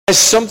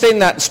There's something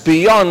that's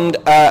beyond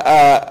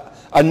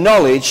a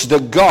knowledge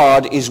that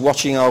God is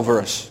watching over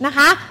us. นะค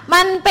ะ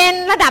มันเป็น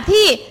ระดับ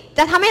ที่จ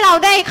ะทำให้เรา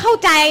ได้เข้า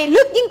ใจ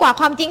ลึกยิ่งกว่า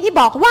ความจริงที่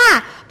บอกว่า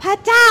พระ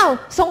เจ้า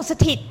ทรงส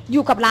ถิตอ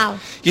ยู่กับเรา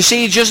You see,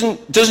 He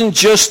doesn't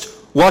just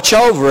watch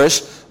over us,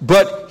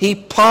 but He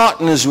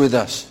partners with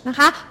us. นะ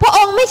คะพระอ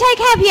งค์ไม่ใช่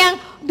แค่เพียง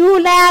ดู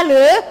แลห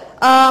รือ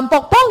ป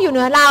กป้องอยู่เห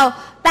นือเรา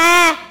แต่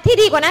ที่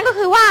ดีกว่านั้นก็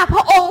คือว่าพ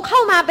ระองค์เข้า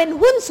มาเป็น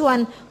หุ้นส่วน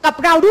กับ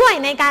เราด้วย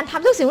ในการท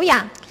ำทุกสิ่งทุกอย่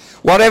าง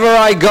Whatever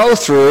I go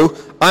through,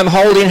 I'm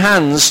holding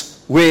hands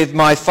with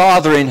my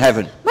Father in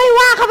heaven. ไม่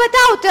ว่าข้าพเ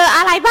จ้าเจออ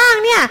ะไรบ้าง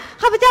เนี่ย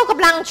ข้าพเจ้าก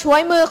ำลังช่ว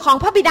ยมือของ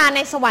พระบิดาใน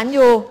สวรรค์อ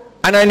ยู่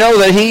And I know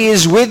that He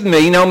is with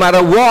me no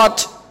matter what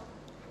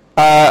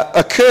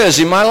occurs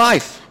in my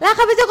life. และ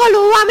ข้าพเจ้าก็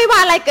รู้ว่าไม่ว่า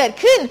อะไรเกิด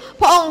ขึ้น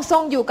พระองค์ทร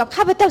งอยู่กับ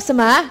ข้าพเจ้าเส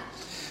มอ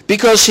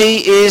Because He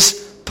is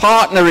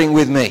partnering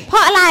with me. เพรา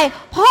ะอะไร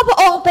เพราะพระ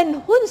องค์เป็น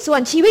หุ้นส่ว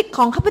นชีวิตข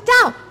องข้าพเจ้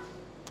า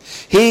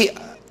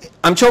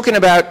I'm talking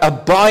about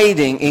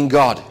abiding in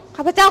God.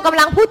 ข้าพเจ้ากำ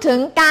ลังพูดถึง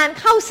การ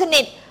เข้าส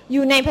นิทอ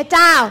ยู่ในพระเ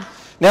จ้า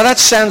Now that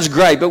sounds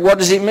great, but what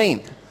does it mean?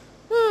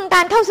 ก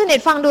ารเข้าสนิท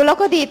ฟังดูแล้ว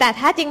ก็ดีแต่แ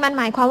ท้จริงมัน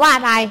หมายความว่าอ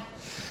ะไร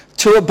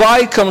To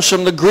abide comes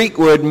from the Greek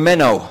word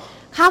meno.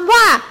 คำ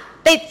ว่า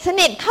ติดส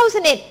นิทเข้าส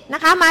นิทน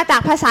ะคะมาจา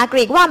กภาษาก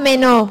รีกว่า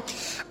meno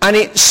And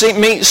it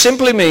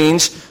simply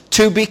means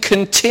to be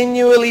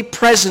continually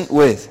present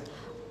with.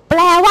 แป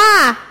ลว่า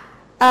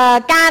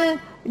การ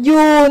อ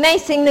ยู่ใน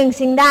สิ่งหนึ่ง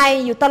สิ่งใด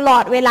อยู่ตลอ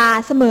ดเวลา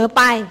เสมอไ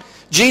ป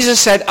Jesus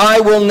said, I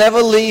will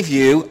never leave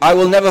you, I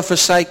will never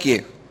forsake you.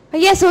 พร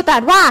ะเยซูตรั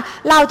สว่า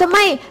เราจะไ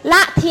ม่ล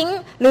ะทิ้ง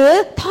หรือ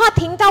ทอด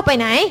ทิ้งเจ้าไป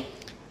ไหน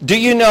Do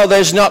you know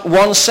there's not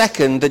 1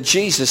 second that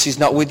Jesus is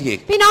not with you?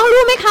 พี่น้อง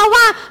รู้ไหมคะ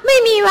ว่าไม่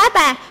มีแม้แ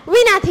ต่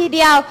วินาทีเ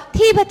ดียว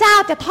ที่พระเจ้า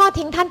จะทอด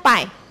ทิ้งท่านไป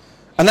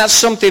And that's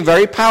something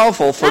very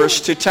powerful for us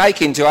to take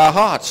into our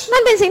hearts. นั่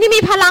นเป็นสิ่งที่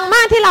มีพลังม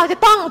ากที่เราจะ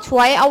ต้องฉ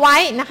วยเอาไว้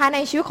นะคะใน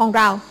ชีวิตของเ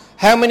รา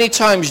How many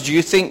times do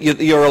you think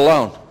you're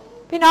alone?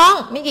 พี่น้อง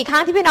มีกี่ครั้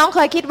งที่พี่น้องเค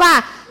ยคิดว่า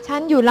ฉัน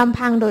อยู่ลำ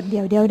พังโดดเ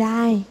ดี่ยวเดียวไ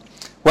ด้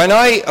When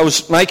I was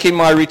making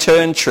my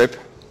return trip,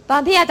 ตอ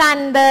นที่อาจาร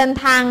ย์เดิน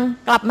ทาง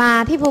กลับมา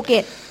ที่ภูเก็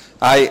ต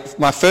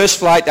my first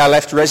flight I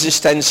left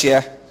Resistencia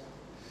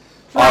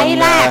on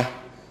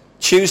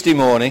Tuesday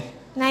morning.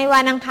 ในวั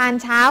นอังคาร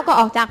เช้าก็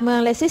ออกจากเมือง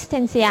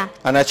Resistencia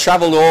And I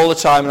traveled all the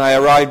time and I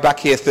arrived back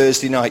here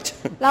Thursday night.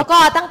 แล้วก็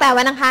ตั้งแต่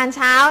วันอังคารเ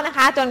ช้านะค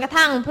ะจนกระ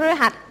ทั่งพฤ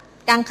หัส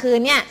กลางคืน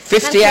เนี่ย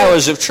 50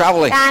 hours of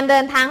traveling. การเดิ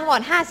นทางหม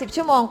ด50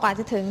ชั่วโมงกว่าจ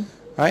ะถึง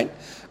Right?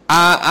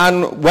 And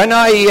when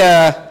I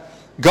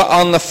got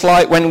on the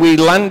flight, when we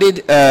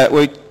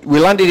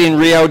landed in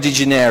Rio de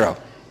Janeiro.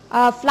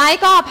 ไฟล์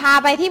ก็พา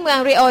ไปที่เมือง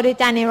ริโอเด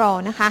จาเนโร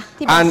นะคะ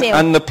ที่บราซิล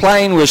And the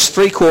plane was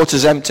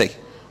 3/4 empty.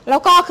 แล้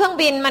วก็เครื่อง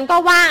บินมันก็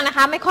ว่างนะค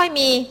ะไม่ค่อย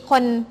มีค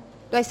น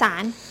โดยสา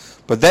ร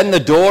But then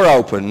the door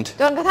opened.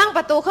 จนกระทั่งป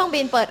ระตูเครื่อง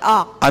บินเปิดออ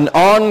ก And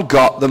on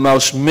got the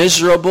most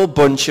miserable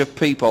bunch of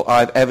people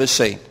I've ever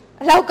seen.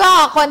 แล้วก็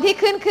คนที่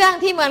ขึ้นเครื่อง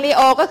ที่เมืองริโ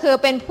อก็คือ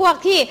เป็นพวก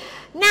ที่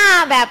หน้า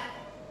แบบ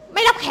ไ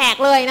ม่รับแขก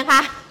เลยนะค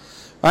ะ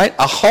Right?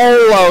 A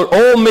whole load,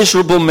 all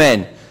miserable men,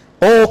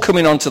 all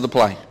coming onto the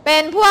plane. เป็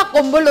นพวกก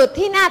ลุ่มบุรุษ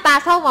ที่หน้าตา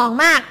เศร้าหมอง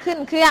มากขึ้น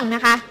เครื่องน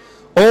ะคะ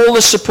All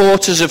the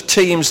supporters of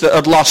teams that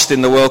had lost in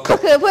the World ก็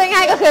Cup. คือพูดง่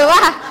ายก็คือว่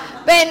า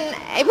เป็น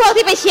ไอ้พวก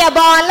ที่ไปเชียร์บ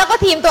อลแล้วก็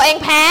ทีมตัวเอง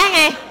แพ้ไ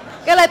ง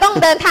ก็เลยต้อง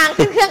เดินทาง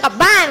ขึ้นเครื่องกลับ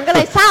บ้านก็เล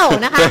ยเศร้า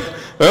นะคะ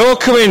They're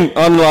all coming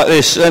on like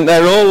this, and they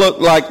all look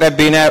like they've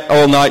been out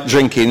all night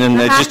drinking, and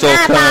they're just all ห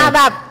น้าตา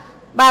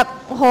แบบ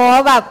โห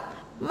แบบ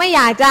ไม่อ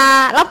ยากจะ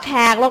รับแข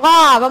กแล้วก็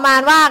ประมา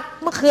ณว่า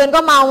เมื่อคืนก็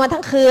เมามา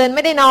ทั้งคืนไ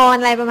ม่ได้นอน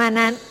อะไรประมาณ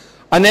นั้น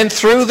And then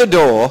through the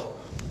door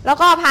แล้ว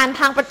ก็ผ่าน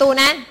ทางประตู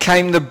นั้น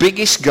came the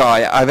biggest guy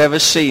I've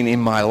ever seen in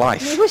my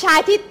life. มีผู้ชาย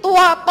ที่ตัว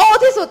โต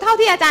ที่สุดเท่า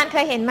ที่อาจารย์เค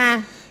ยเห็นมา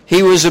He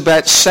was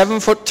about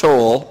 7 foot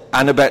tall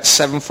and about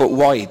 7 foot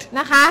wide.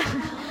 นะคะ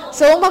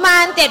สูงประมา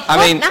ณ7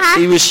 ฟุตนะคะ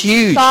he was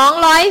huge.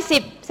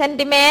 210 เซน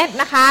ติเมตร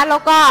นะคะแล้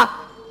วก็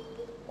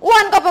อ้ว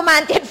นก็ประมา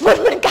ณ7 ฟุต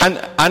เหมือนกัน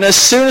And as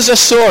soon as I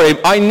saw him,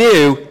 I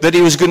knew that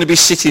he was going to be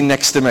sitting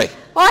next to me.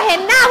 พอเห็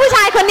นหน้าผู้ช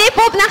ายคนนี้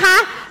ปุ๊บนะคะ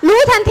รู้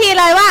ทันที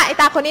เลยว่าไอ้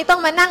ตาคนนี้ต้อ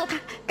งมานั่ง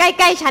ใ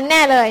กล้ๆฉันแ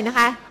น่เลยนะค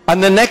ะ And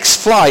the next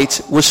flight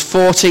was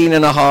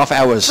 14.5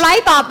 hours. ไฟ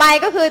ล์ต่อไป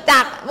ก็คือจา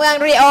กเมือง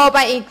ริโอไป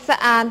อีก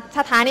ส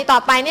ถานีต่อ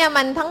ไปเนี่ย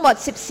มันทั้งหมด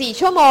14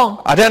 ชั่วโมง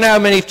I don't know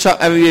how many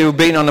of you have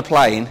been on a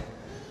plane.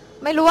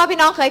 ไม่รู้ว่าพี่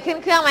น้องเคยขึ้น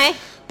เครื่องไหม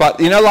But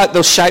you know, like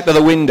the shape of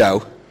the window.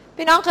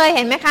 พี่น้องเคยเ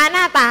ห็นไหมคะห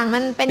น้าต่างมั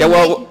นเป็นยังไง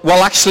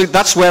Well, actually,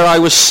 that's where I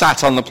was sat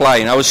on the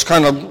plane. I was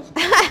kind of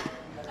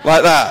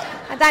like that.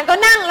 อาจารย์ก็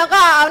นั่งแล้วก็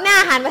เอาหน้า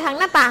หันไปทาง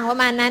หน้าต่างประ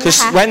มาณนั้นนะคะ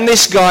Because when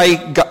this guy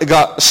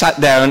got sat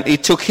down, he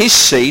took his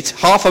seat,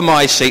 half of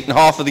my seat, and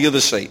half of the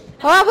other seat.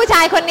 เพราะว่าผู้ช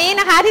ายคนนี้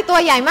นะคะที่ตัว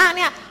ใหญ่มากเ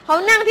นี่ยเขา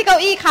นั่งที่เก้า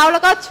อี้เขาแล้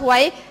วก็ฉว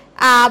ย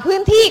พื้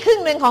นที่ครึ่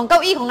งหนึ่งของเก้า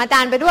อี้ของอาจา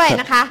รย์ไปด้วย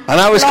นะคะ And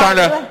I was kind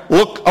of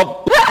look up.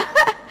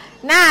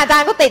 หน้าอาจา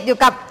รย์ก็ติดอยู่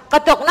กับกร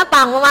ะจกหน้า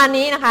ต่างประมาณ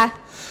นี้นะคะ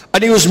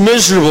And he was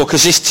miserable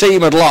because his team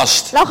had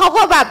lost. แล้วเขา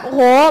ก็แบบโห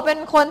เป็น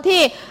คน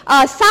ที่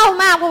เศร้า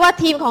มากเพราะว่า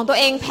ทีมของตัว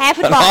เองแพ้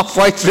ฟุตบอล And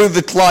halfway through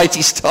the flight,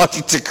 he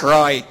started to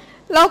cry.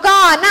 แล้วก็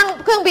นั่ง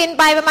เครื่องบิน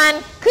ไปประมาณ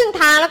ครึ่ง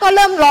ทางแล้วก็เ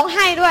ริ่มร้องไ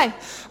ห้ด้วย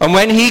And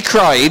when he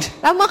cried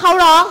แล้วเมื่อเขา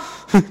ร้อง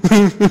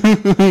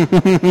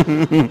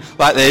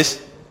like this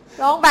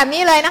ร้องแบบ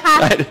นี้เลยนะคะ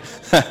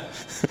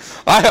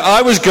I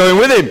was going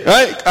with him.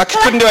 Right? I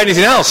couldn't do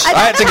anything else. I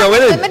had to go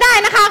with him. ไม่ได้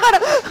นะคะก็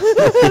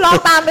ร้อง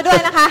ตามไปด้วย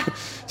นะคะ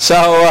So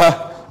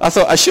I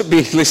thought I should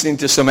be listening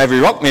to some heavy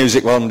rock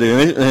music while I'm doing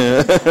it.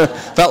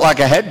 Felt like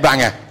a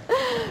headbanger.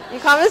 มี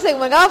ความรู้สึกเ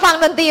หมือนกับฟัง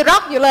ดนตรีร็อ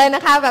กอยู่เลยน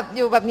ะคะแบบอ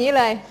ยู่แบบนี้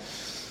เลย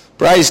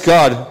Praise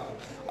God.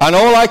 And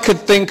all I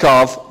could think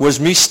of was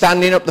me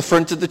standing up the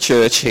front of the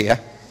church here.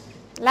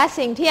 และ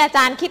สิ่งที่อาจ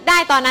ารย์คิดได้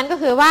ตอนนั้นก็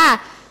คือว่า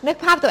นึก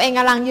ภาพตัวเองก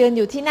ำลังยืนอ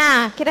ยู่ที่หน้า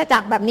คริสตจั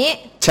กรแบบนี้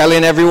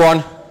Telling everyone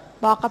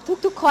บอกกับ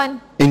ทุกๆคน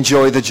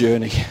enjoy the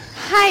journey.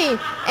 ให้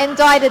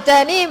enjoy the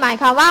journey หมาย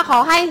ความว่าขอ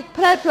ให้เพ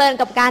ลิดเพลิน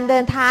กับการเดิ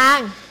นทาง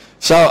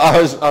So I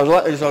was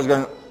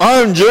going, I'm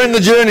enjoying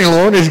the journey,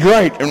 Lord. It's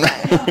great.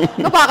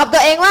 ก็บอกกับตั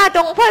วเองว่าจ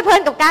งเพลิดเพลิ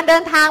นกับการเดิ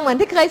นทางเหมือน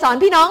ที่เคยสอน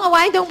พี่น้องเอาไ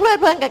ว้จงเพลิด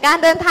เพลินกับการ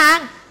เดินทาง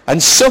And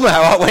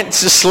somehow I went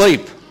to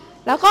sleep.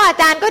 แล้วก็อา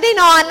จารย์ก็ได้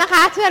นอนนะค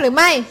ะเชื่อหรือ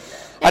ไม่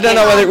I don't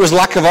know whether it was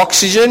lack of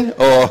oxygen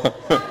or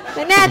ไ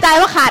ม่แน่ใจ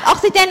ว่าขาดออก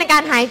ซิเจนในกา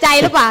รหายใจ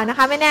หรือเปล่านะค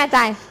ะไม่แน่ใจ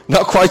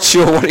not quite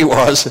sure what it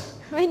was.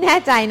 ไม่แน่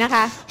ใจนะค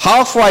ะ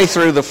Halfway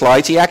through the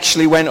flight, he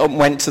actually went up and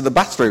went to the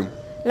bathroom.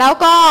 แล้ว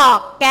ก็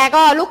แก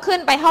ก็ลุกขึ้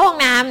นไปห้อง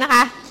น้ำนะค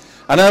ะ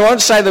And I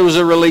won't say there was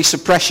a release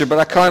of pressure, but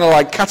I kind of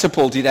like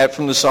catapulted out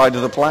from the side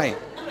of the plane.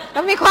 แล้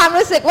วมีความ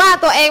รู้สึกว่า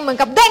ตัวเองเหมือน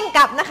กับเด้งก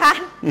ลับนะคะ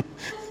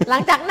หลั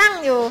งจากนั่ง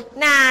อยู่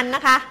นานน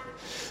ะคะ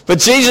But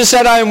Jesus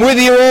said, I am with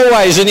you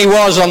always, and he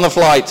was on the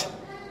flight.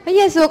 พระเ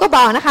ยซูก็บ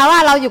อกนะคะว่า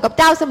เราอยู่กับ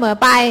เจ้าเสมอ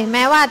ไปแ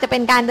ม้ว่าจะเป็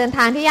นการเดินท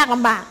างที่ยากล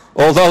ำบาก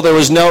Although there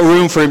was no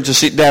room for him to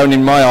sit down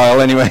in my aisle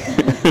anyway.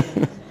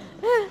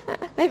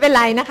 ไม่เป็น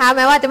ไรนะคะแ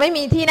ม้ว่าจะไม่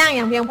มีที่นั่งอ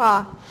ย่างเพียงพอ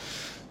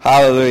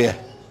Hallelujah.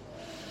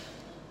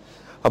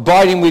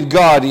 Abiding with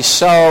God is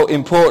so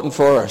important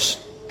for us.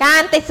 กา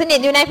รติดสนิท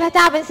อยู่ในพระเ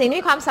จ้าเป็นสิ่งที่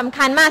มีความสำ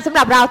คัญมากสำห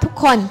รับเราทุก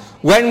คน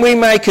When we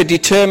make a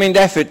determined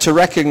effort to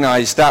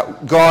recognize that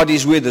God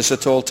is with us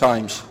at all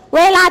times.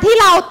 เวลาที่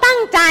เราตั้ง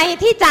ใจ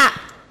ที่จะ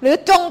หรือ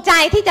จงใจ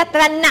ที่จะต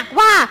ระหนัก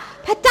ว่า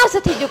พระเจ้าส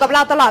ถิตอยู่กับเร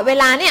าตลอดเว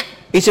ลาเนี่ย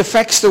It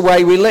affects the way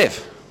we live.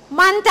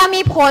 มันจะ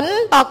มีผล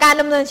ต่อการ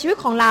ดำเนินชีวิต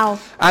ของเรา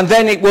And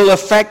then it will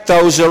affect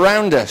those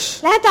around us.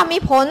 และจะมี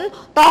ผล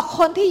ต่อค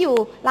นที่อยู่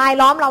ราย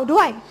ล้อมเรา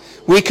ด้วย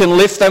We can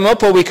lift them up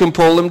or we can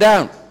pull them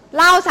down.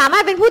 เราสามา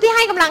รถเป็นผู้ที่ใ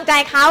ห้กำลังใจ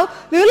เขา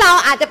หรือเรา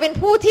อาจจะเป็น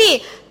ผู้ที่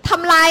ท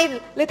ำลาย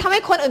หรือทำให้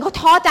คนอื่นเขา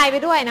ท้อใจไป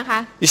ด้วยนะคะ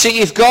You see,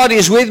 if God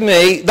is with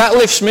me, that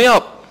lifts me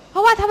up. เพร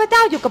าะว่าถ้าพระเจ้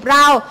าอยู่กับเร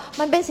า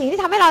มันเป็นสิ่งที่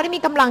ทำให้เราได้มี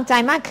กำลังใจ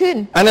มากขึ้น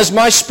And as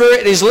my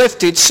spirit is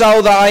lifted, so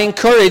that I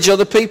encourage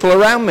other people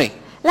around me.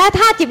 และ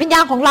ถ้าจิตวิญญา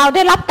ณของเราไ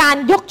ด้รับการ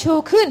ยกชู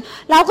ขึ้น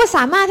เราก็ส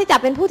ามารถที่จะ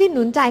เป็นผู้ที่ห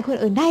นุนใจคน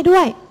อื่นได้ด้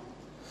วย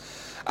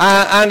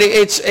And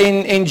it's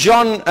in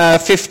John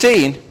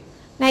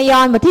 15. ในยอ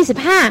ห์นบทที่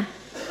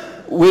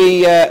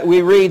We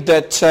read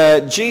that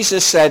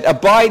Jesus said,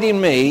 "Abide in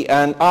me,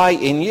 and I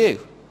in you."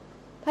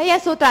 15พระเย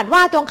ซูตรัสว่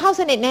าจงเข้า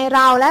สนิทในเร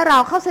าและเรา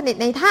เข้าสนิท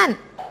ในท่าน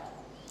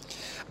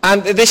And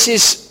this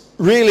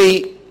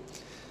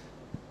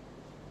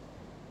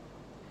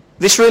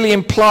really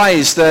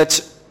implies that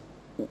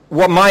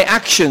what my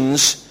actions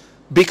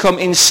become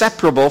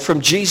inseparable from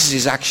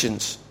Jesus'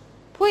 actions.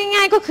 พูด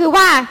ง่ายๆก็คือ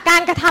ว่ากา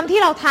รกระทำที่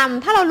เราท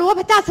ำถ้าเรารู้ว่า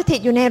พระเจ้าสถิต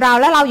อยู่ในเรา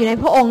และเราอยู่ใน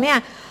พระองค์เนี่ย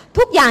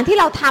ทุกอย่างที่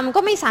เราทำก็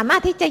ไม่สามาร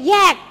ถที่จะแย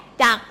ก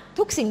จาก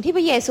ทุกสิ่งที่พ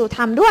ระเยซูท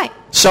ำด้วย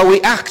So we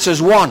act as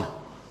one.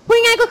 พูด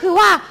ง่ายๆก็คือ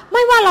ว่าไ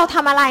ม่ว่าเราท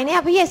ำอะไรเนี่ย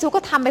พระเยซูก็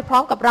ทำไปพร้อ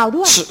มกับเรา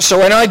ด้วย So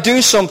when I do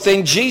something,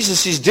 Jesus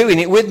is doing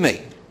it with me.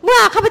 เมื่อ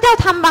ข้าพเจ้า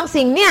ทำบาง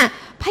สิ่งเนี่ย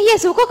พระเย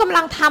ซูก็กำ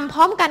ลังทำพ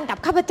ร้อมกันกับ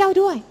ข้าพเจ้า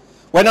ด้วย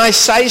When I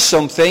say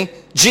something,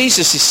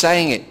 Jesus is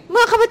saying it. เ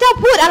มื่อข้าพเจ้า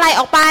พูดอะไร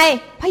ออกไป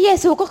พระเย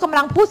ซูก็กำ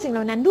ลังพูดสิ่งเห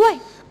ล่านั้นด้วย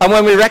And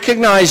when we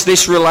recognize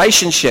this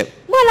relationship,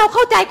 เมื่อเราเ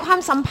ข้าใจความ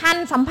สัมพัน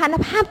ธ์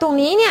ภาพตรง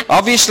นี้เนี่ย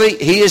obviously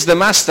he is the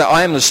master, I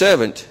am the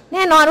servant. แ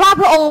น่นอนว่า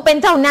พระองค์เป็น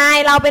เจ้านาย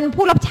เราเป็น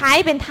ผู้รับใช้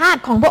เป็นทาส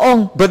ของพระอง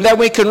ค์ But then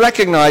we can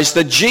recognize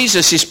that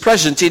Jesus is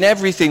present in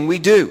everything we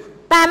do.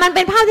 แต่มันเ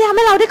ป็นภาพที่ทำใ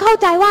ห้เราได้เข้า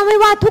ใจว่าไม่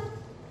ว่าทุก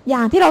อย่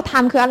างที่เราท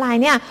ำคืออะไร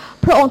เนี่ย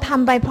พระองค์ท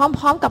ำไปพ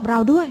ร้อมๆกับเรา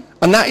ด้วย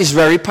And that is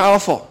very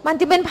powerful. มัน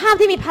จะเป็นภาพ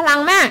ที่มีพลัง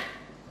มาก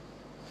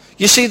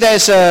You see,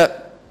 there's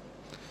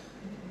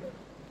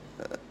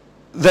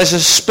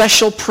a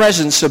special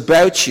presence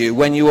about you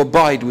when you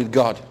abide with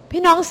God.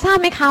 พี่น้องทราบ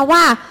ไหมคะว่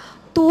า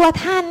ตัว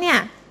ท่านเนี่ย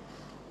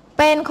เ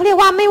ป็นเขาเรียก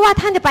ว่าไม่ว่า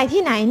ท่านจะไป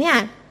ที่ไหนเนี่ย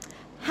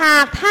หา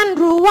กท่าน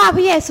รู้ว่าพ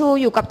ระเยซู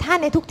อยู่กับท่าน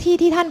ในทุกที่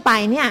ที่ท่านไป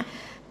เนี่ย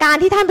การ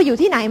ที่ท่านไปอยู่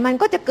ที่ไหนมัน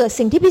ก็จะเกิด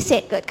สิ่งที่พิเศ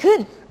ษเกิดขึ้น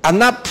And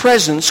that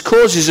presence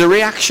causes a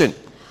reaction.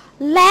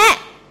 และ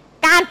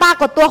การปรา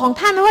กฏตัวของ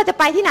ท่านไม่ว่าจะ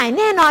ไปที่ไหน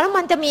แน่นอนว่า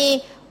มันจะมี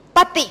ป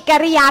ฏิกิ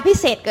ริยาพิ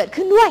เศษเกิด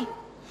ขึ้นด้วย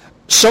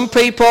Some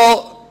people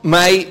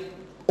may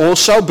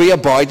also be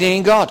abiding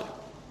in God.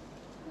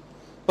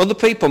 Other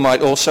people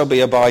might also be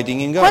abiding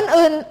in คน God.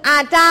 อื่นอา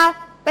จจะ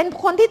เป็น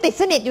คนที่ติด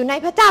สนิทอยู่ใน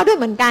พระเจ้าด้วย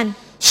เหมือนกัน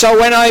So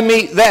when I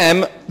meet them,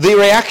 the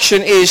reaction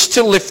is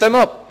to lift them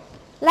up.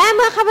 และเ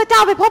มื่อข้าพเจ้า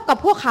ไปพบกับ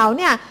พวกเขา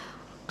เนี่ย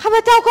ข้าพ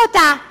เจ้าก็จ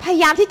ะพย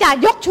ายามที่จะ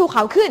ยกชูเข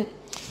าขึ้น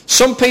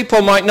Some people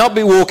might not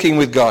be walking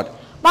with God.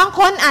 บาง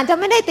คนอาจจะ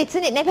ไม่ได้ติดส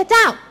นิทในพระเ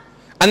จ้า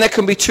And there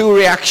can be two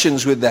reactions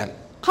with them.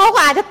 เขาก็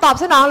อาจจะตอบ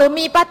สนองหรือ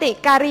มีปฏิ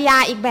กิริยา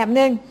อีกแบบห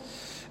นึ่ง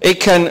It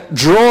can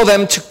draw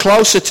them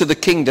closer to the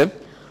kingdom.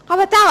 ข้า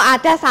พเจ้าอาจ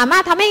จะสามา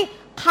รถทำให้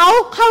เขา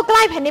เข้าใก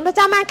ล้แผ่นดินพระเ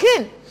จ้ามากขึ้น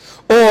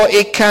Or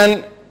it can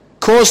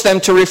cause them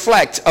to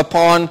reflect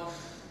upon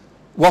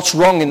what's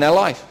wrong in their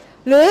life.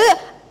 หรือ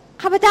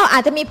ข้าพเจ้าอา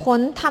จจะมีผล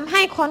ทำใ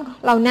ห้คน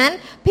เหล่านั้น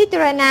พิจา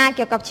รณาเ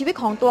กี่ยวกับชีวิต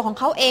ของตัวของ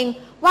เขาเอง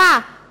ว่า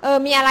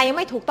มีอะไรยัง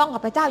ไม่ถูกต้องกั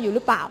บพระเจ้าอยู่ห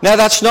รือเปล่า Now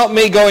that's not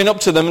me going up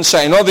to them and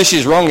saying, "Oh, this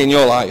is wrong in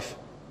your life."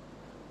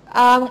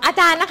 อา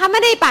จารย์นะคะไ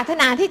ม่ได้ปรารถ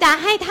นาที่จะ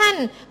ให้ท่าน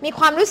มีค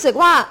วามรู้สึก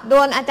ว่าโด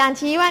นอาจารย์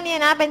ชี้ว่าเนี่ย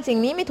นะเป็นสิ่ง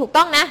นี้ไม่ถูก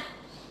ต้องนะ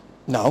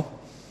No.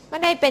 ไม่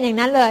ได้เป็นอย่าง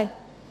นั้นเลย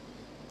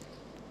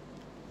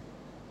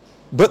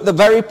But the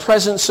very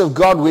presence of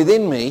God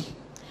within me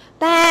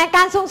แต่ก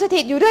ารทรงส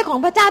ถิตอยู่ด้วยของ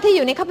พระเจ้าที่อ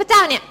ยู่ในข้าพเจ้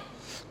าเนี่ย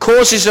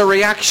causes a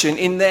reaction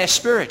in their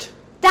spirit.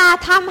 จะ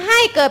ทำให้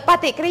เกิดป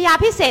ฏิกิริยา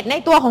พิเศษใน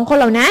ตัวของคน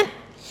เหล่านั้น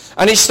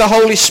And it's the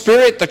Holy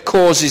Spirit that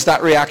causes that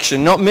reaction,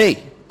 not me.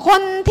 ค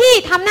นที่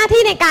ทำหน้า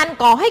ที่ในการ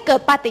ก่อให้เกิ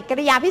ดปฏิกิ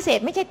ริยาพิเศษ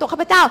ไม่ใช่ตัวข้า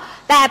พเจ้า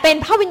แต่เป็น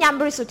พระวิญญาณ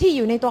บริสุทธิ์ที่อ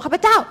ยู่ในตัวข้าพ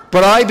เจ้า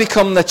But I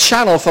become the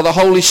channel for the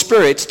Holy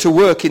Spirit to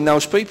work in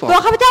those people. ตั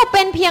วข้าพเจ้าเ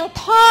ป็นเพียง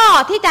ท่อ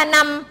ที่จะน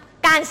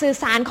ำการสื่อ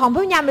สารของพร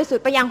ะวิญญาณบริสุท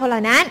ธิ์ไปยังคนเหล่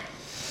านั้น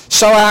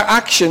So our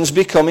actions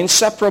become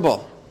inseparable.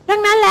 ดั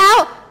งนั้นแล้ว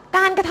ก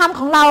ารกระทำ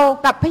ของเรา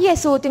กับพระเย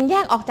ซูจึงแย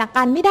กออกจาก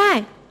กันไม่ได้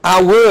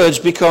Our words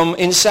become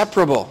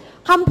inseparable.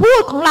 คำพู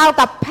ดของเรา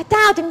กับพระเ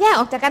จ้าจึงแยก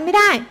ออกจากกันไม่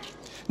ได้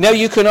Now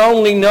you can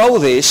only know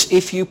this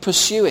if you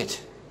pursue it.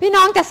 พี่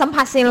น้องจะสัม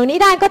ผัสสิ่งเหล่านี้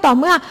ได้ก็ต่อ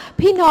เมื่อ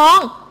พี่น้อง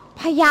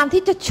พยายาม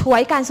ที่จะฉว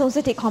ยการทรงส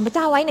ถิตของพระเ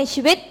จ้าไว้ใน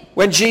ชีวิต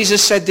When Jesus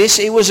said this,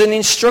 it was an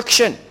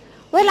instruction.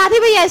 เวลา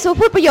ที่พระเยซู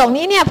พูดประโยค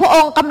นี้เนี่ยพระอ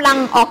งค์กำลัง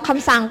ออกค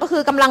ำสั่งก็คื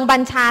อกำลังบั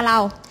ญชาเรา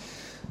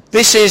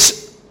This is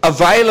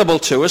available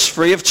to us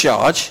free of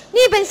charge.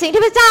 นี่เป็นสิ่ง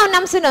ที่พระเจ้าน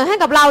ำเสนอให้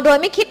กับเราโดย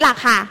ไม่คิดรา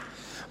คา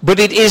But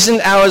it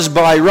isn't ours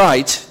by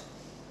right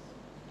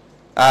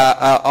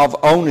of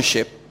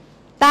ownership.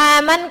 แต่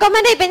มันก็ไ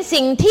ม่ได้เป็น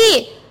สิ่งที่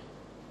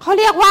เขา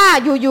เรียกว่า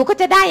อยู่ๆก็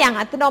จะได้อย่าง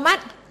อัตโนมั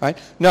ติ Right?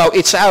 No,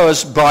 it's ours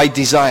by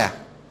desire.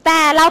 แต่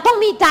เราต้อง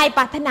มีใจป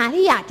รารถนา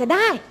ที่อยากจะไ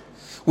ด้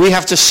We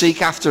have to seek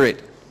after it.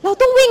 เรา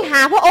ต้องวิ่งห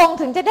าพระองค์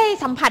ถึงจะได้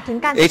สัมผัสถึง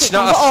การสถิต It's ข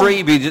อง not พระ a องค์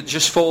freebie that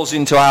just falls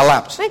into our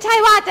laps. ไม่ใช่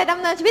ว่าจะด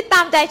ำเนินชีวิตต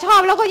ามใจชอบ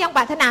แล้วก็ยังป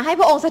รารถนาให้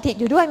พระองค์สถิต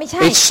อยู่ด้วยไม่ใ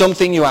ช่ It's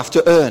something you have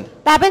to earn.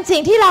 แต่เป็นสิ่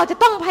งที่เราจะ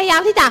ต้องพยายา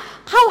มที่จะ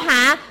เข้าหา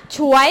ฉ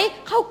วย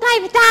เข้าใกล้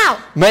พระเจ้า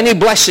Many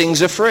blessings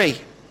are free.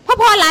 พระ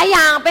พรหลายอ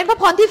ย่างเป็นพระ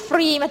พรที่ฟ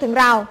รีมาถึง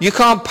เรา You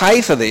can't pay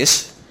for this,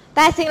 แ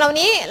ต่สิ่งเหล่า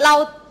นี้เรา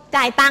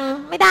จ่ายตังค์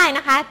ไม่ได้น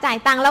ะคะจ่าย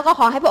ตังค์แล้วก็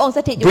ขอให้พระองค์ส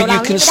ถิตอยู่กับ but เรา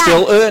you นี่ can ไม่ได้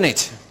still earn it.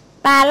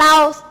 แต่เรา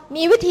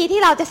มีวิธี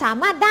ที่เราจะสา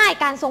มารถได้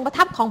การทรงประ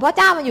ทับของพระเ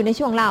จ้ามาอยู่ใน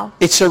ช่วงเรา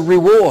It's a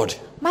reward.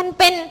 มัน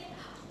เป็น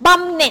บ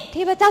ำเหน็จ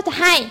ที่พระเจ้าจะ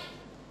ให้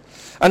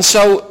And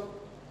so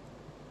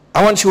I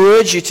want to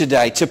urge you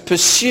today to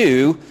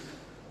pursue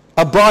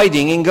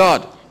abiding in God.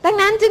 ดัง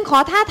นั้นจึงขอ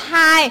ท้าท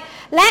าย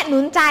และหนุ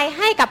นใจใ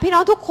ห้กับพี่น้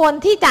องทุกคน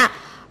ที่จะ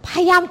พ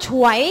ยายามฉ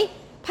วย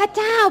พระเ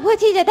จ้าเพื่อ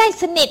ที่จะได้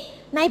สนิท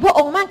ในพระอ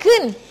งค์มากขึ้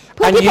น เ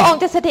พื่อที่พระอง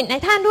ค์จะสถิตใน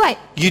ท่านด้วย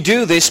You do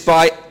this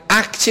by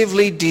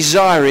actively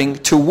desiring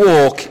to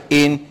walk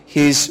in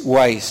His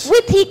ways.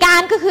 วิธีกา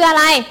รก็คืออะ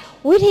ไร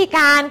วิธีก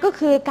ารก็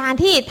คือการ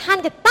ที่ท่าน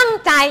จะตั้ง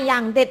ใจอย่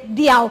างเด็ด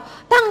เดี่ยว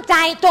ตั้งใจ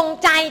จง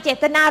ใจเจ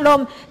ตนาร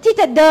มณ์ที่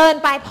จะเดิน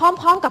ไปพ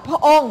ร้อมๆกับพร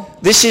ะองค์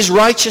This is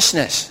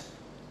righteousness.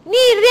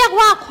 นี่เรียก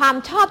ว่าความ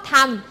ชอบธร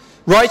รม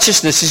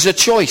Righteousness is a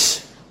choice.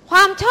 คว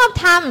ามชอบ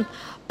ธรรม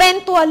เป็น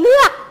ตัวเลื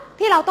อก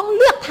ที่เราต้อง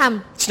เลือกท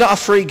It's not a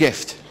free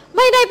gift. ำไ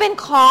ม่ได้เป็น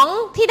ของ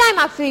ที่ได้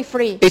มาฟ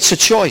รี It's a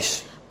choice.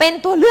 ๆเป็น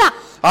ตัวเลือก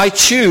I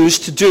choose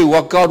to do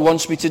what God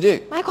wants me to do.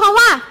 หมายความ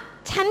ว่า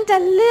ฉันจะ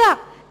เลือก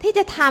ที่จ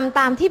ะทำ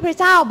ตามที่พระ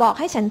เจ้าบอก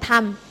ให้ฉันท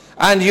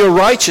ำ And you're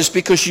righteous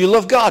because you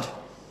love God.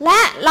 แล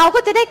ะเราก็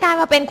จะได้กลาย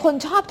มาเป็นคน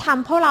ชอบธรรม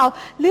เพราะเรา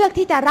เลือก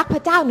ที่จะรักพร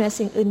ะเจ้าเหนือ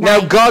สิ่งอื่นใด Now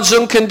God's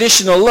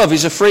unconditional love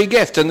is a free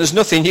gift and there's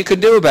nothing you can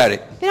do about it.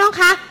 พี่น้อง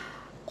คะ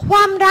คว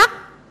ามรัก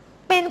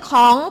เป็นข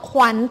องข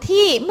วัญ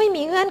ที่ไม่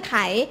มีเงื่อนไข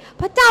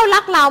พระเจ้ารั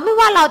กเราไม่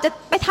ว่าเราจะ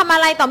ไปทำอะ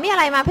ไรต่อมีอะ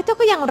ไรมาพระเจ้า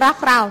ก็ยังรัก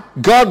เรา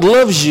God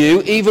loves you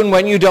even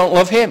when you don't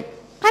love Him.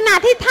 ขณะ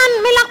ที่ท่าน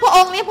ไม่รักพระอ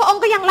งค์เนี่ยพระอง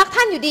ค์ก็ยังรัก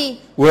ท่านอยู่ดี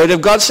Word of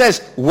God says,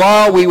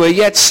 while we were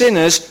yet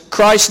sinners,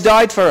 Christ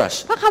died for us.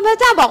 พระคำพระ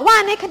เจ้าบอกว่า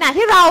ในขณะ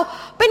ที่เรา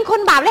เป็นคน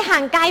บาปและห่า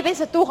งไกลเป็น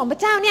ศัตรูของพระ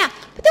เจ้าเนี่ย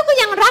พระเจ้าก็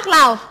ยังรักเร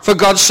า For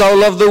God so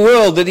loved the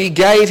world that He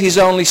gave His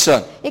only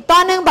Son. อีกตอ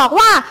นหนึ่งบอก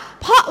ว่า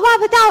เพราะว่า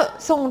พระเจ้า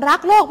ทรงรัก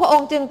โลกพระอง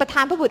ค์จึงประท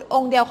านพระบุตรอ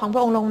งค์เดียวของพร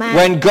ะองค์ลงมา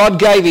When God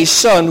gave His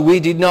Son, we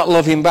did not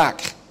love Him back.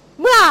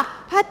 เมื่อ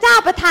พระเจ้า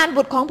ประทาน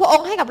บุตรของพระอง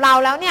ค์ให้กับเรา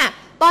แล้วเนี่ย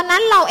ตอนนั้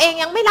นเราเอง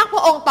ยังไม่รักพร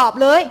ะองค์ตอบ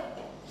เลย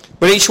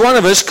But each one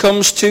of us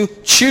comes to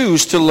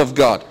choose to love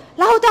God.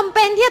 เราจำเ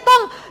ป็นที่จะต้อ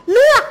งเ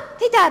ลือก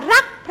ที่จะรั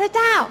กพระเ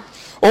จ้า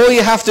All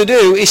you have to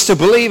do is to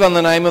believe on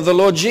the name of the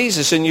Lord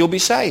Jesus and you'll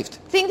be saved.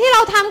 สิ่งที่เร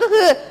าทำก็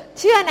คือ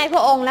เชื่อในพร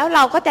ะองค์แล้วเร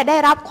าก็จะได้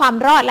รับความ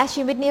รอดและ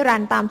ชีวิตนิรั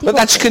นดร์ตามที่พ But ระอง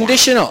ค์ that's สัญญา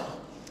conditional.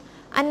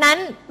 อันนั้น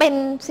เป็น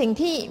สิ่ง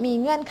ที่มี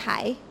เงื่อนไข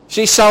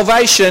See,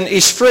 salvation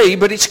is free,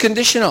 but it's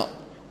conditional.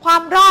 ควา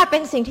มรอดเป็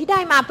นสิ่งที่ได้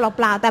มาเ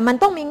ปล่าๆแต่มัน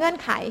ต้องมีเงื่อน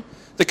ไข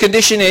The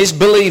condition is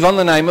believe on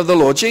the name of the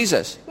Lord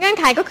Jesus. เงื่อน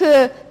ไขก็คือ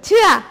เ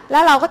ชื่อแล้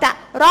วเราก็จะ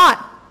รอด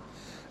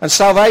And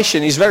salvation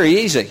is very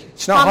easy.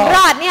 It's ความ not ร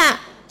อ hard. ดเนี่ย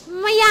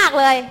ไม่ยาก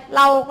เลยเ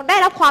ราได้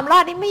รับความรอ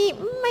ดนี่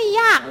ไม่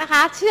ยากนะค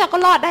ะเชื่อก็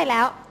รอดได้แล้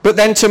ว But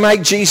then to make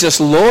Jesus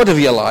Lord of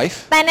your life,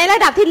 แต่ในระ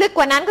ดับที่ลึกก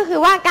ว่านั้นก็คือ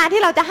ว่าการ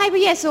ที่เราจะให้พร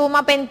ะเยซูม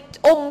าเป็น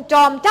องค์จ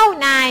อมเจ้า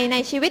นายใน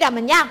ชีวิต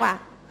มันยากกว่า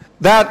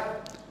that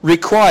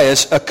requires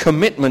a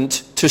commitment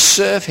to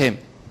serve Him.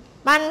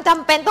 มันจ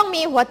ำเป็นต้อง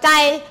มีหัวใจ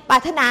ปรา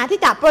รถนาที่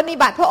จะปรนนิ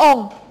บัติพระอง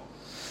ค์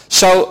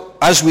So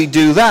as we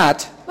do that,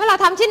 เมื่อเรา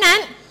ทำเช่นนั้น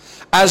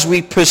as we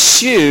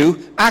pursue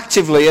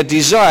actively a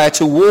desire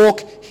to walk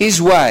His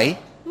way,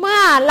 เมื่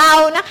อเรา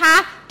นะคะ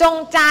จง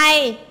ใจ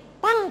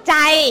ตั้งใจ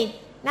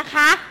นะค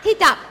ะที่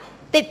จะ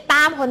ติดต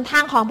ามหนทา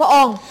งของพระอ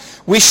งค์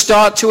we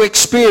start to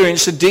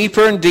experience a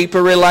deeper and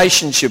deeper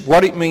relationship,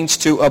 what it means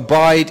to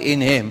abide in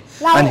Him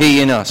and He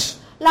in us.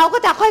 เราก็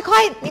จะค่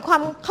อยๆมีควา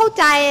มเข้า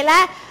ใจและ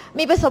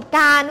มีประสบก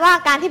ารณ์ว่า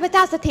การที่พระเจ้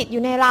าสถิตอ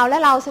ยู่ในเราและ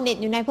เราสนิท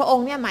อยู่ในพระอง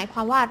ค์เนี่ยหมายคว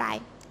ามว่าอะไร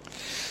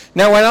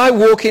Now when I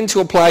walk into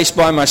a place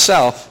by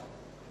myself,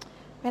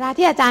 เวลา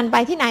ที่อาจารย์ไป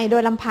ที่ไหนโด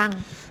ยลำพัง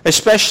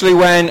especially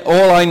when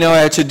all I know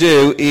how to do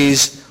is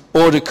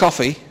order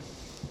coffee,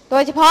 โด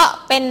ยเฉพาะ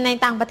เป็นใน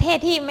ต่างประเทศ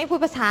ที่ไม่พูด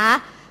ภาษา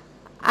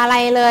อะไร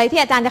เลย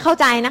ที่อาจารย์จะเข้า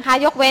ใจนะคะ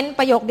ยกเว้น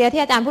ประโยคเดียว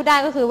ที่อาจารย์พูดได้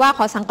ก็คือว่าข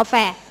อสั่งกาแฟ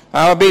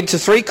I've been to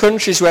 3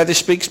 countries where they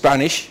speak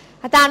Spanish,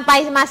 อาจารย์ไป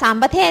มา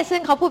3ประเทศซึ่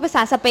งเขาพูดภาษ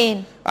าสเปน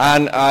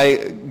and I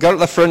go to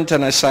the front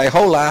and I say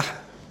hola,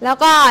 แล้ว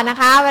ก็นะ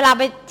คะเวลาไ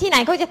ปที่ไหน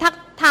เขาจะทัก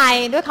ทาย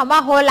ด้วยคำว่า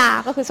โฮลา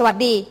ก็คือสวัส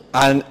ดี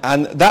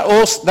and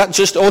that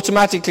just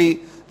automatically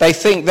they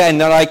think then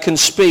that I can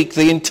speak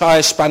the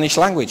entire Spanish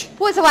language.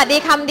 พูดสวัสดี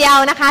คำเดียว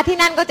นะคะที่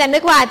นั่นก็จะนึ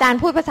กว่าอาจารย์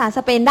พูดภาษาส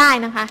เปนได้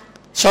นะคะ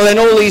So then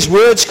all these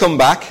words come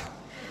back,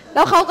 แ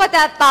ล้วเขาก็จ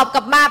ะตอบก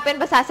ลับมาเป็น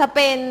ภาษาสเป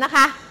นนะค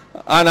ะ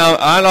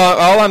and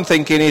all I'm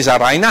thinking is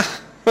Araina.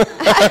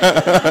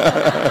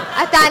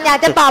 อาจารย์อยาก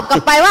จะตอบกลั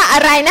บไปว่าอะ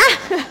ไรนะ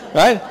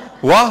Right?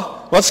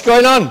 What's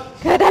going on?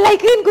 เกิดอะไร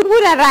ขึ้นคุณพู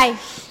ดอะไร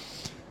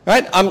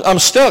Right? I'm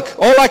stuck.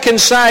 All I can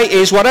say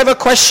is whatever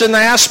question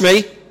they ask me,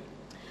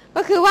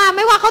 ก็คือว่าไ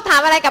ม่ว่าเขาถา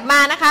มอะไรกลับมา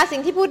นะคะสิ่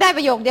งที่พูดได้ป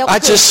ระโยคเดียวก็ I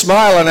คือ just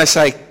smile and I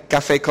say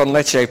café con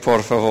leche, por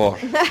favor.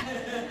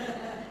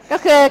 ก็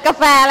คือกา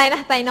แฟอะไรน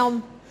ะใส่นม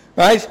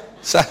Right?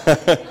 So,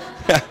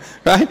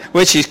 right?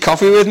 Which is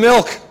coffee with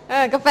milk.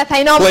 กาแฟใส่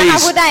นมนะคะ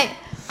Please. พูดได้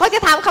เขาจะ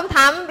ถามคำถ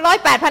าม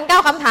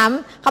108,900คำถาม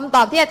คำต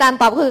อบที่อาจารย์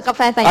ตอบคือกาแ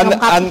ฟใส่นม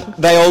ครับ And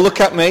they all look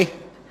at me,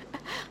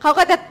 เขา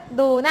ก็จะ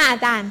ดูหน้าอา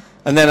จารย์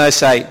and then I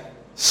say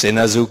sin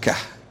azúcar,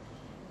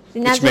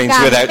 which means ไม่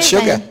without ใส่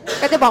sugar.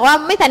 ก็จะบอกว่า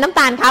ไม่ใส่น้ำ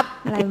ตาลครับ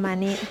อะไรประมาณ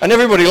นี้ And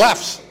everybody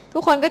laughs. ทุ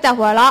กคนก็จะ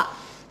หัวเราะ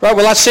Right?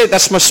 Well, that's it.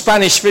 That's my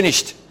Spanish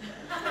finished.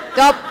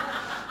 จบ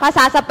ภาษ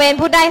าสเปน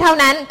พูดได้เท่า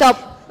นั้นจบ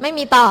ไม่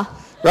มีต่อ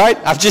Right?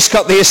 I've just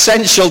got the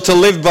essential to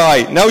live by.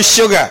 No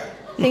sugar.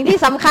 สิ่งที่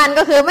สำคัญ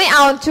ก็คือไม่เอ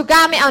าชูก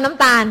าร์ไม่เอาน้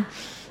ำตาล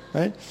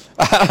Right?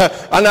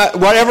 And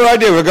whatever I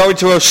do, I go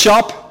into a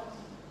shop.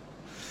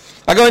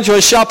 I go into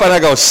a shop and I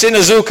go sin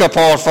azúcar,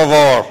 por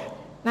favor.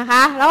 นะค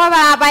ะแล้วเว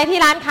ลาไปที่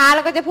ร้านค้าเร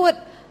าก็จะพูด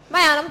ไ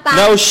ม่เอาน้ำตาล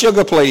No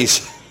sugar, please.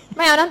 ไ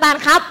ม่เอาน้ำตาล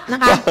ครับนะ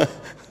คะ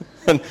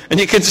And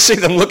you can see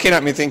them looking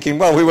at me thinking,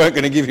 well, we weren't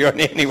going to give you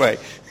any anyway.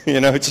 You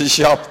know, it's a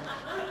shop.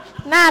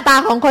 หน้าตา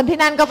ของคนที่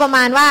นั่นก็ประม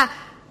าณว่า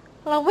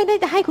เราไม่ได้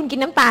จะให้คุณกิน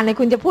น้ำตาลเลย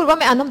คุณจะพูดว่า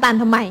ไม่เอาน้ำตาล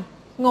ทำไม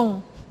งง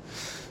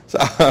So,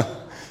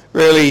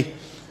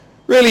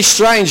 really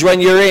strange when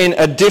you're in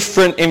a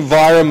different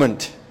environment.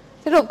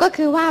 สรุปก็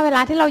คือว่าเวล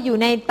าที่เราอยู่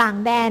ในต่าง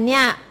แดนเนี่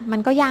ยมัน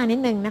ก็ยากนิด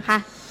นึงนะคะ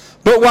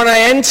But when I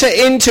enter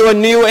into a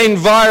new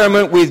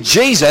environment with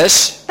Jesus,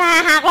 แต่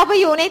หากเราไป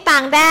อยู่ในต่า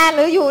งแดนห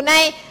รืออยู่ใน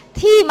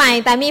ที่ใหม่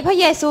แต่มีพระ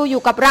เยซูอ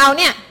ยู่กับเรา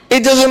เนี่ย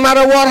it doesn't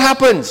matter what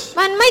happens.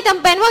 มันไม่จ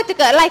ำเป็นว่าจะ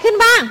เกิดอะไรขึ้น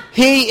บ้าง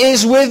He is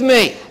with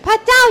me. พระ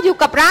เจ้าอยู่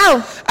กับเรา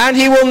And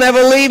He will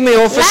never leave me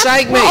or และ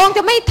forsake พระ me. องค์จ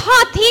ะไม่ทอ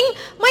ดทิ้ง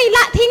ไม่ล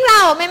ะทิ้งเรา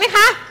ไหมค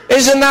ะ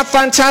Isn't that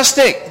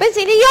fantastic? เป็น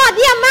สิ่งที่ยอด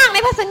เยี่ยมมากใน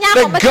พระสัญญาข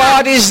องพ That ระเจ้า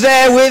God is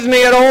there with me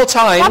at all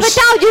ว่าพระ times. เ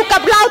จ้าอยู่กั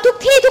บเราทุก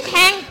ที่ทุกแ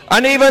ห่ง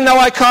And even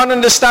though I can't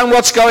understand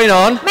what's going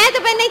on, แม้จะ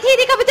เป็นในที่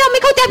ที่ข้าพเจ้าไ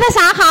ม่เข้าใจภาษ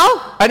าเขา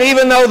and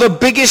even though the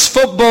biggest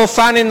football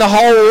fan in the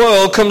whole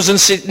world comes and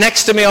sits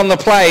next to me on the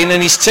plane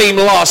and his team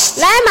lost,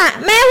 และ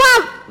แม้ว่า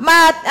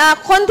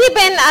คนที่เ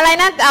ป็นอะไร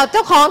นะเจ้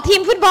าของที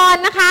มฟุตบอล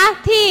นะคะ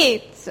ที่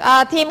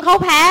ทีมเขา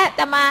แพ้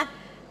จะมา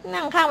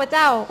นั่งข้างพระเ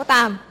จ้าก็ต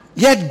าม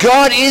yet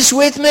God is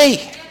with me.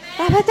 แ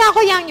ต่พระเจ้า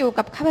ก็ยังอยู่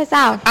กับข้าพเ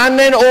จ้า And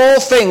then all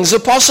things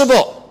are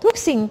possible. ทุก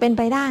สิ่งเป็นไ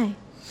ปได้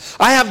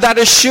I have that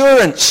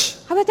assurance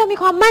ข้าพเจ้ามี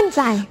ความมั่นใ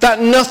จ that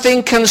nothing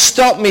can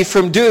stop me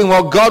from doing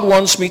what God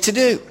wants me to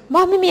do.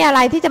 ว่าไม่มีอะไร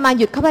ที่จะมา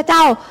หยุดข้าพเจ้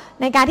า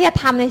ในการที่จะ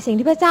ทำในสิ่ง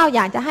ที่พระเจ้าอ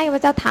ยากจะให้ข้าพ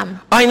เจ้าท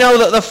ำ I know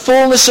that the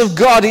fullness of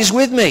God is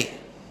with me.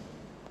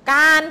 ก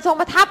ารทรง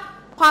ประทับ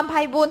ความไพ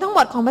บูลย์ทั้งหม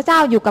ดของพระเจ้า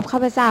อยู่กับข้า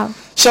พเจ้า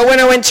So when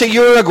I went to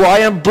Uruguay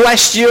and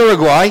blessed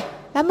Uruguay,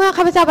 และเมื่อ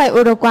ข้าพเจ้าไป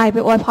อุรุกวัยไป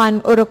อวยพร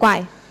อุรุกวัย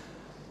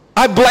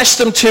I blessed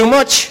them too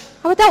much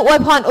ข้าพเจ้าอวย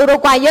พรอุรุ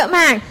กวัยเยอะม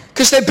าก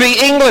because they beat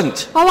England.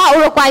 เพราะว่าอุ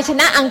รุกวัยช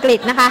นะอังกฤษ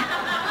นะคะ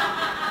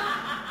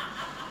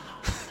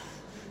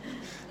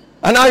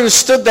And I was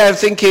stood there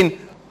thinking,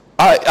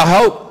 I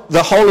hope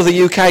the whole of the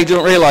UK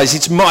don't realise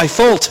it's my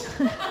fault.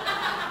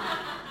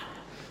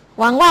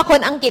 หวังว่าค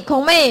นอังกฤษค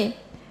งไม่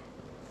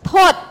โท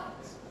ษ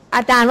อ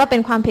าจารย์ว่าเป็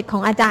นความผิดขอ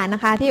งอาจารย์น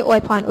ะคะที่อว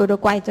ยพรอุรุ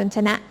กวัยจนช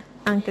นะ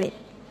อังกฤษ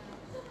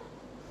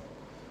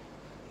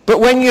But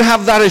when you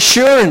have that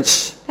assurance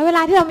และเวล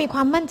าที่เรามีคว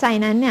ามมั่นใจ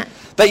นั้นเนี่ย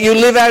that you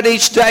live out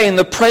each day in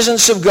the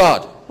presence of God,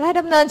 และ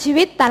ดำเนินชี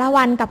วิตแต่ละ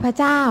วันกับพระ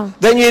เจ้า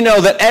then you know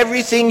that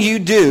everything you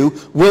do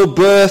will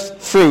birth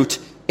fruit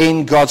in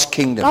God's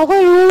kingdom. เราก็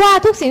รู้ว่า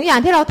ทุกสิ่งทุกอย่า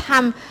งที่เราท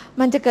ำ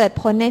มันจะเกิด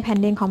ผลในแผ่น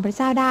ดินของพระเ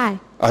จ้าได้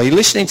Are you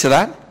listening to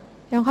that?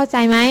 ยังเข้าใจ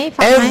ไหมฟั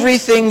งไหม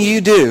Everything you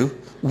do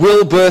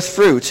will birth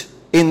fruit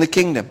in the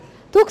kingdom.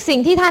 ทุกสิ่ง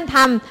ที่ท่านท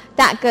ำ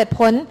จะเกิด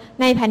ผล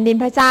ในแผ่นดิน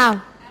พระเจ้า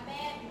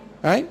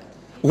Right?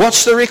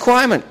 What's the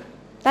requirement?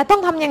 แต่ต้อ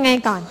งทำยังไง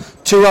ก่อน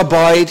To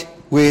abide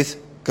with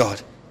God.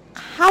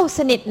 เข้าส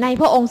นิทใน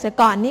พระองค์เสีย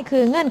ก่อนนี่คื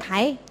อเงื่อนไข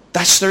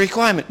That's the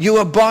requirement. You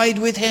abide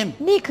with Him.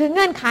 นี่คือเ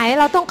งื่อนไข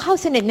เราต้องเข้า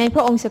สนิทในพ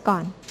ระองค์เสียก่อ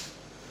น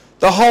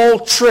The whole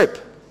trip,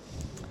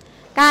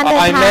 การเดิน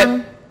I ทาง met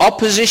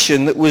opposition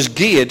that was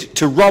geared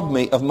to rob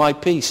me of my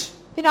peace.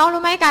 พี่น้อง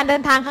รู้ไหมการเดิ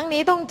นทางครั้ง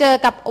นี้ต้องเจอ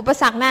กับอุป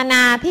สรรคนาน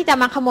าที่จะ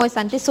มาขโมย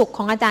สันติสุขข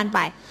องอาจารย์ไป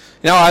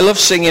You know, I love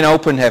singing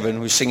Open Heaven.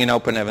 We were singing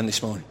Open Heaven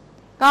this morning.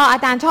 ก็อา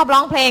จารย์ชอบร้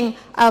องเพลง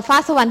ฟ้า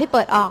สวรรค์ที่เ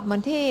ปิดออกเหมือ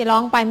นที่ร้อ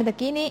งไปเมื่อ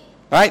กี้นี้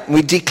Right? We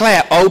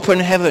declare open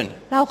heaven.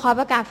 เราขอ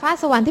ประกาศฟ้า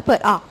สวรรค์ที่เปิ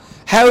ดออก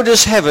How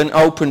does heaven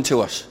open to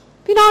us?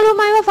 พี่น้องรู้ไ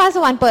หมว่าฟ้าส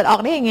วรรค์เปิดออ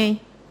กได้ยังไง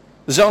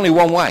There's only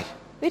one way.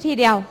 วิธี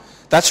เดียว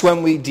That's when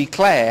we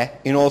declare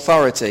in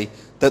authority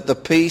that the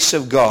peace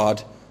of God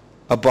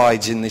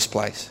abides in this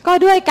place. ก็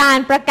ด้วยการ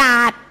ประก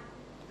าศ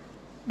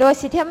โดย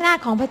สิทธิอำนาจ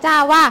ของพระเจ้า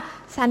ว่า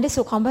สันติ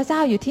สุขของพระเจ้า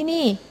อยู่ที่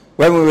นี่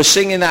When we were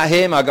singing that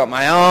hymn, I got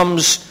my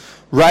arms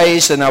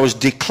raised and I was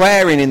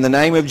declaring in the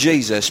name of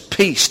Jesus,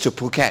 peace to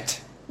Phuket.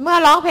 เมื่อ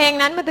ร้องเพลง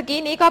นั้นเมื่อกี้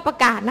นี้ก็ประ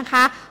กาศนะค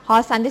ะขอ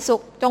สันติสุข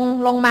จง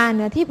ลงมาเห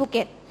นือที่ภูเ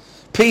ก็ต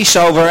Peace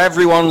over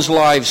everyone's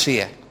lives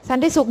here. สัน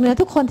ติสุขเหนือ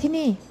ทุกคนที่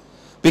นี่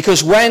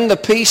Because when the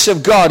peace of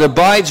God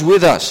abides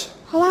with us,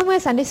 เพราะว่าเมื่อ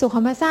สันติสุขข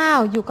องพระเจ้า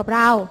อยู่กับเ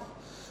รา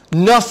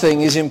nothing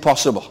is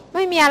impossible. ไ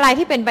ม่มีอะไร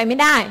ที่เป็นไปไม่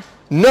ได้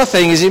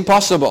Nothing is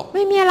impossible. ไ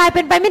ม่มีอะไรเ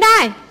ป็นไปไม่ได้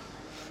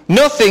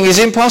Nothing is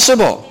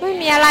impossible. ไม่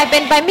มีอะไรเป็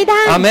นไปไม่ไ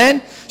ด้ Amen.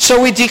 So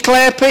we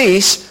declare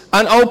peace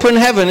and open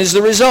heaven is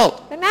the result.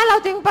 ดังนั้นเรา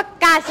จึงประ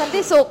กาศสัน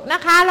ติสุขน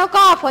ะคะแล้ว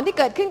ก็ผลที่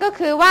เกิดขึ้นก็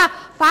คือว่า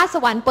ฟ้าส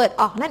วรรค์เปิด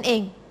ออกนั่นเอ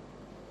ง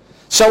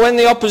So when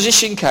the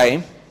opposition came,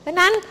 ดัง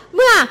นั้นเ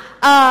มื่อ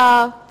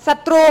ศั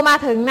ตรูมา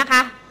ถึงนะค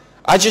ะ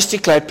I just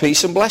declared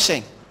peace and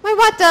blessing. ไม่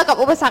ว่าเจอกับ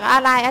อุปสรรคอะ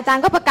ไรอาจาร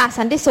ย์ก็ประกาศ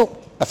สันติสุข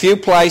A few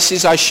places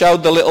I showed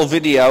the little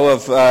video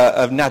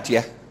of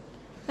Nadia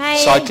ใน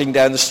cycling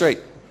down the street.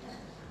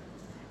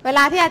 เวล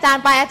าที่อาจาร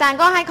ย์ไปอาจารย์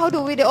ก็ให้เขาดู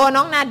วิดีโอ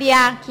น้องนาเดีย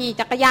ขี่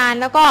จักรยาน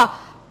แล้วก็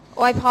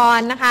อวยพร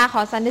นะคะข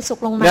อสันติสุข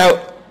ลงมา Now,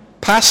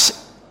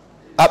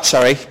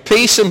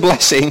 peace and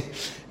blessing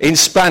in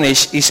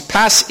Spanish is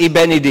paz y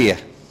bendición.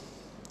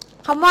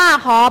 คำว่า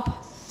ขอ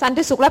สัน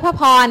ติสุขและพระ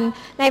พร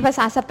ในภาษ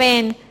าสเป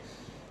น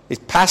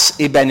It's paz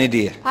y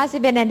bendición. พาซิ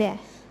เบเนเดีย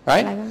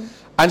Right?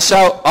 And so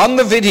on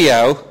the video,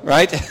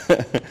 right,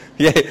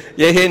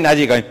 you hear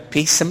Nadia going,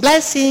 peace and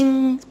blessing,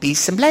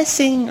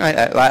 right,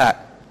 like that.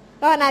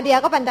 ก็นาเดีย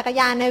ก็ปั่นจักร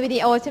ยานในวิดี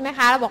โอใช่ไหมค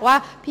ะแล้วบอกว่า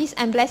peace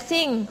and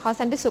blessing ขอ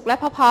สันติสุขและ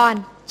พระพร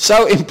So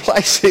in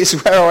places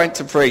where I went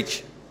to preach,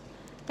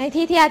 ใน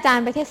ที่ที่อาจาร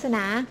ย์ไปเทศน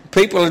า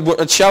people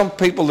had shown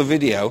people the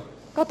video,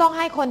 ก็ต้องใ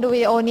ห้คนดู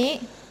วิดีโอนี้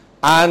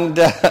and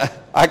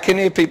I can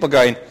hear people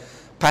going,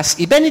 paz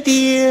y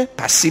bendición,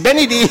 paz y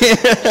bendición.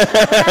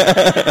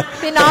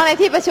 พี่น้องใน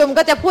ที่ประชุม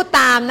ก็จะพูด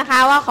ตามนะคะ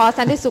ว่าขอ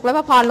สันติสุขและพ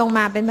ระพรลงม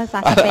าเป็นภาษา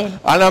สเปน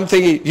And I'm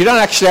thinking, you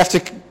don't actually have to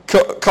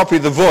copy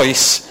the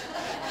voice.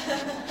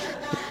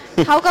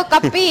 เขาก็ก๊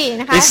อปปี้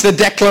นะคะ It's the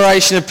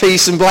declaration of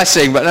peace and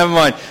blessing, but never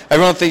mind.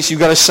 Everyone thinks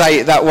you've got to say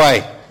it that way.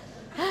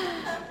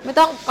 ไม่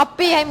ต้องก๊อป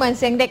ปี้ให้เหมือน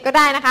เสียงเด็กก็ไ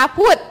ด้นะคะ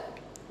พูด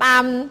ตา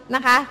มน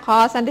ะคะขอ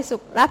สันติสุ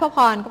ขและพระพ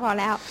รก็พอ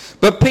แล้ว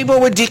But people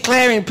were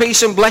declaring peace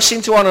and blessing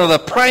to one another,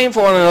 praying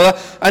for one another,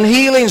 and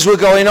healings were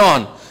going on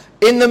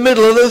in the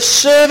middle of the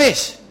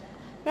service.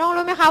 น้อง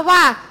รู้ไหมคะว่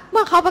าเ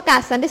มื่อเขาประกา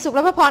ศสันติสุขแล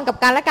ะพระพรกับ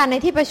กันและกันใน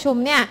ที่ประชุม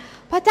เนี่ย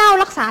พระเจ้า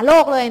รักษาโล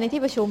กเลยใน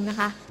ที่ประชุมนะ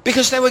คะ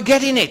Because they were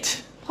getting it.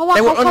 เพราะว่า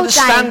They เขา were เข้าใ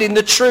จ understanding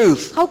the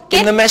truth เขาเก็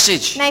in ต the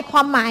message. ในคว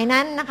ามหมาย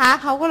นั้นนะคะ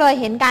เขาก็เลย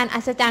เห็นการอั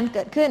ศจรรย์เ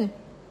กิดขึ้น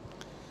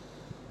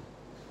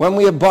When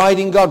we abide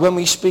in God, when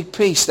we speak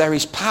peace, there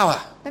is power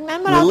ดังนั้น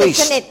เมื่อเราติด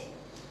สนิท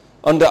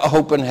released under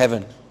open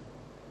heaven.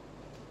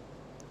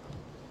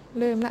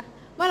 ลืมละ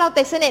เมื่อเรา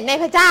ติดสนิทใน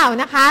พระเจ้า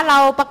นะคะเรา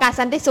ประกาศ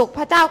สันติสุขพ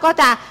ระเจ้าก็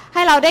จะใ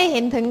ห้เราได้เ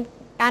ห็นถึง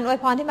การอวย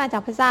พรที่มาจา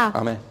กพระเจ้า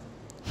Amen.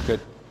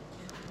 Good.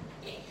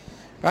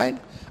 Right?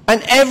 And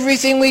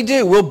everything we do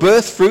will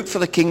birth fruit for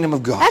the kingdom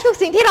of และ God. ทุก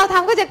สิ่งที่เราท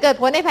ำก็จะเกิด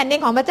ผลในแผ่นดิน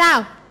ของพระเจ้า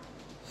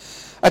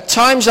At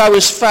times I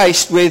was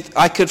faced with,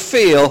 I could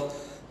feel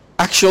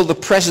the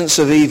presence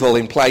of evil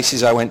in places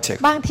I went to.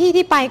 บางที่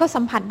ที่ไปก็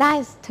สัมผัสได้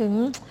ถึง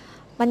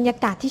บรรยา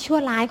กาศที่ชั่ว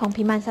ร้ายของ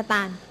ผีมารซาต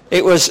าน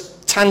It was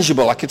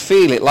tangible. I could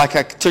feel it like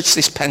I could touch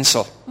this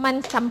pencil. มัน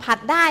สัมผัส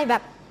ได้แบ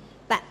บ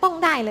แตะต้อง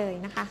ได้เลย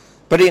นะคะ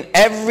But in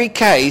every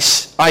case,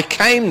 I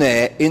came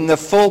there in the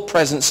full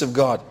presence of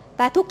God.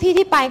 แต่ทุกที่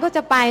ที่ไปก็จ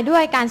ะไปด้ว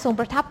ยการทรง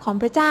ประทับของ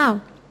พระเจ้า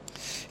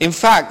In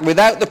fact,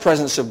 without the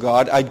presence of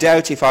God, I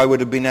doubt if I would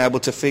have been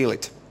able to feel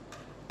it.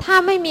 ถ้า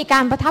ไม่มีกา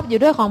รประทับอยู่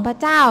ด้วยของพระ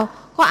เจ้า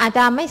ก็อาจจ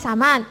ะไม่สา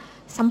มารถ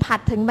สัมผัส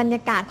ถึงบรรย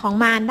ากาศของ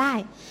มารได้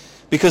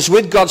Because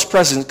with God's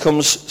presence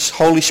comes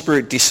Holy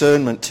Spirit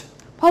discernment.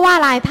 เพราะว่าอ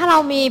ะไรถ้าเรา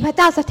มีพระเ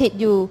จ้าสถิต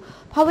อยู่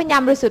พระวิญญา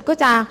ณบริสุทธิ์ก็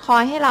จะคอ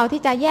ยให้เรา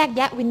ที่จะแยกแ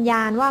ยะวิญญ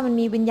าณว่ามัน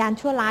มีวิญญาณ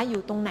ชั่วร้ายอ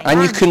ยู่ตรงไหน And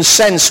you can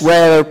sense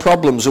where there are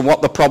problems and what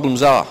the problems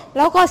are. แ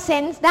ล้วก็เซ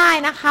นส์ได้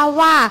นะคะ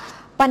ว่า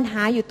ปัญห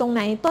าอยู่ตรงไห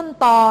นต้น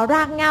ตอร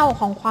ากเหง้า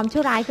ของความ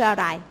ชั่วร้ายคืออะ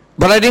ไร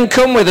But I didn't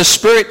come with a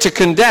spirit to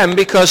condemn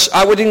because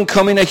I didn't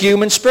come in a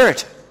human spirit.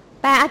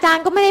 แต่อาจาร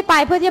ย์ก็ไม่ได้ไป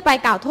เพื่อที่จะไป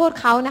กล่าวโทษ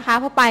เขานะคะ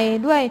เพราะไป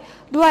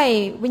ด้วย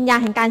วิญญาณ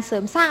แห่งการเสริ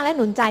มสร้างและห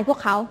นุนใจพว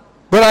กเขา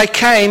But I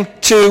came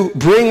to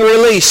bring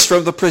release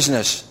from the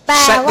prisoners,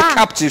 set the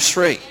captives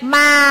free. ม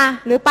า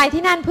หรือไป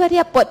ที่นั่นเพื่อที่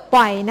จะปลดป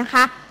ล่อยนะค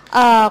ะ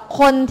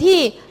คนที่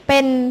เป็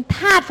นท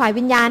าสฝ่าย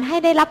วิญญาณให้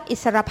ได้รับอิ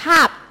สรภ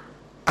าพ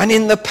And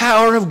in the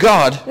power of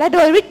God, และโด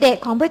ยฤทธิ์เดช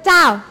ของพระเจ้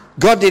า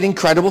God did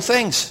incredible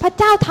things. พระ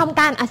เจ้าทำ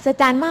การอัศ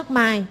จรรย์มากม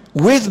าย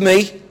With me,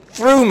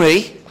 through me,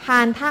 ผ่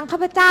านทางข้า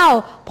พเจ้า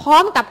พร้อ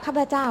มกับข้า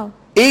พเจ้า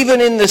even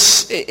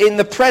in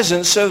the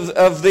presence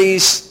of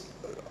these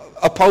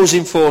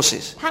opposing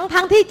forces.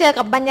 ทั้งที่เจอ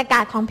กับบรรยาก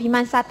าศของผีม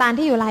ารซาตาน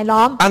ที่อยู่ราย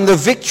ล้อม And the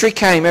victory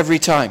came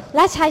every time. แ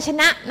ละชัยช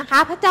นะนะคะ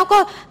พระเจ้าก็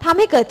ทำใ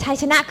ห้เกิดชัย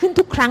ชนะขึ้น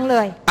ทุกครั้งเล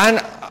ย And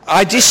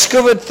I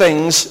discovered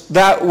things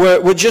that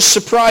were just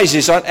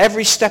surprises on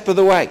every step of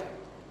the way.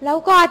 แล้ว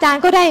ก็อาจาร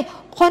ย์ก็ได้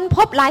ค้นพ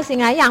บหลายสิ่ง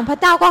หลายอย่างพระ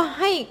เจ้าก็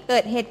ให้เกิ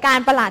ดเหตุการ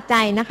ณ์ประหลาดใจ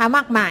นะคะม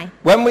ากมาย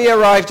When we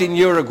arrived in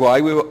Uruguay,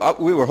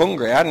 we were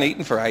hungry. I hadn't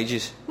eaten for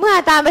ages. เมื่อ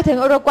อาจารย์ไปถึง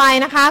อุรุกวัย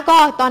นะคะก็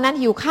ตอนนั้น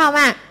หิวข้าว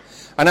มาก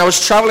And I was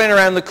traveling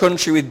around the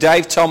country with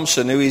Dave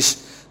Thompson, who is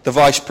the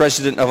vice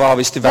president of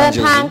Harvest เดิน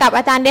ทาง Evangelism. กับ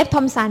อาจารย์เดฟท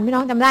อมสันพี่น้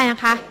องจำได้นะ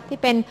คะที่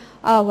เป็น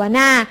หัวห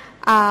น้า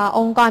อ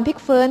งค์กรพลิก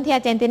ฟื้นที่อ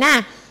าร์เจนตินา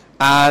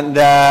And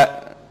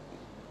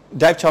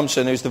Dave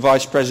Thompson, who's the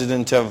vice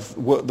president of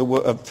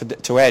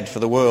TOED for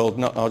the world,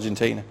 not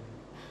Argentina.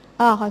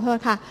 ขอโทษ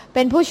ค่ะเ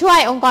ป็นผู้ช่วย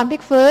องค์กรพลิ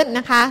กฟื้น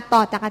นะคะต่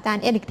อจากอาจาร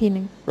ย์เอ็ดอีกทีห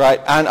นึ่ง Right,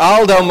 and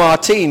Aldo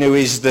Martin, who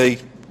is the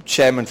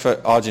chairman for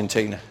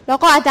Argentina. แล้ว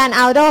ก็อาจารย์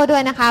อัลโดด้ว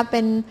ยนะคะเ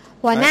ป็น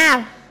หัวหน้า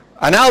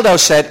And Aldo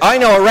said, I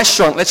know a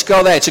restaurant, let's go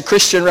there, it's a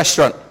Christian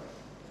restaurant.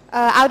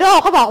 อัลโด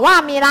เขาบอกว่า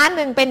มีร้านห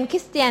นึ่งเป็นค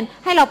ริสเตียน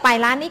ให้เราไป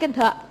ร้านนี้กันเ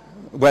ถอะ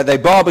Where they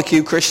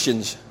barbecue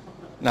Christians.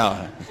 No.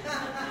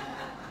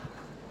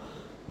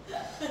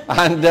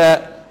 And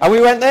we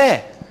went there.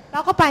 เร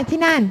าก็ไปที่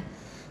นั่น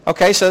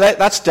Okay, so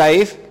that's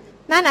Dave.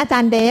 นั่นอาจา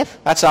รย์เดฟ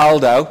That's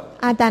Aldo.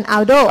 อาจารย์อั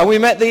ลโด And we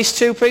met these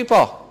two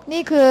people.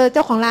 นี่คือเ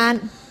จ้าของร้าน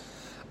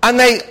And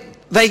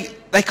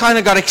they kind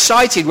of got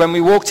excited when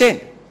we walked in.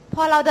 พ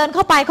อเราเดินเ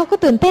ข้าไปเขาก็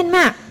ตื่นเต้นม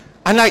าก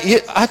And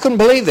I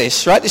couldn't believe this,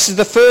 right? This is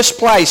the first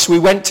place we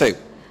went to.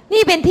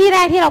 นี่เป็นที่แร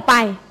กที่เราไป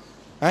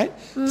Right?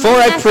 Before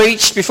I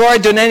preached, before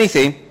I'd done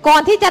anything, ก่อ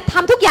นที่จะท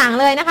ำทุกอย่าง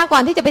เลยนะคะก่อ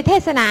นที่จะไปเท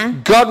ศนา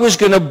God was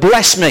going to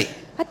bless me.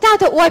 พระเจ้า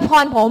จะอวยพ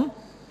รผม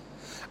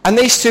And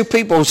these two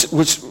people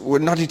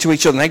were nodding to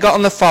each other. And they got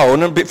on the phone,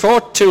 and before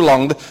too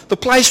long, the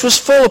place was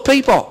full of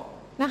people.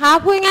 นะคะ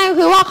พูดง่ายๆ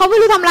คือว่าเขาไม่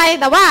รู้ทำอะไร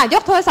แต่ว่าย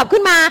กโทรศัพท์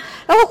ขึ้นมา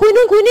แล้วก็คุย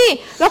นู่นคุยนี่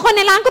แล้วคนใ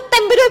นร้านก็เต็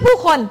มไปด้วยผู้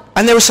คน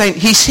And they were saying,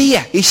 he's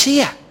here, he's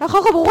here. แล้วเขา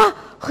ก็บอกว่า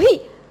เฮ้ย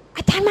อ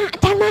าจารย์มาอา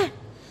จารย์มา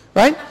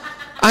Right?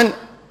 And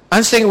I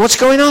was thinking, what's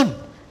going on?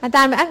 อาจ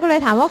ารย์อันก็เลย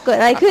ถามว่าเกิด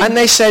อะไรขึ้น And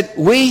they said,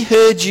 we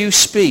heard you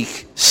speak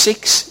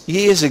 6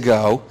 years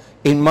ago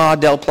in Mar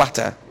del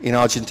Plata in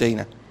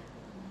Argentina.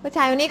 ผู้ช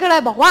ายคนนี้ก็เล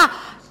ยบอกว่า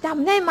จ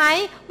ำได้ไหม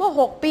เมื่อ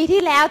6 ปี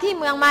ที่แล้วที่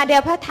เมืองมาเด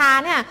ลพาทา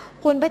เนี่ย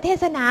คุณไปเท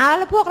ศนา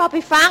แล้วพวกเราไป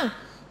ฟัง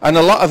And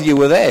a lot of you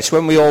were there. It's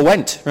when we all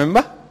went,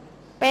 remember?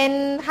 เป็น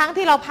ครั้ง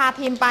ที่เราพา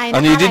ทีมไปนะคะ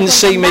And you didn't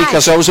see me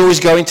because I was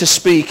always going to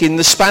speak in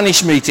the Spanish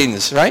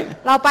meetings, right?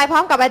 เราไปพร้อ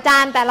มกับอาจา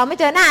รย์แต่เราไม่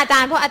เจอหน้าอาจา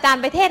รย์เพราะอาจารย์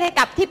ไปเทศให้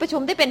กับที่ประชุ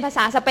มที่เป็นภาษ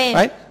าสเปน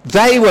Right?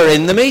 They were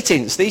in the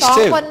meetings, these 2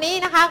 two. คนนี้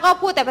นะคะก็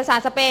พูดแต่ภาษา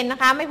สเปนนะ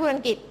คะไม่พูดอั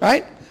งกฤษ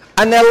Right?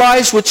 And their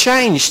lives were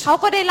changed. เขา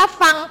ก็ได้รับ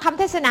ฟังคำ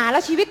เทศนาแล้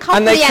วชีวิตเขา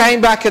And เป they ลี่ยน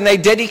came back and they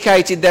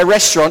dedicated their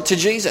restaurant to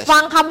Jesus. ฟั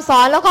งคำส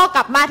อนแล้วก็ก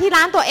ลับมาที่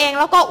ร้านตัวเอง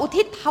แล้วก็อุ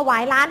ทิศถวา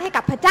ยร้านให้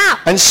กับพระเจ้า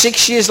And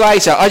 6 years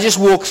later, I just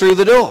walked through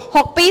the door.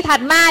 6 ปีถั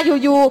ดมา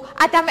อยู่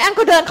ๆอาจารย์แม่อัน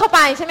ก็เดินเข้าไป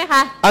ใช่ไหมค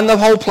ะ And the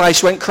whole place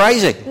went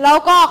crazy. แล้ว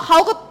ก็เขา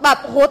ก็แบบ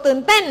โหตื่น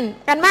เต้น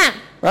กันมาก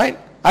Right?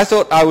 I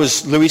thought I was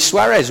Luis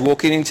Suarez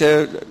walking into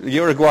a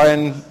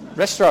Uruguayan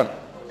restaurant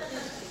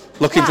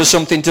looking for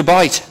something to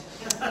bite.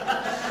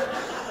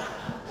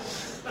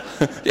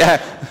 Yeah,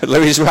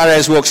 Luis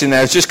Suarez walks in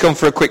there. He's just come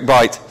for a quick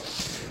bite.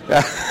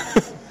 Yeah.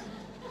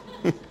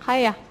 ใคร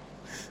อะ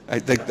I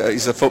think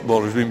he's a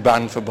footballer who's been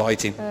banned for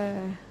biting.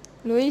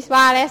 ลุยส์ว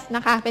าเลสน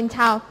ะคะเป็นช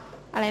าว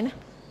อะไรนะ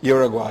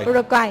Uruguay. อุ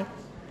รุกวัย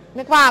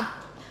นึก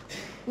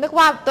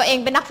ว่าตัวเอง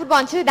เป็นนักฟุตบอ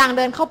ลชื่อดังเ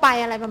ดินเข้าไป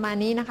อะไรประมาณ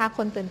นี้นะคะค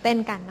นตื่นเต้น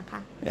กันนะคะ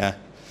Yeah.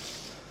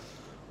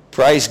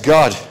 Praise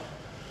God.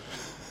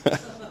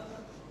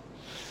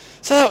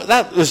 So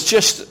that was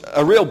just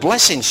a real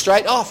blessing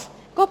straight off.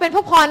 ก็เป็นพ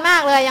ระพรมา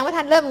กเลยยังไม่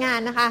ทันเริ่มงาน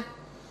นะคะ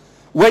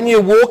When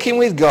you're walking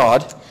with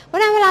God, เพราะ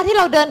ฉะนั้นเวลาที่เ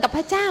ราเดินกับพ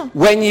ระเจ้า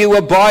when you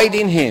abide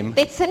in Him,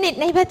 ติดสนิท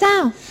ในพระเจ้า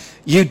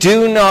you do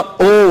not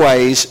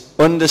always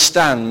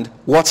understand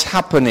what's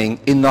happening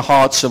in the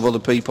hearts of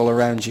other people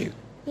around you.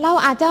 เรา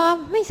อาจจะ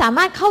ไม่สาม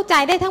ารถเข้าใจ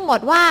ได้ทั้งหมด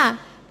ว่า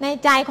ใน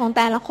ใจของแ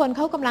ต่ละคนเข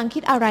ากำลังคิ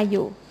ดอะไรอ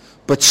ยู่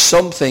But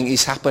something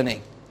is happening.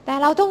 แต่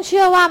เราต้องเ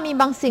ชื่อว่ามี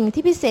บางสิ่ง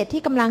ที่พิเศษ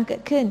ที่กำลังเกิ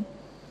ดขึ้น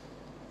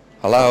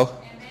Hello?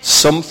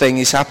 Something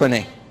is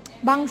happening.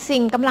 บางสิ่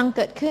งกำลังเ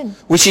กิดขึ้น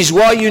Which is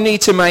why you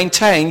need to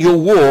maintain your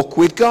walk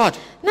with God.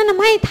 นั่นท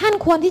ำให้ท่าน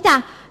ควรที่จะ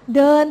เ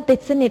ดินติด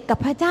สนิทกับ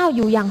พระเจ้าอ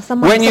ยู่อย่างส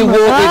ม่ำเสมอ When you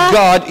walk with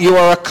God, you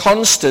are a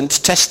constant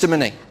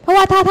testimony. เพราะ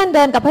ว่าถ้าท่านเ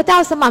ดินกับพระเจ้า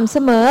สม่ำเส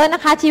มอน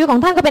ะคะชีวิตขอ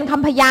งท่านก็เป็นค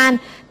ำพยาน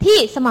ที่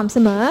สม่ำเส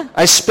มอ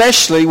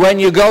Especially when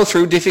you go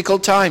through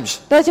difficult times.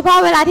 โดยเฉพาะ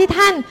เวลาที่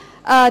ท่าน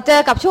เจอ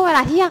กับช่วงเวล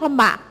าที่ยากล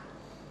ำบาก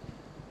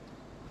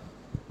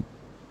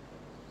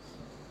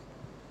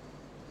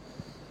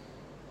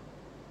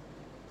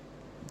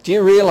Do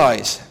you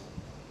realize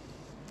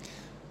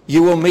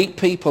you will meet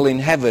people in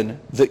heaven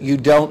that you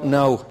don't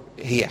know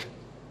here?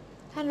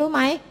 ท่านรู้ไห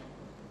ม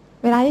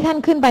เวลาที่ท่าน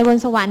ขึ้นไปบน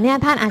สวรรค์เนี่ย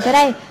ท่านอาจจะไ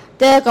ด้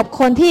เจอกับ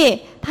คนที่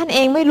ท่านเอ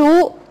งไม่รู้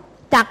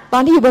จากตอ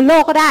นที่อยู่บนโล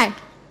กก็ได้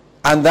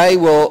And they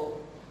will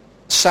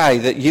say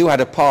that you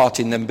had a part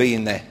in them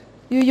being there.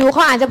 อยู่ๆเข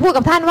าอาจจะพูด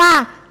กับท่านว่า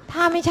ถ้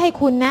าไม่ใช่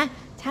คุณนะ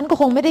ฉันก็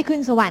คงไม่ได้ขึ้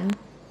นสวรรค์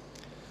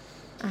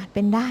อาจเ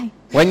ป็นได้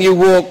When you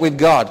walk with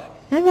God,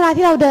 นั้นเวลา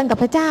ที่เราเดินกับ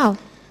พระเจ้า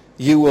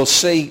you will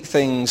see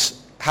things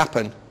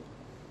happen.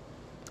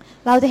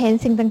 เราจะเห็น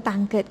สิ่งต่าง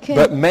ๆเกิดขึ้น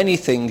But many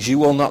things you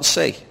will not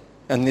see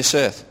on this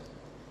earth.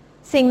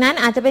 สิ่งนั้น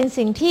อาจจะเป็น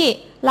สิ่งที่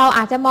เราอ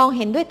าจจะมองเ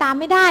ห็นด้วยตา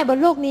ไม่ได้บน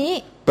โลกนี้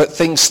But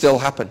things still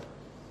happen.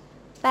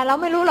 แต่เรา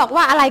ไม่รู้หรอก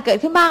ว่าอะไรเกิด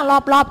ขึ้นบ้าง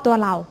รอบๆตัว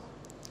เรา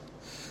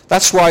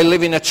That's why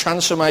living a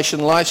transformation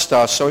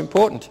lifestyle is so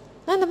important.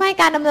 นั่นทำให้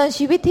การดำเนิน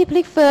ชีวิตที่พ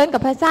ลิกฟื้นกั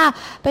บพระเจ้า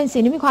เป็นสิ่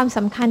งที่มีความส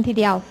ำคัญที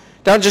เดียว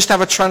Don't just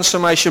have a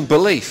transformation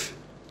belief.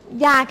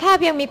 อย่าแค่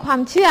เพียงมีความ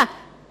เชื่อ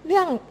เ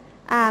รื่อง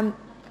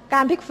ก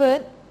ารพลิกฟื้น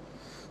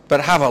But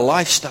have a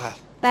lifestyle.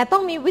 แต่ต้อ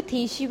งมีวิ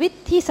ถีชีวิต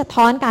ที่สะ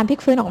ท้อนการพลิก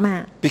ฟื้นออกมา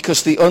Because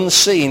the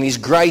unseen is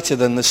greater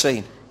than the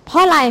seen. เพรา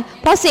ะอะไร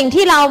เพราะสิ่ง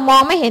ที่เรามอ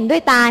งไม่เห็นด้ว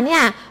ยตาเนี่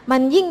ยมั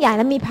นยิ่งใหญ่แ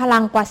ละมีพลั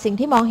งกว่าสิ่ง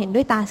ที่มองเห็นด้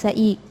วยตาเสีย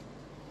อีก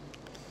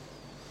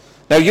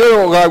Now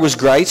Uruguay was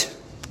great.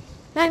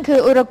 นั่นคือ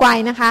อุรุกวัย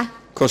นะคะ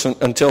Of course,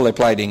 until they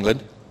played England.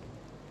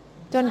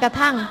 จนกระ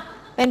ทั่ง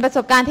เป็นประส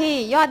บการณ์ที่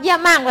ยอดเยี่ย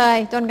มมากเลย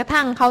จนกระ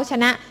ทั่งเขาช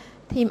นะ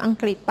ทีมอัง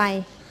กฤษไป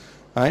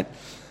Right?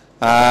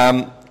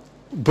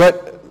 But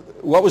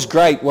what was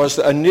great was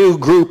that a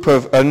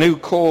new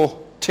core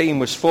team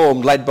was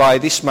formed, led by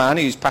this man,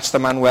 who's Pastor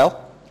Manuel.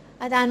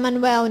 อาจารย์มัน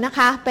เวลนะค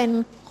ะเป็น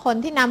คน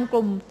ที่นำก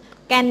ลุ่ม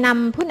แกนน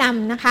ำผู้น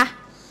ำนะคะ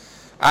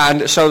And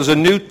so there's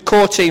a new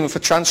core team for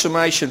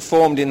transformation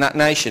formed in that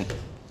nation.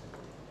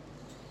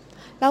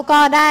 แล้วก็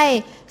ได้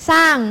ส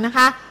ร้างนะค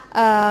ะ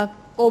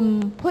กลุ่ม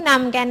ผู้น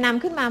ำแกนน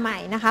ำขึ้นมาใหม่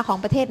นะคะของ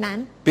ประเทศนั้น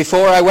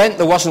Before I went,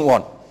 there wasn't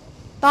one.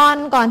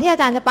 ก่อนที่อา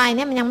จารย์จะไปเ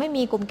นี่ยมันยังไม่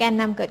มีกลุ่มแกน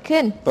นำเกิด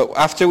ขึ้น But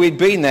after we'd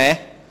been there,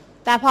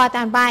 แต่พออาจ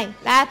ารย์ไป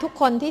และทุก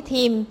คนที่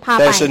ทีมพาไ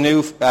ป there's a new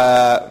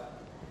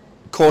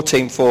core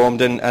team formed,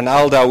 and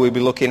Aldo will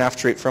be looking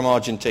after it from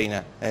Argentina.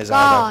 There's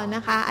ก็ Aldo. น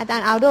ะคะอาจาร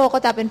ย์อัลโดก็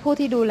จะเป็นผู้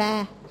ที่ดูแล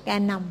แก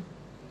นน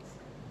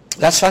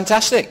ำ That's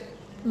fantastic.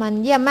 มัน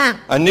เยี่ยมมาก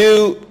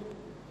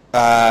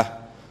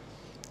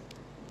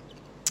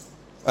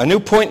A new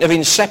point of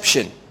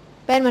inception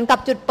เป็นเหมือนกับ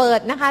จุดเปิด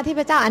นะคะที่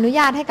พระเจ้าอนุญ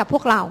าตให้กับพ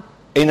วกเรา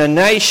in a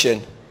nation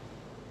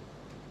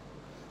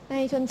ใน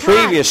ชนชาติ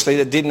previously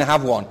that didn't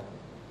have one.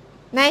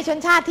 ในชน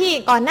ชาติที่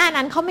ก่อนหน้า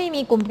นั้นเขาไม่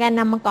มีกลุ่มแกน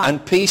นำมาก่อน And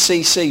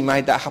PCC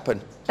made that happen.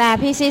 แต่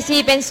PCC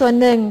เป็นส่วน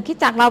หนึ่งคริสต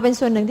จักรเราเป็น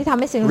ส่วนหนึ่งที่ทำ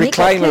ให้สิ่งนี้เกิด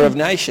ขึ้ Reclaimer น of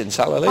nations. เ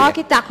พราะ Hallelujah. ค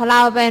ริสตจักรของเร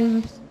าเป็น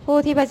ผู้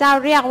ที่พระเจ้า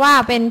เรียกว่า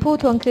เป็นผู้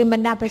ทวงคืนบร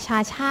รดาประชา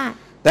ชาติ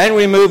Then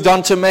we moved on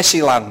to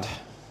Messiland.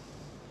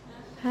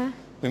 ฮะ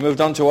We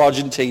moved on to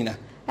Argentina.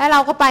 แล้วเรา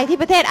ก็ไปที่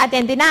ประเทศอาร์เจ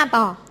นตินา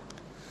ต่อ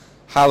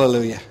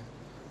Hallelujah.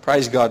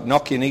 Praise God.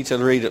 Knock, you need to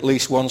read at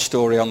least one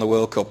story on the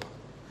World Cup.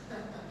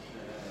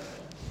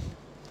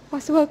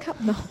 What's the World Cup?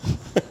 No.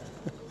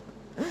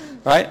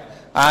 Right?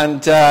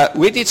 And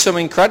we did some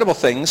incredible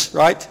things,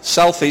 right?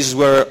 Selfies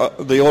were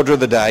the order of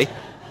the day.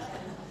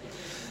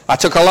 I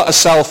took a lot of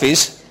selfies.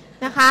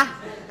 นะคะ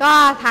ก็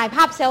ถ่ายภ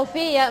าพเซล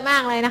ฟี่เยอะมา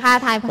กเลยนะคะ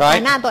ถ่าย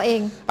หน้าตัวเอ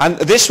ง And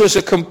this was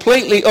a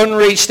completely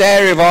unreached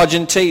area of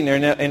Argentina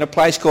in a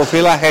place called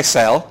Villa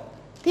Gesell.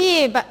 ที่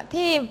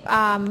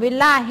วิล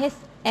ล่าเฮส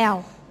เอล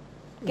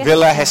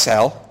Villa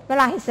Gesell. วิล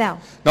ล่าเฮสเอล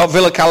Not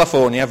Villa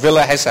California,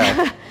 Villa Gesell.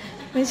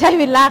 ไม่ใช่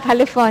วิลล่าแค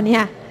ลิฟอร์เนีย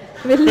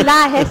วิลล่า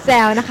เฮสเซ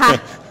ลนะคะ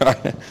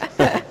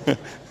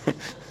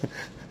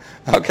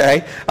Okay.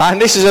 And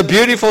this is a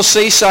beautiful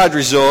seaside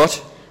resort.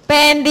 เ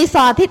ป็นรีส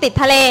อร์ทที่ติด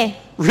ทะเล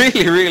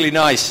Really, really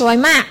nice. สวย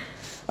มาก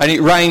And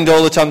it rained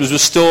all the time. There was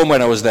a storm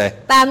when I was there.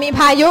 แต่มี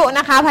พายุน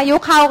ะคะพายุ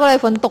เข้าก็เลย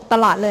ฝนตกต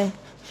ลอดเลย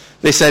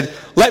They said,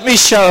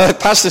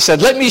 Pastor said,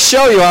 let me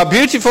show you our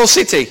beautiful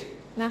city.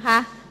 นะคะ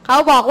เขา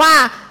บอกว่า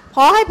ข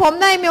อให้ผม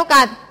ได้มีโอก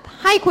าส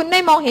ให้คุณได้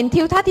มองเห็น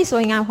ทิวทัศน์ที่ส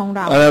วยงามของเ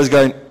รา And I was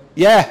going,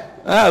 yeah,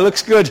 Ah,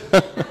 looks good.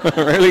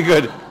 Really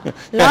good.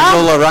 And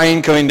all the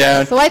rain coming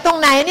down. สวยตรง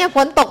ไหนเนี่ยฝ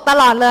นตกต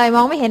ลอดเลยม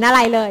องไม่เห็นอะไร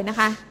เลยนะ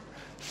คะ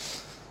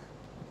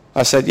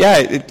I said, yeah,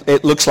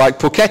 it looks like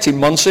Phuket in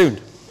monsoon.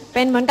 เ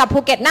ป็นเหมือนกับภู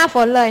เก็ตหน้าฝ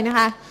นเลยนะค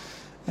ะ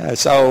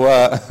So,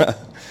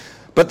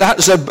 but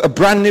that's a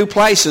brand new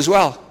place as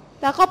well.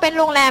 แล้วก็เป็น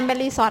โรงแรมเป็น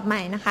รีสอร์ทให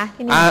ม่นะคะ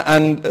ที่นี่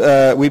And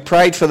we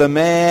prayed for the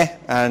mayor,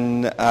 and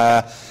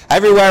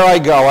everywhere I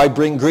go, I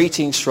bring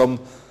greetings from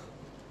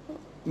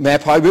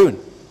Mayor Paiboon.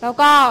 แล้ว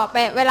ก็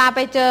เวลาไป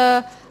เจอ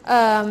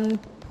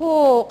ผู้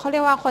เขาเรี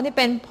ยกว่าคนที่เ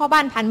ป็นพ่อบ้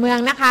านผ่านเมือง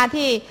นะคะ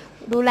ที่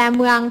ดูแล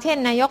เมืองเช่น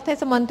นายกเท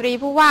ศมนตรี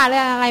ผู้ว่าหรื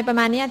ออะไรประ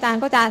มาณนี้อาจาร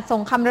ย์ก็จะส่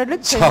งคำระลึ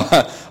กถึง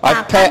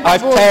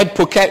I've paired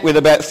Phuket with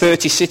about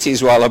 30 cities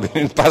while I've been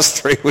in the past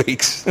 3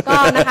 weeks. ก็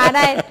นะคะไ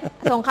ด้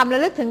ส่งคำระ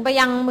ลึกถึงไป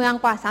ยังเมือง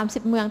กว่า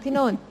30เมืองที่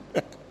นู่น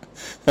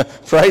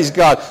Praise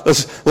God.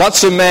 There's lots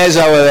of mayors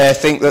over there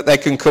think that they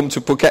can come to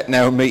Phuket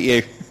now and meet you.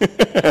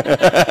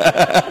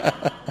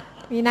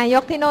 มีนาย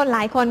กที่โน่นหล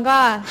ายคนก็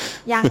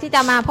อยากที่จ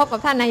ะมาพบกับ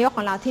ท่านนายกข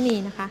องเราที่นี่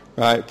นะคะ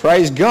Right,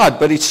 praise God.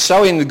 But it's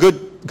sowing the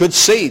good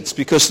seeds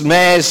because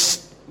mayors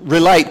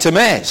relate to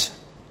mayors.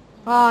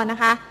 ก็นะ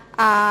คะ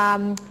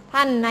ท่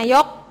านนาย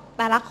ก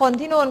แต่ละคน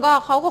ที่นู่นก็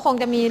เขาก็คง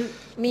จะ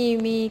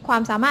มีควา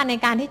มสามารถใน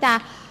การที่จะ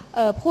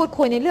พูด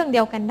คุยในเรื่องเดี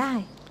ยวกันได้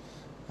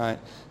Right,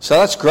 so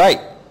that's great.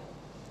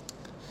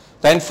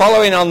 Then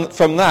following on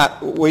from that,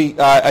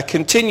 I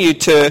continued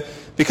to,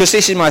 because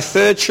this is my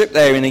 3rd trip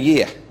there in a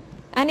year.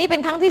 อันนี้เป็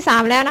นครั้งที่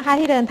3แล้วนะคะ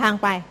ที่เดินทาง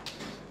ไป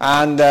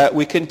And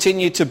we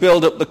continue to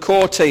build up the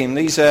core team.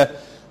 These are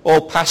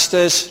all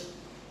pastors.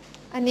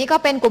 อันนี้ก็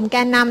เป็นกลุ่มแก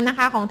นนำนะค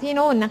ะของที่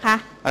นู่นนะคะ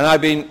And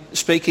I've been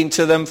speaking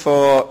to them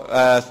for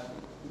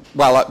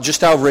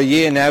just over a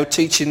year now,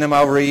 teaching them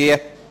over a year.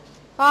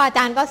 ก็อาจ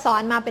ารย์ก็สอ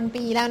นมาเป็น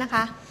ปีแล้วนะค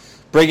ะ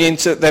Bringing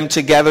them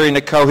together in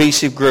a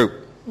cohesive group.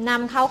 น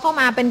ำเขาเข้า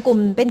มาเป็นกลุ่ม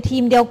เป็นที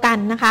มเดียวกัน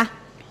นะคะ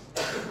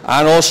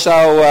And also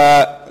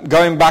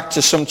going back to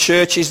some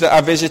churches that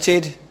I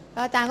visited.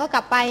 อาจารย์ก็ก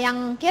ลับไปยัง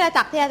คริสต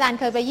จักรที่อาจารย์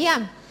เคยไปเยี่ย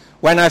ม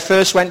When I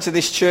first went to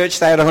this church,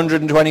 they had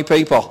 120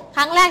 people. ค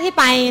รั้งแรกที่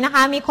ไปนะค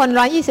ะมีคน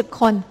120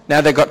คน Now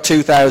they've got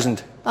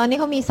 2,000. ตอนนี้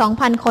เขามี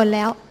 2,000 คนแ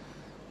ล้ว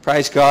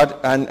Praise God,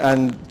 and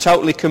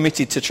totally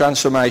committed to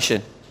transformation.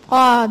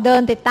 ก็เดิ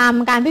นติดตาม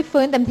การพลิก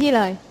ฟื้นเต็มที่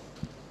เลย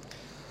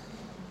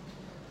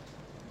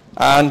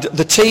And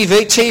the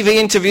TV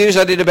interviews,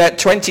 I did about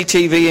 20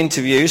 TV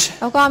interviews.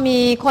 แล้วก็มี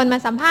คนมา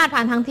สัมภาษณ์ผ่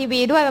านทางทีวี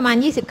ด้วยประมาณ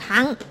20ค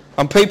รั้ง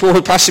And people who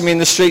were passing me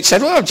in the street said,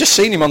 well, I've just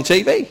seen him on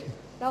TV.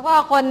 แล้วก็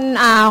คน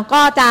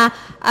ก็จะ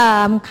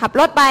ขับ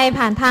รถไป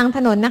ผ่านทางถ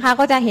นนนะคะ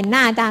ก็จะเห็นหน้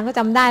าอาจารย์ก็จ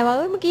ำได้ว่า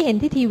เมื่อกี้เห็น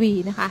ที่ทีวี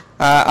นะคะ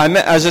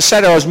As I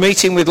said, I was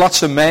meeting with lots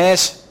of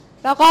mayors.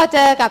 แล้วก็เจ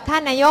อกับท่า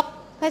นนายก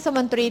เทศม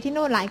นตรีที่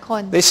นู่นหลายค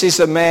น This is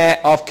the mayor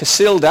of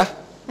Casilda.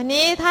 อัน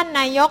นี้ท่าน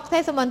นายกเท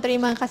ศมนตรี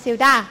เมืองคาซิล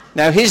ดา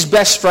Now his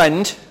best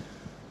friend,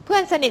 เพื่อ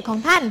นสนิทของ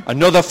ท่าน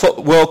another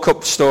World Cup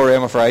story,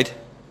 I'm afraid.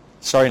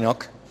 Sorry, Nock.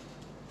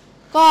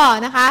 ก็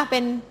นะคะเป็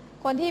น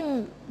คนที่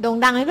โด่ง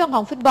ดังในเรื่องข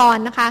องฟุตบอล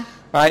นะคะ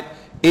Right,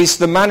 he's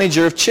the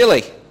manager of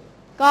Chile.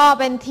 ก็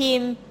เป็นทีม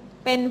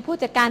เป็นผู้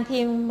จัดการที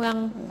มเมือง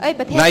ป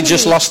ระเทศ They ชิ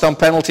just ลี lost on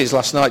penalties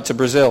last night to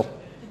Brazil.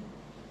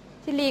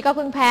 ชิลีก็เ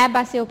พิ่งแพ้บ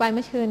ราซิลไปเ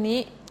มื่อคืนนี้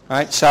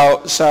Right, so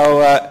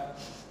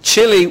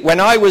Chile. When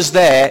I was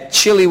there,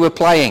 Chile were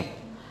playing.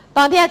 ต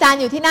อนที่อาจารย์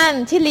อยู่ที่นั่น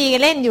ชิลี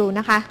เล่นอยู่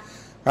นะคะ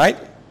Right,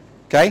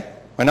 okay.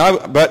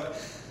 But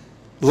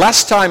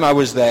last time I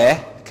was there,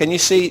 can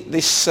you see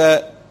this?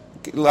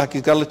 Like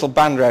he's got a little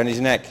band around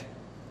his neck.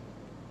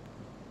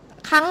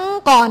 ครั้ง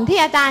ก่อนที่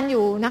อาจารย์อ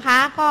ยู่นะคะ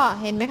ก็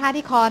เห็นไหมคะ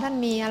ที่คอท่าน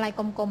มีอะไรก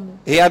ลม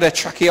ๆ He had a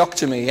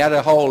tracheotomy. He had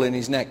a hole in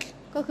his neck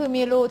ก็คือ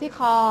มีรูที่ค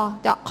อ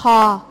เจาะคอ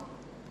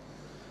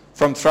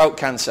from throat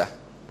cancer.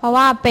 เพราะ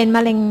ว่าเป็นม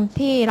ะเร็ง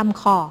ที่ล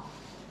ำคอ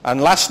And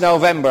last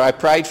November I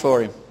prayed for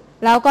him.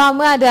 แล้วก็เ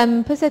มื่อเดือน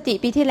พฤศจิกา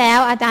ยนปีที่แล้ว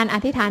อาจารย์อ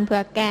ธิษฐานเผื่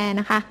อแก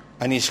นะคะ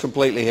And he's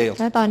completely healed.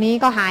 แล้วตอนนี้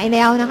ก็หายแ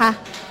ล้วนะคะ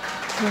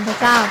ขอบคุณพระ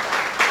เจ้า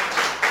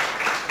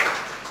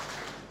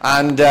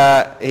And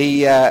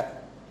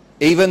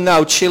even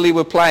though Chile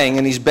were playing,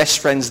 and his best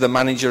friend's the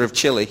manager of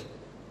Chile.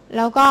 แ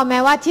ล้วก็แม้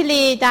ว่าชิ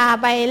ลีจะ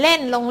ไป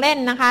ลงเล่น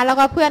นะคะแล้ว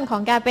ก็เพื่อนขอ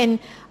งแกเป็น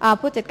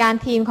ผู้จัดการ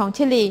ทีมของ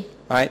ชิลี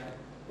Right,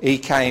 he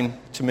came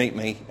to meet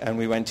me, and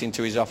we went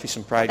into his office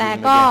and prayed with แต่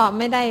him ก็ again.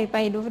 ไม่ได้ไป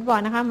ดูฟุตบอล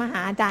นะคะมาห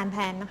าอาจารย์แท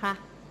นนะคะ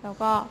แล้ว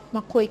ก็ม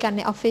าคุยกันใ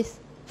นออฟฟิศ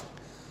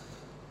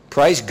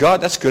Praise God,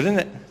 that's good,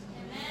 isn't it?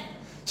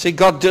 See,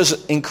 God does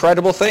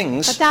incredible พระ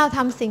things เจ้าท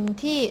ำสิ่ง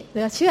ที่เห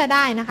ลือเชื่อไ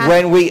ด้นะคะ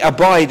when we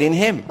abide in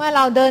Him. เมื่อเ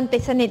ราเดินติ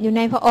ดสนิทอยู่ใ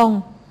นพระองค์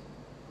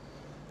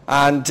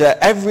And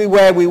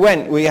everywhere we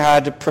went, we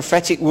had a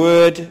prophetic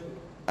word,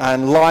 and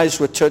lives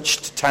were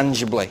touched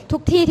tangibly. ทุ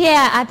กที่ที่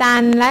อาจาร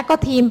ย์และก็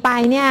ทีมไป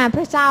เนี่ยพ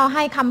ระเจ้าใ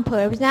ห้คำเผ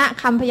ยพระชนะ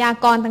คำพยา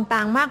กรณ์ต่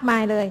างๆมากมา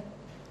ยเลย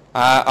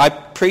I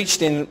preached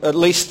in at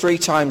least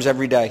 3 times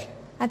every day.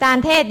 อาจาร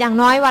ย์เทศอย่าง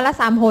น้อยวันละ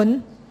3 หน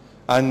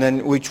And then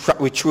we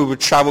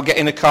would travel, get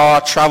in a car,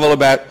 travel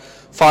about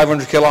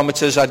 500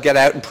 kilometers. I'd get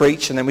out and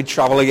preach, and then we'd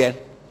travel again.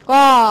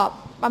 ก็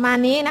ประมาณ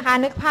นี้นะคะ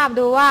นึกภาพ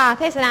ดูว่า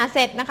เทศนาเส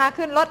ร็จนะคะ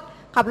ขึ้นรถ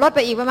ขับรถไป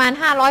อีกประมาณ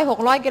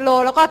500-600 กิโล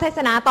แล้วก็เทศ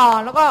นาต่อ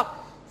แล้วก็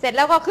เสร็จแ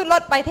ล้วก็ขึ้นร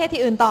ถไปเทศ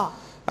ที่อื่นต่อ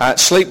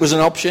Sleep was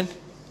an option.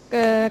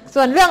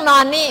 ส่วนเรื่องนอ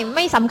นนี่ไ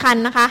ม่สำคัญ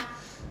นะคะ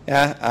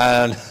Yeah,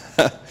 and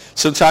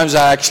sometimes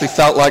I actually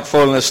felt like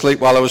falling asleep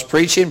while I was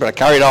preaching, but I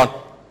carried on.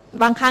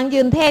 บางครั้ง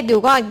ยืนเทศอยู่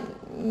ก็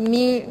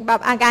มีแบ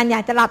บอาการอย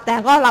ากจะหลับแต่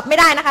ก็หลับไม่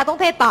ได้นะคะต้อง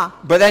เทศต่อ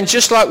But then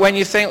just like when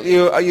you think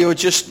you're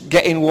just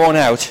getting worn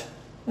out,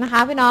 นะคะ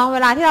พี่น้องเว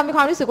ลาที่เรามีค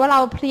วามรู้สึกว่าเรา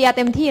เพลียเ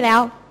ต็มที่แล้ว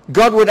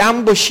God would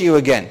ambush you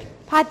again.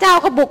 พระเจ้า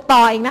ก็บุกต่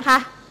ออีกนะคะ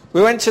We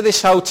went to this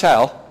hotel,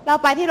 เรา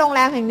ไปที่โรงแร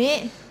มแห่งนี้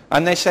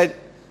and they said,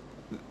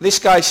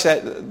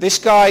 this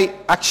guy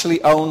actually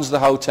owns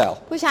the hotel.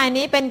 ผู้ชาย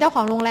นี้เป็นเจ้าข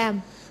องโรงแรม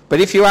But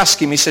if you ask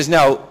him, he says,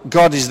 no,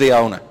 God is the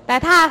owner. แต่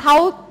ถ้าเขา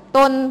ต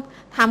น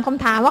ถามค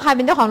ำถามว่าใครเ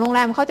ป็นเจ้าของโรงแร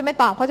มเขาจะไม่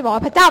ตอบเขาจะบอกว่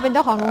าพระเจ้าเป็นเ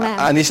จ้าของโรงแรม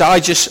And he said,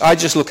 I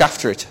just look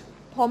after it.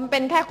 ผมเป็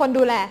นแค่คน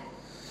ดูแล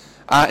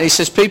He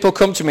says, people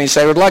come to me and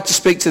say, I would like to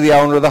speak to the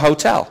owner of the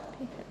hotel.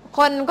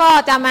 คนก็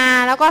จะมา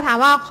แล้วก็ถาม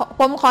ว่า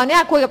ผมขอเนี่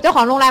ยคุยกับเจ้าข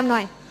องโรงแรมหน่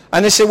อย And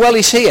they say, well,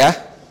 he's here.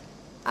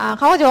 เ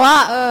ขาก็จะบอกว่า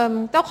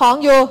เจ้าของ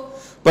อยู่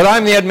But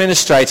I'm the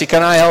administrator.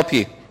 Can I help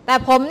you? แต่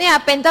ผมเนี่ย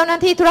เป็นเจ้าหน้า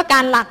ที่ธุรกา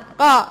รหลัก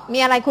ก็มี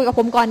อะไรคุยกับ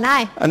ผมก่อนได้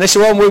And they say,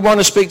 well, we want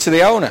to speak to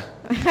the owner.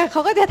 เข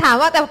าก็จะถาม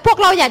ว่าแต่พวก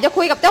เราอยากจะ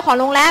คุยกับเจ้าของ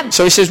โรงแรม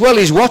So he says, well,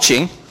 he's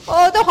watching. โอ้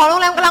เจ้าของโร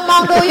งแรมกำลังมอ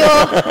งดูอยู่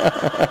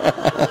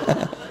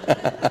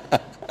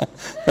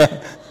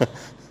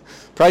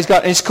Praise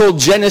God. And it's called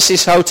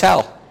Genesis Hotel.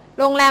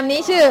 โรงแรมนี้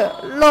ชื่อ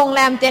โรงแร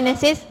ม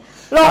Genesis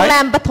โรงแร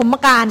มปฐม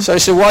กาล So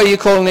he said, why are you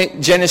calling it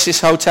Genesis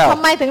ทำ Hotel?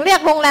 ไมถึงเรียก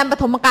โรงแรมป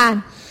ฐมกาล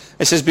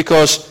It says,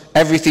 because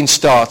everything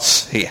starts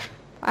here.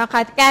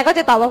 แกก็จ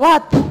ะตอบว่า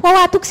เพราะ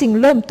ว่าทุกสิ่ง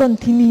เริ่มต้น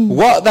ที่นี่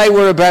What they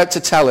were about to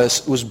tell us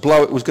was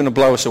going to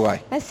blow us away.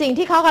 และสิ่ง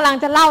ที่เขากำลัง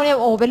จะเล่าเนี่ย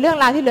โอ้เป็นเรื่อง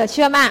ราวที่เหลือเ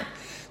ชื่อมาก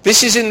This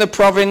is in the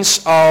province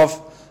of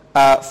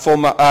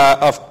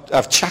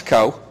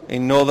Chaco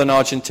in northern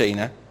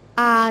Argentina.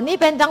 นี่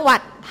เป็นจังหวัด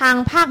ทาง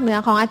ภาคเหนือ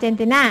ของอาร์เจน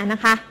ตินาน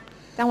ะคะ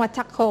จังหวัด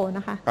ชักโคน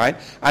ะคะ Right?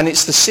 And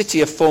it's the city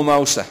of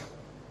Formosa.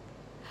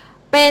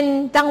 เป็น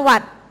จังหวั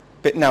ด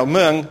No,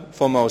 Muang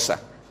Formosa.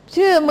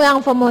 ชื่อเมือง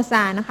ฟอร์โมซ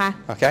านะคะ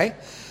Okay?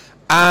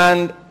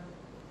 And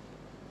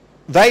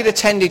they'd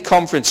attended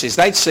conferences.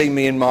 They'd seen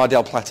me in Mar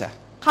del Plata.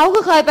 เขาก็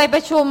เคยไปป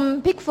ระชุม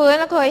พลิกฟื้น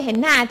แล้วเคยเห็น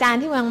หน้าอาจารย์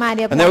ที่เมืองมาเ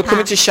ดีย And they were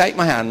coming to shake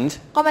my hand.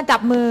 ก็มาจั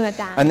บมืออา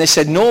จารย์ And they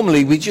said,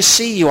 normally we just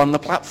see you on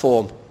the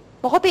platform.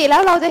 ปกติแล้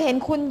วเราจะเห็น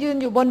คุณยืน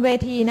อยู่บนเว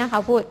ทีนะคะ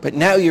พูด But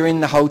now you're in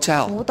the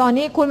hotel. โอ้ตอน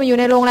นี้คุณมาอยู่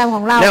ในโรงแรมข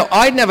องเรา Now,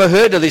 I'd never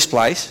heard of this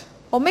place.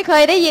 ผมไม่เค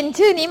ยได้ยิน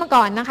ชื่อนี้มา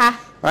ก่อนนะคะ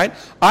Right?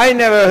 I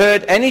never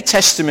heard any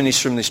testimonies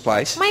from this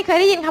place. ไม่เคย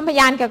ได้ยินคำพ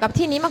ยานเกี่ยวกับ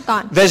ที่นี้มาก่อ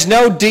น There's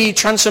no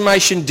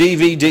transformation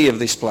DVD of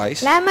this place.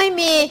 และไม่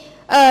มี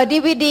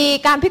DVD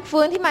การพลิก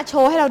ฟื้นที่มาโช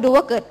ว์ให้เราดู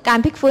ว่าเกิดการ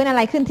พลิกฟื้นอะไ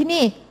รขึ้นที่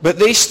นี่ But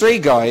these three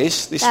guys,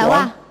 this That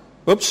one, one.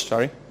 oops,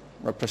 sorry,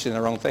 I'm pressing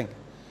the wrong thing.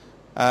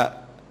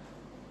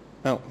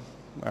 No,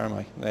 where am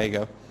I? There you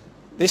go.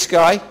 This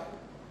guy,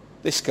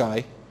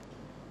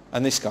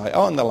 and this guy.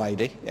 Oh, and the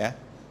lady, yeah.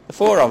 The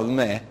four of them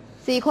there.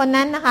 4 คน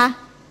นั้นนะคะ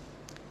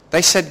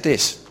They said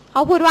this. เข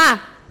าพูดว่า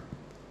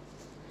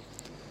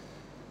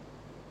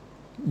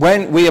When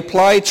we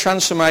applied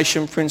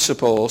transformation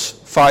principles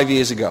 5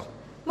 years ago,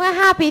 เมื่อ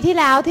 5 ปีที่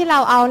แล้วที่เรา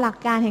เอาหลัก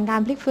การแห่งกา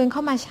รพลิกฟื้นเข้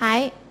ามาใช้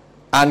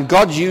and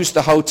God used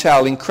the hotel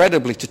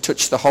incredibly to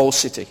touch the whole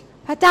city.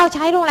 พระเจ้าใ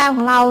ช้โรงแรมข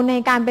องเราใน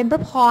การเป็นพร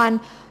ะพร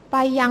ไป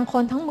ยังค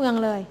นทั้งเมือง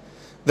เลย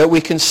That we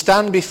can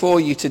stand before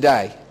you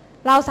today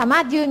เราสามา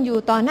รถยืนอยู่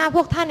ต่อหน้าพ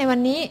วกท่านในวัน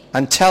นี้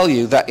and tell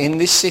you that in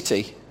this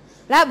city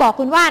และบอก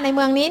คุณว่าในเ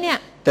มืองนี้เนี่ย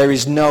there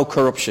is no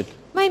corruption.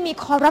 ไม่มี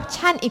คอร์รัป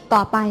ชันอีกต่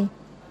อไป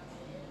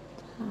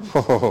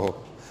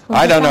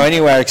I don't know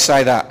anywhere I can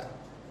say that.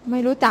 ไม่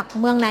รู้จัก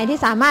เมืองไหนที่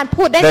สามารถ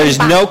พูดได้ There เต็ม is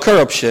ปาก no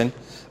corruption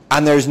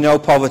and there is no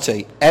poverty.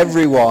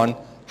 Everyone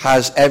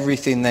has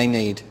everything they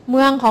need. เ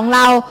มืองของเร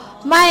า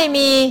ไม่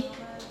มี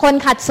คน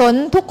ขัดสน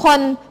ทุกคน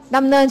ด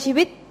ำเนินชี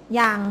วิต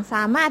อย่างส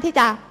ามารถที่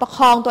จะประค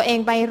องตัวเอง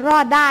ไปรอ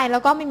ดได้แล้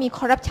วก็ไม่มีค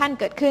อร์รัปชัน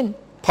เกิดขึ้น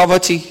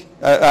Poverty,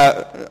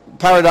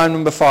 paradigm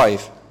number 5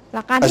 ห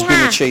ลักการ has ที่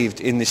been achieved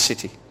in this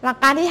city. 5หลัก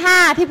การที่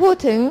5ที่พูด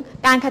ถึง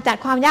การขจัด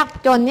ความยาก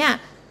จนเนี่ย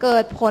เกิ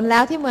ดผลแล้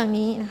วที่เมือง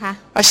นี้นะคะ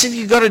I said,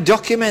 you've got to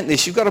document this.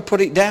 You've got to put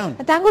it down.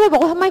 อาจารย์ก็เลยบอ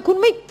กว่าทำไมคุณ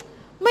ไ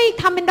ม่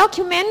ทำเป็นด็อ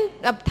กิวเมนต์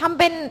แบบทำ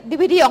เป็นดี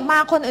วีดีออกมา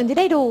คนอื่นจะ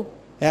ได้ดู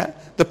Yeah.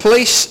 The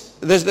police,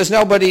 there's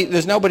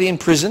nobody in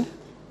prison.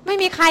 ไม่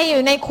มีใครอ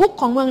ยู่ในคุก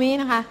ของเมืองนี้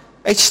นะคะ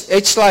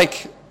It's like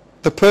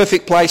the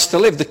perfect place to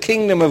live. The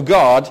kingdom of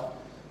God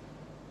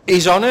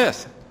is on earth.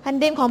 แผ่น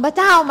ดินของพระเ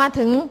จ้ามา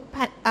ถึง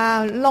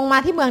ลงมา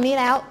ที่เมืองนี้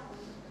แล้ว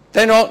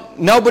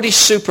Nobody's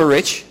super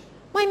rich.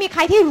 ไม่มีใค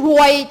รที่ร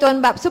วยจน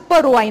แบบซุปเปอ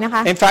ร์รวยนะค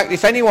ะ In fact,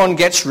 if anyone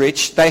gets rich,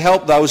 they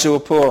help those who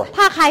are poor.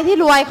 ถ้าใครที่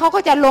รวยเขาก็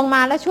จะลงม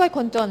าและช่วยค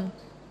นจน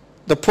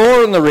The poor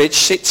and the rich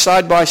sit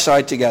side by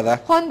side together,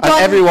 and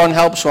everyone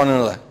helps one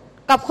another.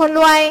 กับคน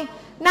รวย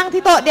นั่ง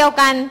ที่โต๊ะเดียว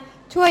กัน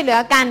ช่วยเหลือ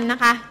กันนะ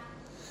คะ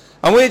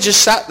And we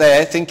just sat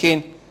there thinking,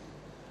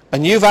 and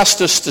you've asked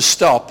us to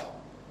stop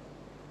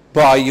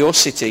by your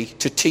city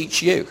to teach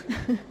you.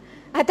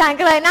 อาจารย์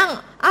ก็เลยนั่ง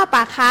อ้าป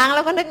ากค้างแ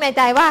ล้วก็นึกในใ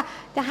จว่า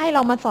จะให้เร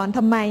ามาสอนท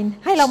ำไม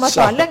ให้เรามาส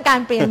อนเรื่องการ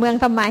เปลี่ยนเมือง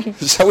ทำไม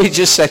So we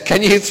just said,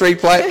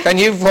 can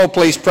you four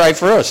please pray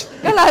for us?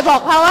 ก็เลยบอ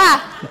กเขาว่า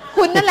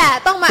คุณนั่นแหละ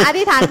ต้องมาอ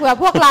ธิษฐานเผื่อ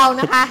พวกเรา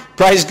นะคะ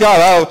Praise God.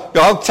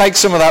 I'll take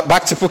some of that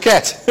back to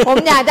Phuket. ผม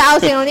อยากจะเอา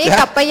สิ่งเหล่านี้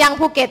กลับไปยัง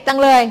ภูเก็ตจัง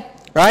เลย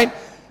Right?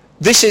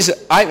 This is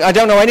I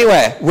don't know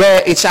anywhere where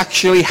it's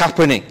actually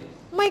happening.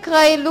 ไม่เค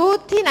ยรู้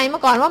ที่ไหนมา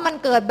ก่อนว่ามัน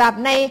เกิดแบบ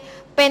ใน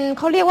เป็นเ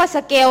ขาเรียกว่าส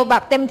เกลแบ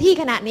บเต็มที่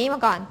ขนาดนี้มา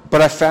ก่อน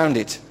But I found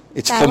it.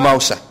 It's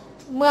Formosa.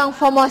 เมือง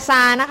ฟอร์โมซ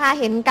านะคะ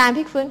เห็นการพ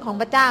ลิกฟื้นของ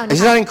พระเจ้านะ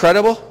Isn't that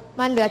incredible?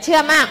 มันเหลือเชื่อ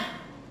มาก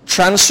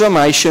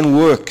Transformation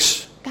works.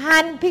 กา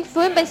รพลิก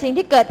ฟื้นเป็นสิ่ง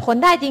ที่เกิดผล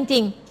ได้จริ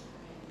ง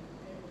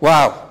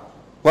Wow.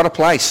 What a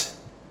place.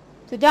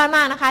 ๆสุดยอดม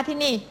ากนะคะที่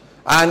นี่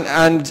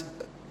And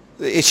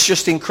it's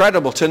just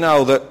incredible to know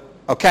that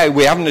okay,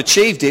 we haven't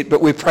achieved it, but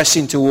we're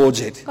pressing towards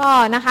it. ก็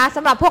นะคะส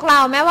ำหรับพวกเรา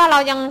แม้ว่าเรา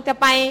ยังจะ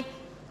ไป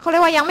เขาเรี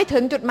ยกว่ายังไม่ถึ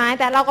งจุดหมาย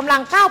แต่เรากำลั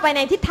งก้าวไปใน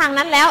ทิศทาง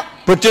นั้นแล้ว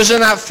But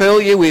doesn't that fill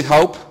you with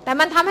hope? แต่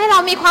มันทำให้เรา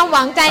มีความห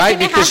วังใจใช่ Right? ไ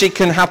หมคะ Because it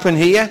can happen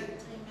here.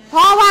 เพ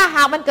ราะว่าห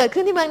ากมันเกิด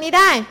ขึ้นที่เมืองนี้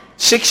ได้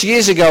 6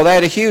 years ago, they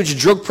had a huge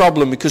drug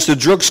problem because the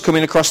drugs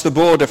coming across the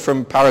border from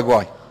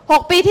Paraguay.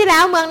 6 ปีที่แล้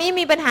วเมืองนี้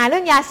มีปัญหาเรื่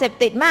องยาเสพ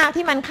ติดมาก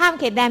ที่มันข้าม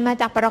เขตแดนมา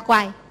จากปาราก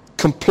วัย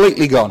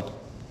Completely gone.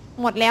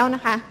 หมดแล้วน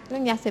ะคะเรื่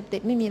องยาเสพติ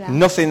ดไม่มีแล้ว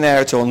Nothing there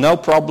at all. No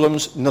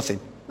problems, nothing.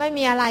 ไม่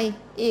มีอะไร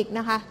อีกน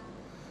ะคะ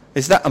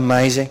Is that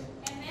amazing?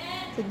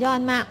 สุดยอด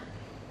มาก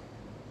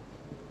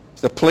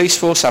The police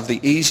force have the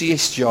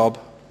easiest job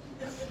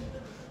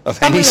of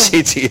any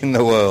city in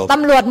the world. ต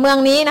ำรวจเมือง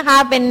นี้นะคะ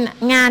เป็น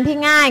งานที่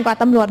ง่ายกว่า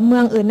ตำรวจเมื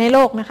องอื่นในโล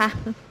กนะคะ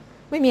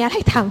ไม่มีอะไร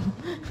ท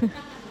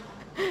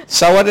ำ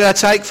So what did I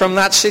take from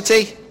that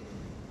city?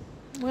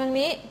 เมือง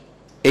นี้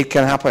It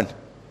can happen.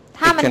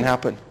 It can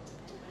happen.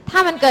 ถ้า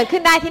มันเกิดขึ้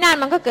นได้ที่นั่น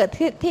มันก็เกิด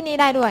ที่นี่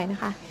ได้ด้วยนะ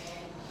คะ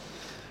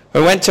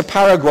We went to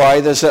Paraguay.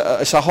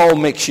 It's a whole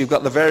mix. You've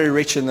got the very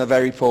rich and the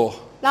very poor.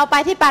 เราไป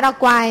ที่ปารา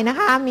กวัยนะ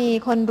คะมี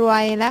คนรว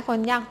ยและคน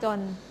ยากจน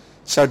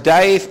So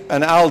Dave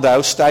and Aldo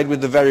stayed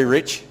with the very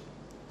rich.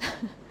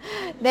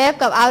 เดฟ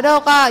กับอัลโด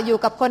ก็อยู่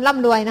กับคนร่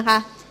ำรวยนะคะ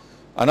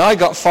And I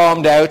got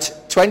farmed out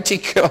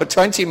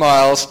 20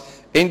 miles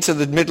into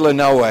the middle of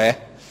nowhere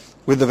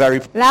with the very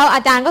poor. แล้วอ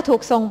าจารย์ก็ถู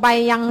กส่งไป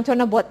ยังช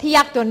นบทที่ย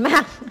ากจนมา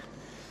ก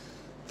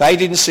They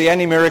didn't see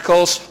any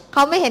miracles. เข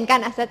าไม่เห็นกา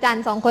รอัศจรร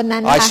ย์2 คนนั้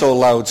นนะ I คะ saw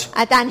loads.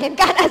 อาจารย์เห็น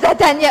การอัศ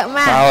จรรย์เยอะม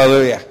าก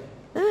Hallelujah.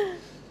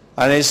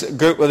 And his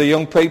group of the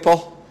young people.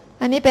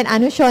 อันนี้เป็นอ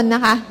นุชนน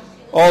ะคะ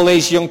All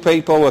these young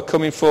people were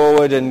coming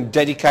forward and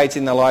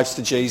dedicating their lives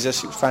to Jesus.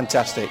 It was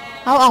fantastic.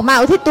 เขาออกมา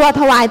อุทิศตัว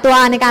ถวายตัว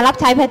ในการรับ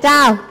ใช้พระเจ้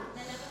า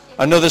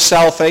Another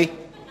selfie.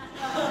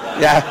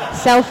 Yeah.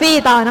 เซลฟี่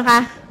ต่อนะคะ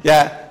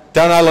Yeah.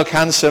 Don't I look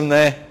handsome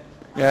there?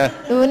 Yeah.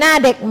 ดูหน้า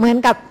เด็กเหมือน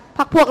กับพ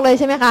รรคพวกเลย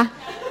ใช่ไหมคะ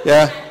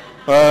Yeah.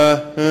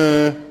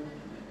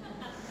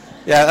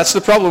 Yeah, that's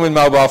the problem with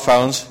mobile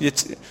phones.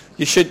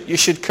 You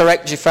should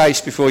correct your face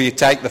before you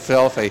take the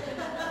selfie.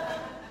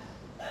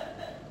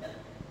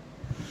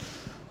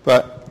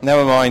 But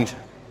never mind.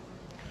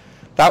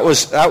 That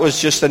was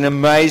just an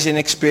amazing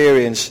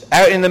experience.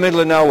 Out in the middle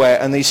of nowhere,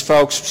 and these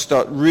folks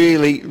start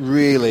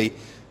really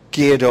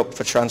geared up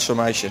for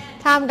transformation.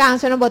 ท่ามกลาง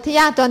ชนบทที่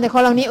ยากจนแต่ค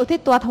นเหล่านี้อุทิศ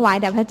ตัวถวาย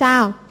แด่พระเจ้า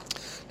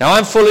Now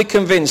I'm fully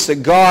convinced that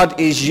God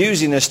is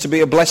using us to be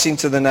a blessing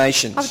to the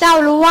nations. พระเจ้า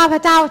รู้ว่าพร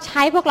ะเจ้าใ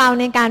ช้พวกเรา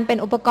ในการเป็น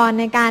อุปกรณ์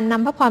ในการน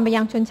ำพระพรไป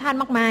ยังชนชาติ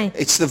มากมาย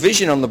It's the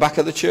vision on the back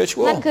of the church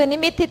นั่น wall. คือนิ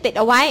มิตที่ติด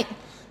เอาไว้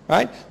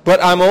Right? But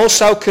I'm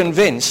also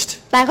convinced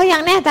แต่ก็ยั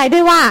งแน่ใจด้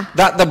วยว่า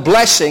that the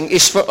blessing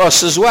is for us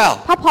as well.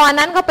 พระพร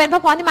นั้นก็เป็นพร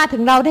ะพรที่มาถึ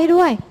งเราได้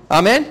ด้วย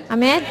Amen? อา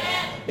เมน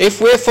If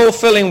we're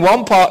fulfilling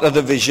one part of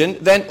the vision,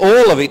 then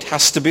all of it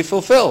has to be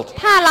fulfilled.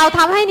 ถ้าเราท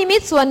ำให้นิมิ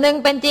ตส่วนหนึ่ง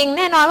เป็นจริงแ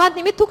น่นอนว่า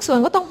นิมิตทุกส่วน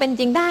ก็ต้องเป็น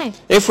จริงได้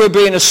If we're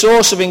being a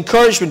source of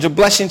encouragement and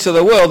blessing to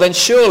the world, then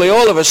surely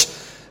all of us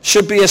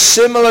should be a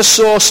similar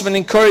source of an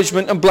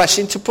encouragement and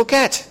blessing to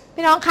Phuket.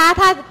 พี่น้องคะ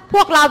ถ้าพ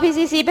วกเรา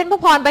PCC เป็นพร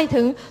ะพรไป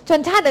ถึงชน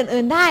ชาติ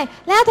อื่นๆได้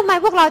แล้วทำไม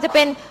พวกเราจะเ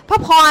ป็นพระ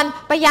พร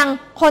ไปยัง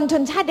คนช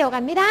นชาติเดียวกั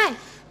นไม่ได้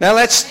Now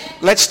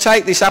let's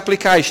take this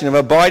application of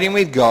abiding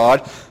with God,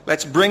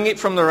 let's bring it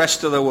from the rest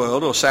of the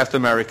world or South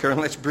America and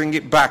let's bring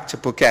it back to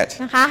Phuket.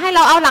 นะคะให้เร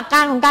าเอาหลักกา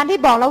รของการที่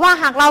บอกแล้วว่า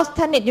หากเรา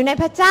สนิทอยู่ใน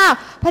พระเจ้า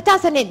พระเจ้า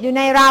สนิทอยู่ใ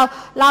นเ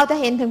ราจะ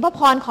เห็นถึงพระพ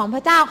รของพร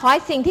ะเจ้าขอใ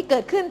ห้สิ่งที่เกิ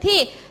ดขึ้นที่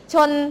ช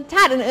นช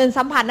าติอื่นๆ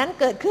สัมผัสนั้น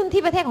เกิดขึ้น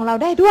ที่ประเทศของเรา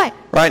ได้ด้วย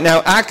Right now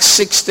Acts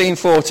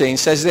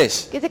 16:14 says this.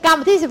 กิจกรรม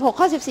ที่16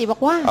ข้อ14บอ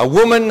กว่า A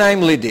woman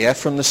named Lydia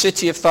from the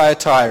city of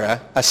Thyatira,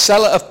 a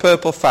seller of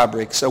purple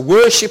fabrics, a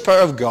worshipper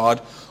of God,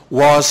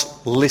 was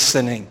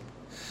listening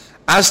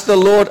as the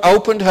Lord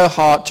opened her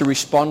heart to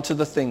respond to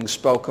the things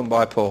spoken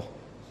by Paul.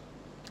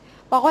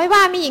 บอกไว้ว่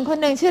ามีหญิงคน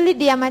หนึ่งชื่อลิ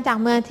เดียมาจาก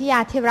เมืองทิยา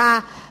ธิรา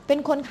เป็น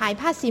คนขาย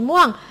ผ้าสีม่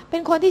วงเป็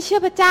นคนที่เชื่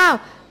อพระเจ้า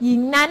หญิง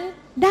นั้น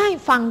ได้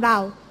ฟังเรา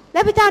แล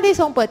ะพระเจ้าได้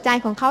ทรงเปิดใจ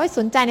ของเขาให้ส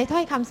นใจในถ้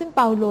อยคำซึ่งเป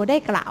าโลได้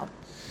กล่าว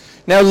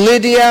Now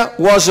Lydia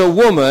was a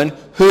woman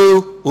who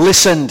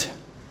listened.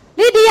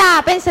 ลิเดีย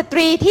เป็นสต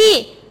รีที่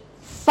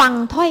ฟัง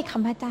ถ้อยค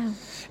ำพระเจ้า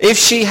If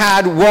she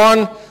had one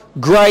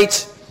great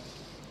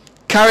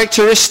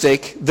characteristic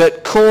that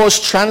caused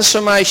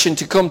transformation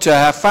to come to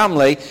her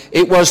family,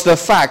 it was the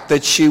fact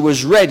that she was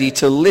ready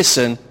to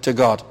listen to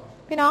God.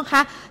 พี่น้องค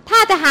ะถ้า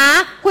จะหา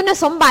คุณ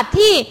สมบัติ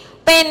ที่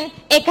เป็น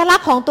เอกลัก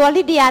ษณ์ของตัว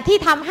ลิเดียที่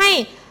ทำให้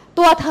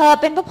ตัวเธอ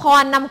เป็นพระพ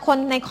รนำคน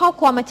ในครอบ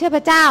ครัวมาเชื่อพ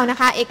ระเจ้านะ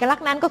คะเอกลัก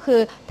ษณ์นั้นก็คือ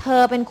เธ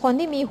อเป็นคน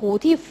ที่มีหู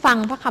ที่ฟัง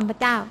พระคำพระ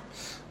เจ้า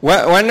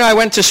When I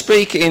went to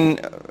speak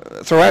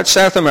throughout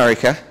South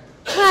America,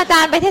 เมื่ออาจ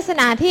ารย์ไปเทศ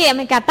นาที่อเม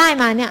ริกาใต้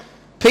มาเนี่ย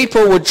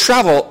people would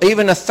travel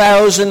even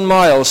 1,000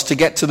 miles to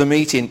get to the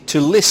meeting to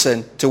listen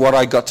to what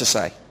I got to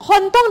say. ค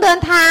นต้องเดิน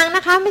ทางน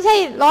ะคะไม่ใช่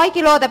100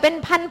 กิโลแต่เป็น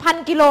พัน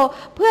กิโล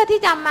เพื่อที่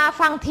จะมา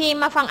ฟังทีม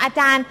มาฟังอา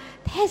จารย์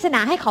เทศนา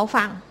ให้เขา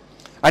ฟัง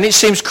And it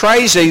seems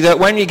crazy that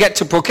when you get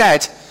to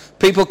Phuket,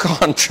 people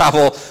can't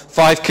travel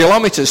 5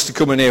 kilometers to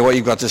come and hear what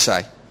you've got to say.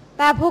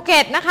 แต่ภูเก็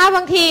ตนะคะบ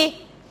างที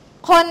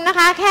คนนะค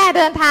ะแค่เ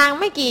ดินทาง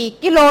ไม่กี่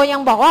กิโลยั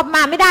งบอกว่าม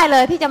าไม่ได้เล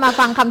ยที่จะมา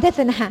ฟังคำเท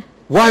ศนา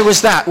Why was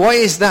that? Why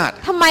is that?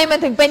 ทำไมมัน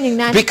ถึงเป็นอย่าง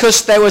นั้น Because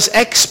there was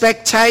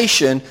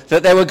expectation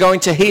that they were going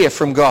to hear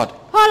from God.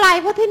 เพราะอะไร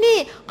เพราะที่นี่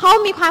เขา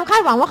มีความคา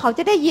ดหวังว่าเขาจ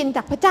ะได้ยินจ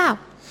ากพระเจ้า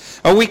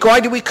Why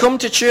do we come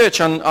to church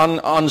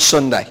on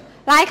Sunday?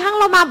 หลายครั้ง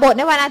เรามาโบสถ์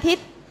ในวันอาทิต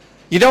ย์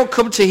You don't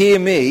come to hear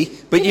me,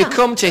 but you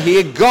come to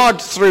hear God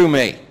through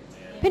me.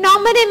 พี่น้อง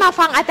ไม่ได้มา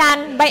ฟังอาจาร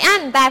ย์ไบรอั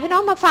นแต่พี่น้อ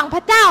งมาฟังพร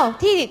ะเจ้า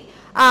ที่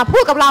พู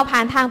ดกับเราผ่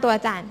านทางตัวอ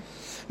าจารย์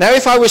Now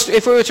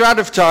if we were to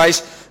advertise,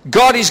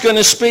 God is going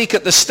to speak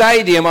at the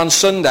stadium on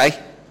Sunday.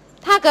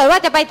 ถ้าเกิดว่า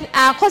จะไป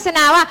โฆษณ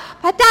าว่า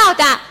พระเจ้า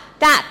จะ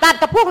ตัด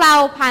กับพวกเรา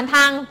ผ่านท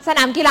างสน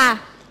ามกีฬา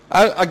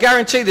I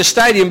guarantee the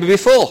stadium will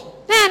be full.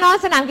 แน่นอน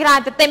สนามกีฬา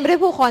จะเต็มไปด้วย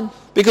ผู้คน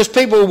Because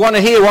people want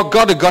to hear what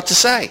God has got to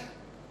say.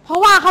 เพราะ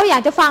ว่าเขาอยา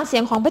กจะฟังเสี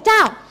ยงของพระเจ้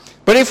า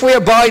But if we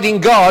abide in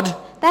God,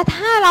 แต่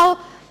ถ้าเรา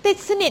ติด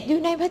สนิทอยู่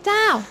ในพระเจ้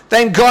า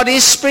then God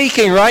is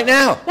speaking right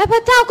now. และพร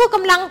ะเจ้าก็ก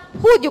ำลัง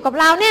พูดอยู่กับ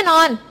เราแน่น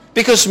อน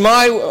Because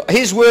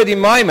His word in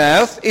my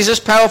mouth is as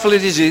powerful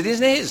as it is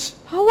in His.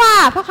 เพราะว่า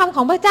พระคำข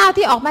องพระเจ้า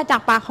ที่ออกมาจา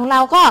กปากของเรา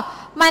ก็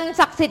มัน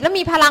ศักดิ์สิทธิ์และ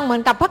มีพลังเหมือ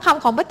นกับพระค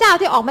ำของพระเจ้า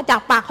ที่ออกมาจาก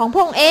ปากของพร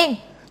ะองค์เอง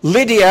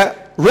Lydia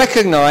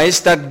recognized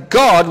that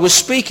God was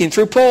speaking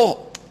through Paul.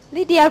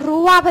 ลิเดียรู้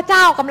ว่าพระเจ้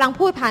ากำลัง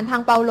พูดผ่านทา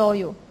งเปาโล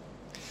อยู่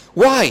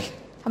Why?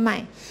 ทำไม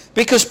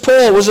Because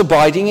Paul was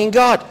abiding in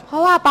God. เพรา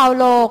ะว่าเปา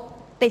โล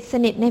ติดส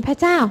นิทในพระ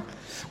เจ้า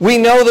We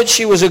know that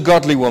she was a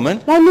godly woman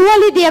เรารู้ว่า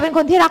ลิเดียเป็นค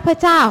นที่รักพระ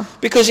เจ้า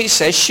because it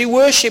says she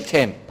worshipped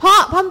him. เพราะ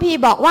พระคัมภีร์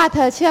บอกว่าเธ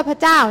อเชื่อพระ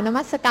เจ้าน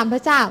มัสการพร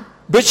ะเจ้า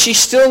But she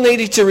still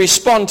needed to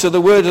respond to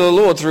the word of the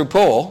Lord through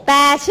Paul. แ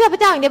ต่เชื่อพระ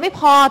เจ้าอย่างเดียวไม่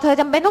พอเธอ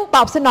จำเป็นต้องต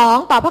อบสนอง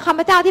ต่อพระคำ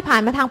พระเจ้าที่ผ่า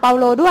นมาทางเปา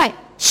โลด้วย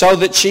So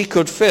that she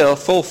could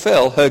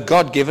fulfill her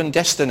God-given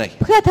destiny.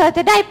 เพื่อเธอจ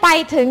ะได้ไป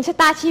ถึงชะ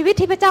ตาชีวิต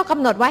ที่พระเจ้าก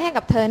ำหนดไว้ให้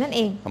กับเธอนั่นเ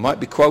อง I might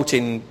be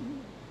quoting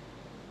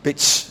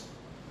bits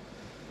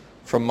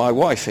from my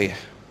wife here.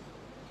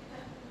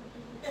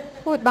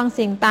 พูดบาง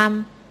สิ่งตาม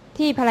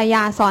ที่ภรรย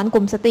าสอนก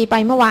ลุ่มสตรีไป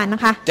เมื่อวานน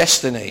ะคะ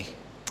Destiny.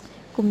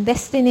 กลุ่ม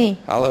Destiny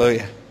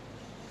Hallelujah.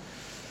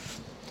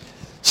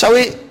 So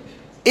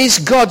is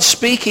God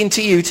speaking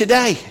to you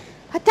today?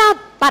 พระเจ้า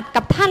ตรัส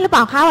กับท่านหรือเป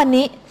ล่าคะวัน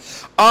นี้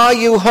Are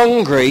you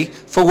hungry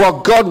for what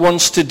God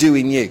wants to do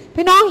in you?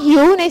 พี่น้องหิ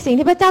วในสิ่ง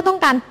ที่พระเจ้าต้อง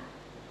การ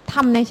ท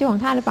ำในชีวิตขอ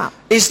งท่านหรือเปล่า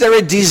Is there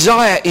a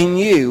desire in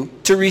you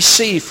to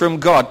receive from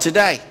God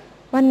today?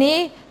 วันนี้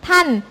ท่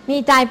านมี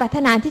ใจปรารถ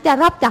นาที่จะ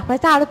รับจากพระ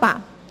เจ้าหรือเปล่า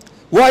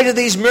Why do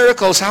these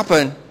miracles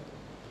happen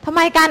ทำไม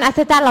การอัศ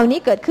จรรย์เหล่านี้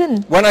เกิดขึ้น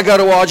when I go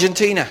to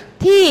Argentina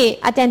ที่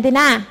อาร์เจนติน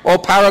า or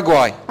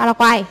Paraguay ปารา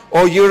กวัย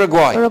or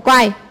Uruguay? อุรุก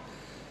วัย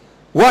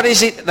What is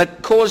it that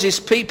causes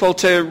people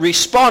to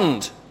respond?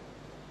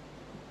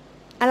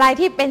 อะไร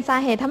ที่เป็นสา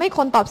เหตุทำให้ค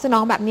นตอบสนอ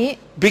งแบบนี้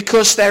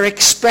Because they're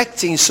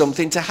expecting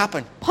something to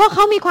happen. เพราะเข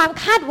ามีความ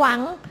คาดหวัง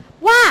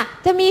ว่า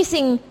จะมี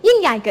สิ่งยิ่ง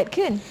ใหญ่เกิด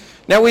ขึ้น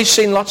Now we've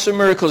seen lots of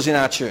miracles in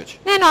our church.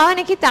 แน่นอนว่าใ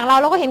นคริสตจักร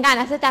เราก็เห็นการ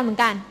อัศจรรย์เหมือน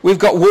กัน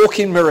We've got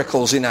walking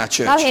miracles in our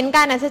เรา church. เห็นก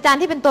ารอัศจรรย์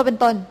ที่เป็นตัวเป็น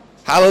ตน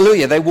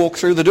Hallelujah. They walked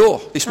through the door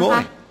this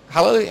morning.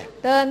 Hallelujah.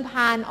 เดิน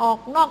ผ่านออก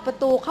นอกประ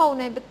ตูเข้า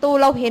ในประตู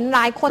เราเห็นหล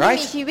ายคนที่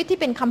มีชีวิตที่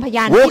เป็นคำพย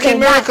านที่เดิ Walking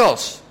นได้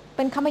miracles. เ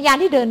ป็นคำพยาน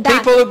ที่เดินได้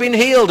People have been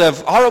healed of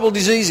horrible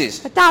diseases.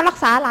 พระเจ้ารัก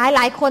ษาห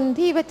ลายคน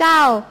ที่พระเจ้า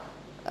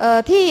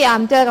ที่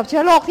เจอกับเชื้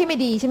อโรคที่ไม่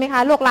ดีใช่ไหมคะ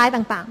โรคร้าย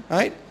ต่าง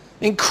Right?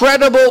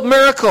 Incredible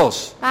miracles.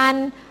 ๆการ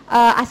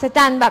อัศจ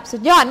รรย์แบบสุ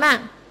ดยอดมาก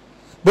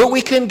But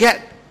we can get,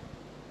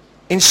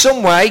 in some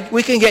way,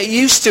 we can get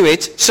used to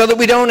it so that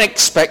we don't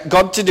expect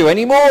God to do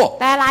any more.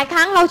 แต่หลายค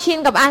รั้งเราชิน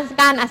กับ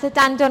การอัศจ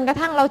รรย์จนกระ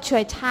ทั่งเราเฉื่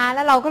อยชาแ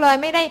ล้วเราก็เลย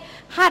ไม่ได้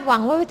คาดหวั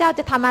งว่าพระเจ้า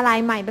จะทำอะไร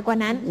ใหม่ไปกว่า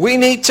นั้น We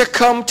need to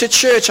come to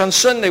church on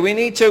Sunday. We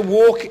need to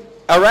walk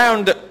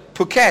around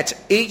Phuket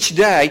each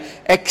day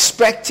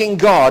expecting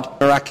God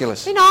miraculous.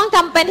 พี่น้องจ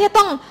ำเป็นที่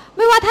ต้องไ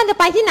ม่ว่าท่านจะ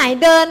ไปที่ไหน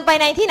เดินไป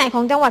ในที่ไหนข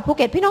องจังหวัดภูเ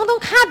ก็ตพี่น้องต้อ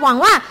งคาดหวัง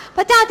ว่าพ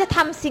ระเจ้าจะท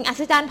ำสิ่งอั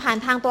ศจรรย์ผ่าน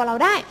ทางตัวเรา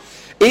ได้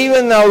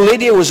Even though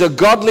Lydia was a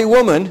godly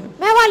woman,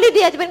 แม้ว่าลิเ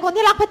ดียจะเป็นคน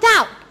ที่รักพระเจ้า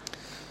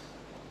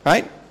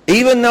right?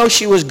 Even though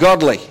she was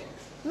godly,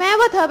 แม้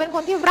ว่าเธอเป็นค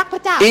นที่รักพร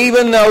ะเจ้า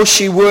even though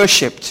she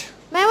worshipped,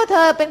 แม้ว่าเธ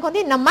อเป็นคน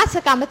ที่นมัส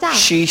การพระเจ้า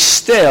she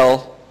still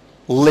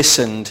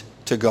listened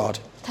to God.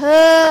 เธ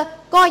อ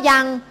ก็ยั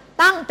ง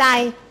ตั้งใจ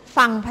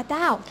ฟังพระเ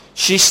จ้า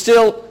She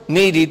still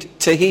needed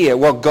to hear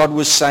what God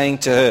was saying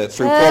to her เธ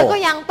through อก็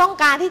Paul. ยังต้อง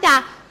การที่จะ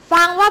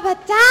ฟังว่าพระ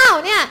เจ้า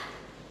เนี่ย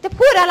จะ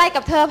พูดอะไร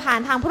กับเธอผ่าน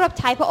ทางผู้รับ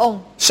ใช้พระองค์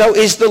So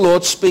is the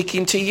Lord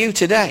speaking to you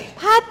today?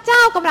 พระเจ้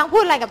ากำลังพู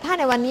ดอะไรกับท่าน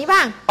ในวันนี้บ้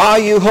าง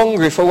Are you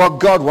hungry for what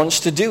God wants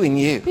to do in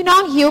you? พี่น้อ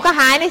งหิวกระ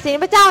หายในสิ่ง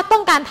ที่พระเจ้าต้อ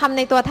งการทำใ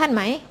นตัวท่านไห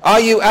ม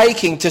Are you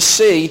aching to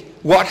see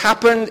what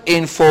happened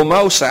in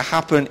Formosa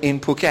happen in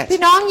พี่ Phuket?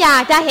 น้องอยา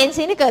กจะเห็น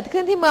สิ่งที่เกิด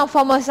ขึ้นที่เมืองฟ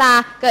อร์โมซา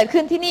เกิด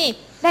ขึ้นที่นี่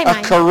ได้ไหม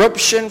A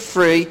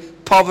corruption-free,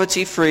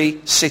 poverty-free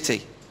city.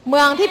 เ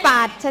มืองที่ปร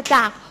าศจ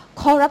าก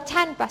คอร์รัป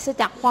ชันปราศ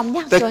จากความย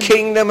ากจ The น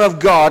kingdom of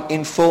God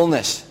in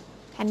fullness.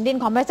 แผ่นดิน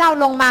ของพระเจ้า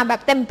ลงมาแบ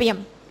บเต็มเปี่ยม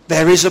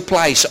There is a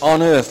place on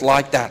earth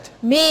like that.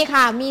 มี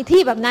ค่ะมี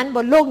ที่แบบนั้นบ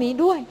นโลกนี้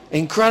ด้วย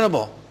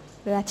Incredible.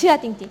 เหลือเชื่อ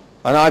จริง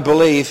And I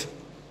believe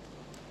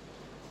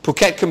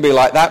Phuket can be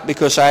like that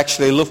because I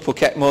actually love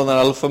Phuket more than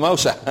I love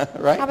Formosa,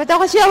 ๆ right? ข้าพเจ้า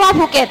ก็เชื่อว่า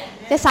ภูเก็ต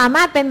จะสาม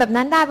ารถเป็นแบบ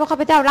นั้นได้เพราะข้า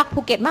พเจ้ารักภู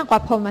เก็ตมากกว่า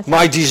พรหมสาร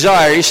My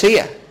desire is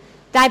here.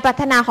 ใจปราร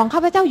ถนาของข้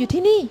าพเจ้าอยู่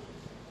ที่นี่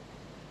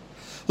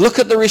Look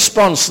at the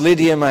response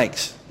Lydia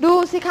makes. ดู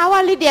สิคะว่า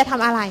ลิเดียท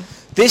ำอะไร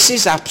This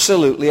is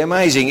absolutely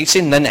amazing. It's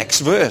in the next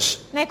verse.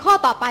 ในข้อ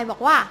ต่อไปบอก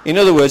ว่า In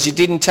other words, it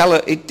didn't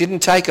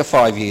take her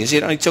 5 years.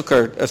 It only took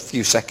her a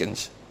few seconds.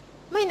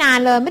 ไม่นาน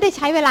เลยไม่ได้ใ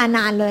ช้เวลาน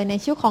านเลยใน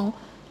ชีวิตของ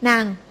นา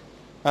ง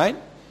Right?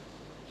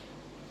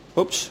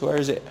 Oops, where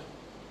is it?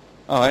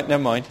 All right,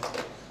 never mind.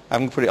 I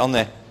haven't put it on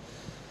there.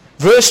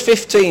 Verse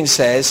 15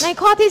 says, ใน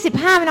ข้อที่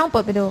15ไม่ต้องเ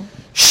ปิดไปดู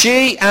She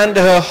and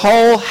her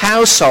whole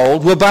household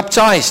were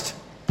baptized.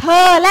 เธ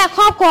อและค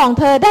รอบครัวของ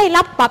เธอได้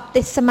รับบัพ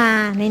ติศมา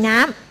ในน้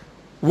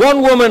ำ One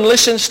woman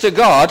listens to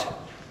God,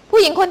 ผู้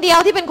หญิงคนเดียว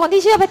ที่เป็นคน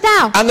ที่เชื่อพระเจ้า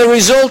and the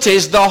result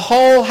is the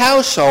whole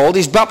household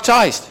is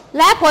baptized.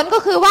 และผลก็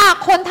คือว่า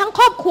คนทั้งค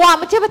รอบครัว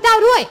มาเชื่อพระเจ้า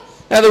ด้วย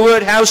Now the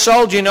word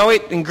household, you know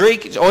it in Greek,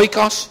 it's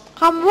oikos,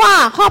 คำว่า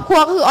ครอบครัว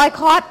ก็คือออย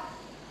คอส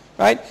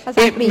right?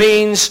 Pasal It Greek.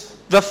 means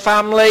the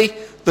family,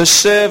 the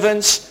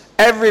servants,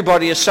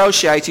 everybody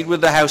associated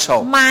with the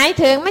household. หมาย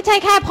ถึงไม่ใช่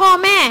แค่พ่อ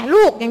แม่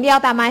ลูกอย่างเดียว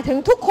แต่หมายถึง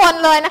ทุกคน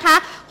เลยนะคะ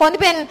คน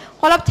ที่เป็น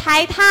คนรับใช้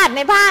ทาสใ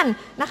นบ้าน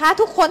นะคะ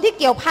ทุกคนที่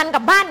เกี่ยวพันกั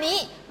บบ้านนี้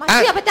มาเ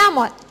ชื่อพระเจ้าห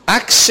มด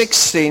Acts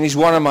 16 is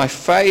one of my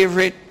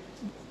favorite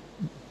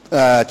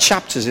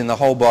chapters in the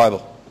whole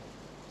Bible.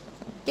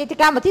 กิจ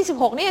การบทที่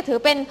16นี่ถือ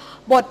เป็น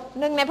บท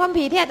หนึ่งในพระคัม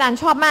ภีร์ที่อาจารย์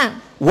ชอบมาก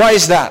Why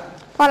is that?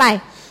 เพราะอะไร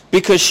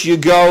Because you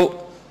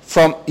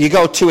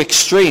go to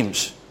extremes.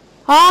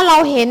 เพราะเรา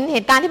เห็นเห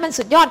ตุการณ์ที่มัน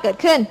สุดยอดเกิด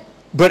ขึ้น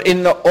But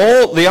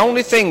the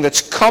only thing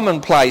that's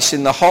commonplace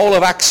in the whole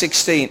of Acts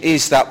 16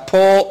 is that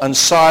Paul and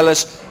Silas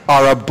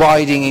are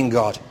abiding in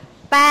God.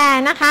 แต่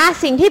นะคะ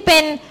สิ่งที่เป็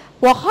น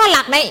หัวข้อห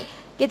ลักใน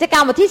กิจกา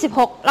รบทที่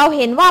16เราเ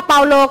ห็นว่าเปา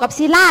โลกับ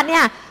ซีลาสเนี่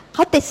ยเข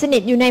าติดสนิ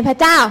ทอยู่ในพระ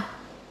เจ้า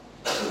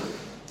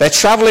They're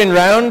traveling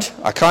round.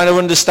 I kind of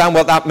understand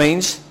what that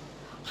means.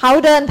 เขา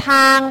เดินท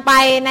างไป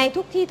ใน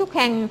ทุกที่ทุกแ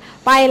ห่ง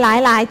ไปห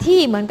ลายๆที่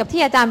เหมือนกับ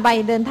ที่อาจารย์ไป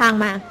เดินทาง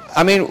มา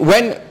I mean,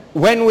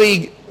 when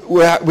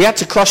we had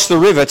to cross the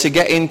river to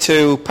get into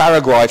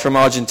Paraguay from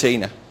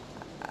Argentina.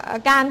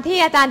 การที่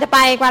อาจารย์จะไป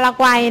ปารา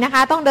กวัยนะค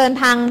ะต้องเดิน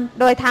ทาง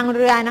โดยทางเ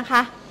รือนะค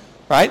ะ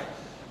Right?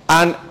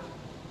 And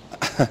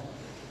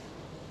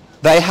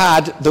they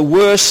had the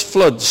worst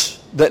floods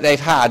that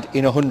they've had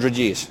in 100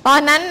 years. ตอ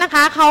นนั้นนะค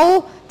ะเขา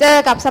เจอ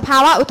กับสภา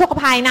วะอุทก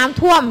ภัยน้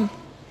ำท่วม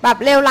แบบ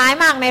เลวร้าย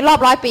มากในรอบ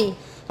100 ปี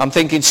I'm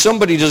thinking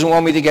somebody doesn't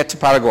want me to get to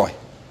Paraguay.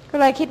 ก็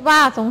เลยคิดว่า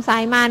สงสั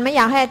ยมารไม่อ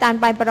ยากให้อาจารย์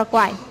ไปปาราก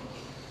วัย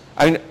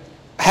I mean,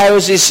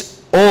 houses,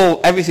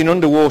 everything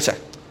underwater.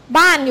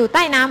 บ้านอยู่ใ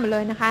ต้น้ำหมดเล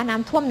ยนะคะน้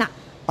ำท่วมหนัก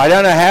I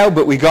don't know how,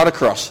 but we got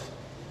across.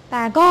 แ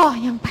ต่ก็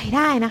ยังไปไ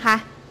ด้นะคะ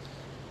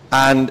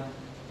And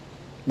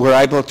we're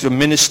able to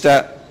minister,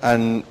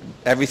 and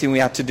everything we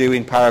had to do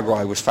in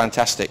Paraguay was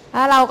fantastic. แ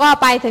ล้วเราก็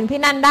ไปถึงที่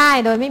นั่นได้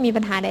โดยไม่มี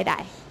ปัญหาใด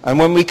And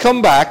when we come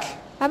back,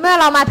 ๆแล้วเมื่อ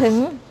เรามาถึง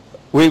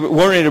we were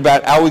worried about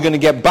how we're going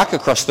to get back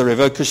across the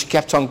river because she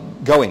kept on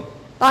going.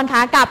 ตอนข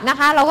ากลับนะ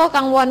คะเราก็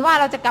กังวลว่า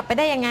เราจะกลับไป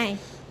ได้ยังไง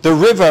The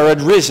river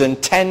had risen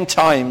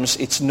 10 times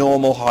its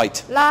normal height.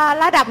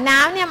 ระดับน้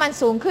ำเนี่ยมัน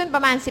สูงขึ้นปร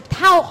ะมาณ10 เ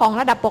ท่าของ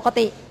ระดับปก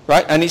ติ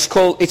Right? And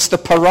it's the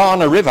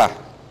Parana River.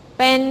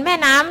 เป็นแม่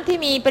น้ำที่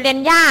มีปิเรน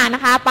ย่าน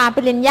ะคะปลา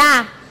ปิเรนย่า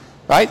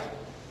Right?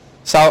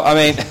 So, I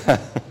mean,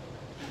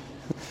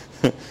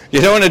 you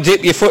don't want to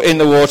dip your foot in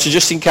the water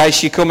just in case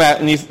you come out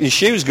and your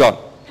shoe's gone.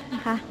 น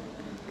ะคะ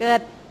เกิ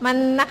ดมัน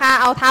นะคะ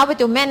เอาเท้าไป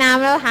จุ่มแม่น้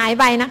ำแล้วหาย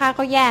ไปนะคะ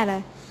ก็แย่เล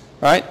ย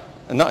Right?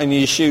 And not in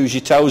your shoes,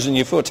 your toes and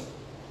your foot.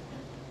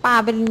 ปลา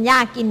ปิเรนย่า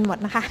กินหมด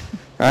นะคะ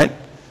Right?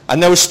 And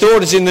there were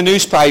stories in the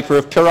newspaper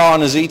of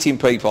piranhas eating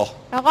people.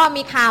 แล้วก็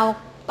มีข่าว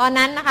ตอน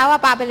นั้นนะคะว่า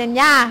ปลาปิเรน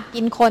ย่า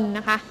กินคน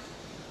นะคะ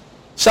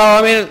So,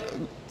 I mean,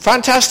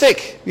 fantastic.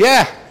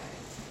 Yeah.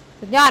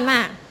 สุดยอดม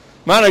าก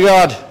Man of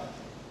God.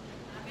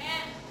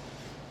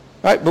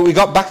 Right? But we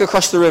got back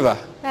across the river.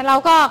 แต่เรา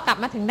ก็กลับ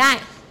มาถึงได้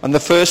And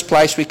the first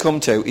place we come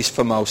to is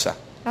Formosa.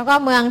 แล้วก็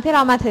เมืองที่เร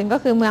ามาถึงก็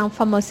คือเมืองฟ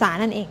อร์โมซา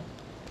นั่นเอง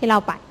ที่เรา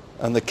ไป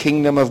And the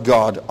kingdom of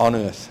God on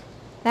earth.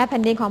 และแผ่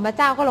นดินของพระเ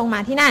จ้าก็ลงมา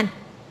ที่นั่น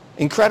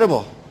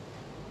Incredible.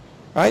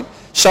 Right?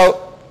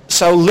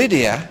 So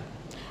Lydia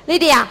ลิ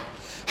เดีย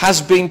has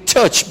been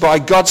touched by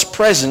God's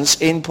presence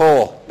in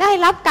Paul. ได้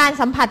รับการ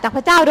สัมผัสจากพ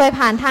ระเจ้าโดย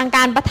ผ่านทางก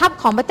ารประทับ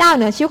ของพระเจ้าเ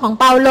หนือชีวิตของ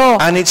เปาโล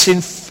And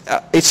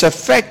it's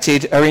affected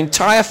her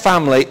entire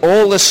family,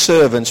 all the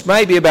servants,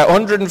 maybe about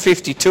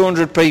 150,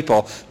 200 people,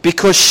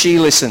 because she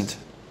listened.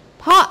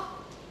 เพราะ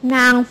น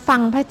างฟั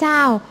งพระเจ้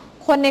า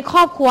คนในคร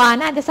อบครัว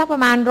น่าจะสักปร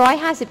ะมาณ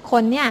150ค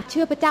นเนี่ยเ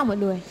ชื่อพระเจ้าหมด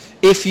เลย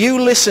If you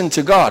listen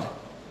to God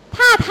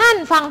ถ้าท่าน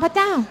ฟังพระเ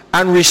จ้า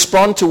and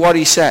respond to what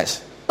he says,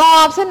 ตอ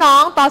บสนอ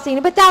งต่อสิ่ง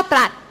ที่พระเจ้าต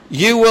รัส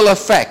you will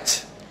affect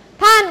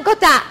ท่านก็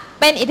จะ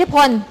เป็นอิทธิพ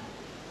ล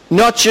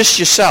not just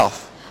yourself,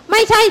 ไ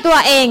ม่ใช่ตัว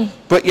เอง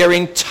but your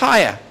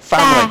entire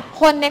แต่ family.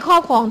 คนในครอ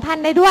บครัวของท่าน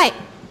ได้ด้วย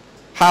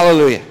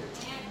Hallelujah.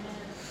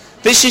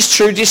 This is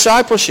true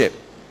discipleship.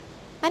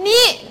 อัน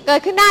นี้เกิด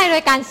ขึ้นได้โด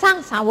ยการสร้าง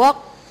สาวก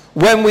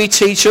When we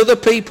teach other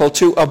people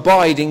to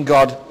abide in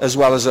God as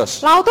well as us.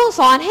 เราต้อง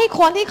สอนให้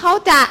คนที่เขา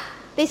จะ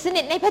ติดส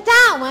นิทในพระเจ้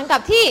าเหมือนกับ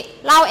ที่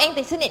เราเอง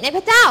ติดสนิทในพ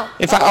ระเจ้า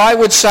In fact, I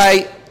would say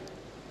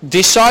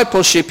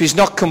discipleship is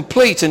not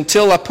complete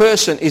until a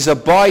person is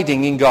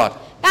abiding in God.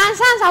 การ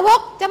สร้างสาวก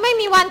จะไม่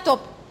มีวันจบ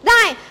ไ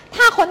ด้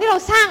ถ้าคนที่เรา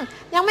สร้าง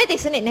ยังไม่ติด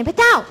สนิทในพระ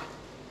เจ้า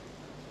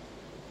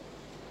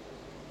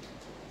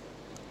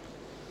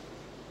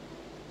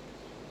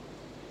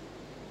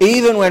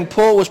Even when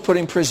Paul was put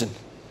in prison.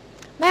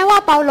 แม้ว่า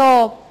เปาโล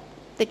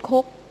ติดคุ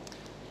ก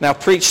Now,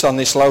 I've preached on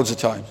this loads of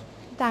times.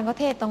 อาจารย์ก็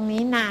เทศตรง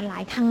นี้นานหลา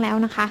ยครั้งแล้ว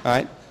นะคะ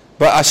Right?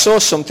 But I saw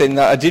something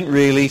that I didn't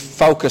really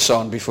focus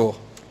on before.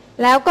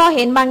 แล้วก็เ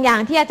ห็นบางอย่าง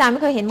ที่อาจารย์ไ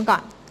ม่เคยเห็นมาก่อ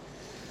น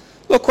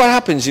Look what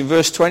happens in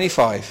verse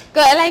 25. เ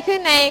กิดอะไรขึ้น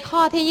ในข้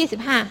อที่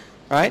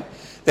25 Right?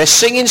 They're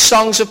singing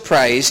songs of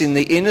praise in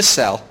the inner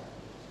cell.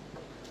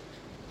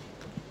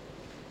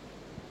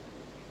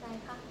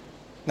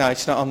 No,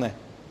 it's not on there.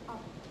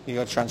 You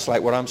got to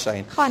translate what I'm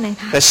saying. ข้อไหน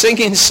คะ They're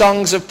singing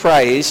songs of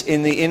praise in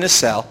the inner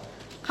cell.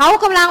 เขา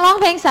กำลังร้อง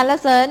เพลงสรร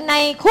เสริญใน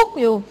คุก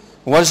อยู่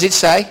What does it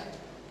say?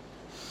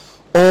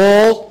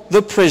 All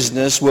the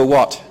prisoners were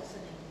what?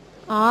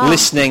 อ๋อ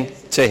Listening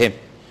to him.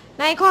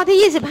 ในข้อ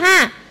ที่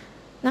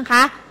25นะค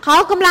ะเขา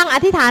กำลังอ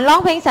ธิษฐานร้อง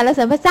เพลงสรรเส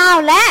ริญพระเจ้า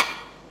และ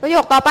ประโย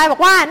คต่อไปบอ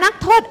กว่านัก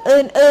โทษ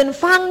อื่น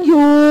ๆฟังอ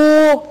ยู่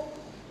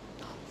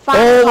ฟัง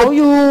เขา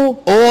อยู่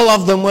All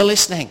of them were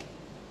listening.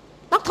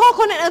 นักโทษ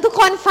คนอื่นๆทุก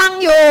คนฟัง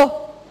อยู่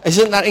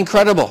Isn't that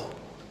incredible?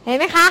 เห็น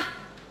ไหมคะ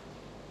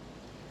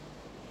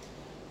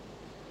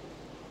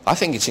I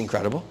think it's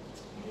incredible.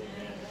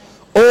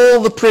 All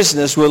the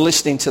prisoners were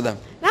listening to them.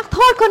 นักโท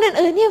ษคน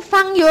อื่นๆนี่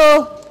ฟังอยู่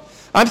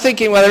I'm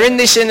thinking, well, they're in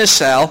this inner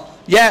cell.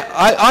 Yeah,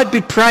 I'd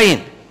be praying.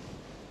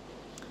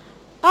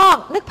 ก็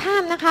นึกภา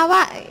พนะคะว่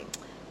า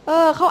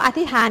เขาอ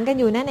ธิษฐานกัน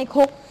อยู่นะใน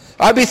คุก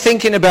I'd be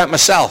thinking about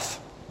myself.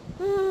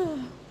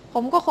 ผ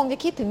มก็คงจะ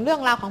คิดถึงเรื่อ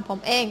งราวของผม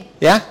เอง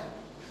Yeah?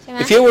 ใช่ไหม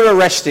If you were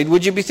arrested,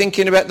 would you be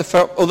thinking about the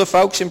other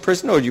folks in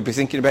prison, or would you be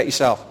thinking about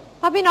yourself?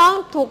 พอพี่น้อง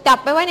ถูกจับ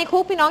ไปไว้ในคุ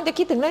กพี่น้องจะ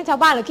คิดถึงเรื่องชาว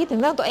บ้านหรือคิดถึ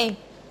งเรื่องตัวเอง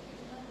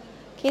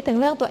คิดถึง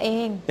เรื่องตัวเอ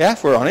ง Yeah, if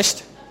we're honest.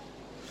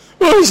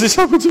 Why has this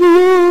happened to me?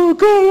 Oh,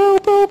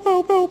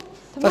 God, help.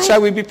 That's how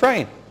we'd be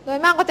praying. โดย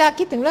มากก็จะ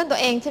คิดถึงเรื่องตัว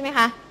เองใช่ไหมค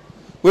ะ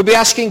We'd be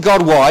asking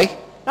God why,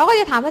 เราก็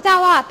จะถามพระเจ้า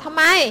ว่าทำไ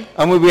ม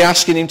and we'd be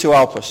asking him to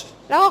help us.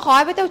 แล้วก็ขอใ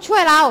ห้พระเจ้าช่ว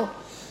ยเรา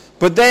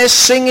But they're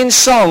singing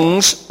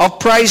songs of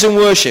praise and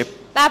worship.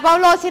 แต่เปา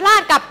โลศิลา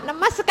สกับน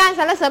มัสการส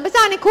รรเสริญพระเ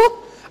จ้าในคุก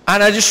And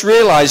I just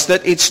realized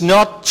that it's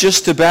not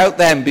just about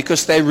them,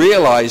 because they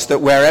realize that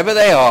wherever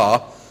they are,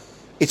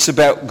 it's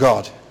about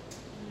God.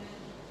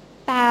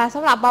 แต่ส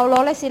ำหรับเปาโล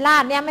และศิลา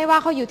สเนี่ยไม่ว่า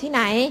เขาอยู่ที่ไห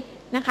น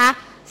นะคะ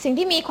สิ่ง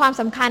ที่มีความ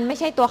สำคัญไม่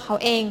ใช่ตัวเขา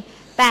เอง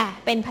แต่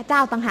เป็นพระเจ้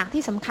าต่างหาก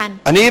ที่สำคัญ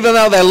And even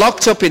though they're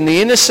locked up in the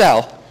inner cell,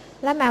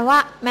 และแม้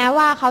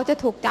ว่าเขาจะ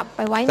ถูกจับไป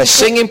ไว้ใน they're คุ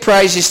ก singing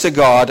praises to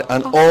God,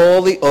 and all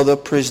the other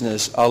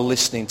prisoners are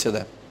listening to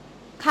them.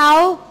 เขา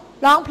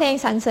ร้องเพลง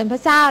สรรเสริญพร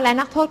ะเจ้าและ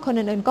นักโทษคน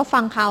อื่นๆก็ฟั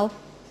งเขา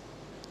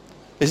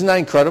Isn't that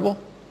incredible?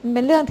 มันเ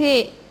ป็นเรื่องที่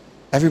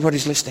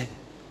Everybody's listening.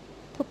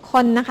 ทุกค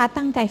นนะคะ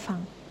ตั้งใจฟัง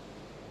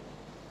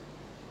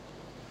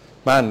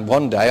Man,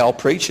 one day I'll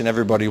preach and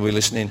everybody will be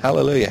listening.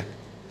 Hallelujah.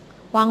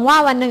 หวังว่า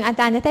วันหนึ่งอา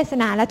จารย์จะเทศ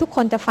นาและทุกค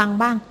นจะฟัง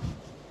บ้าง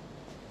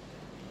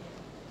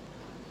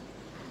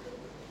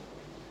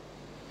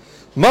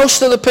Most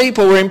of the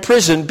people were in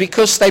prison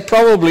because they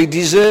probably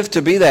deserved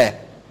to be there.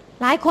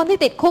 หลายคนที่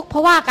ติดคุกเพรา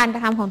ะว่าการกร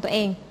ะทำของตัวเอ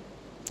ง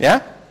Yeah?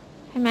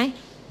 ใช่ไหม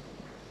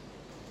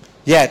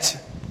Yet,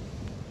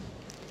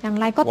 อย่าง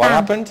ไรก็ what ตาม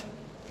happened?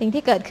 สิ่ง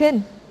ที่เกิดขึ้น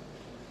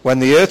When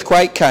the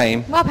earthquake came,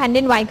 เมื่อแผ่น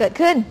ดินไหวเกิด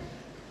ขึ้น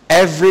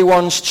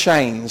everyone's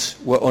chains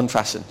were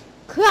unfastened.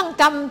 เครื่อง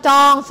จำจ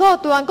องโซ่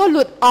ตรวนก็ห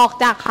ลุดออก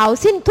จากเขา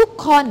สิ้นทุก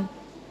คน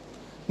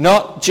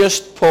Not just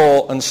Paul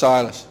and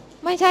Silas,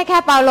 ไม่ใช่แค่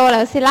เปาโลห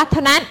รือศิลัสเท่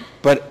านั้น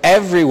but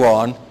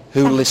everyone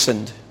who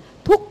listened.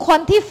 ทุกคน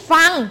ที่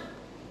ฟัง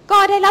ก็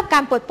ได้รับกา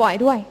รปลดปล่อย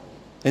ด้วย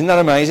Isn't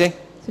that amazing?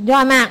 สุดยอ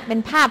ดมากเป็น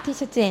ภาพที่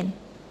ชัดเจน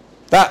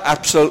That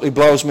absolutely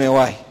blows me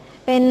away.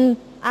 เป็น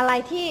อะไร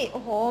ที่โ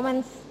อ้โหมัน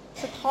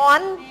สะท้อน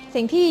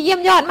สิ่งที่เยี่ย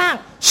มยอดมาก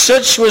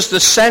Such was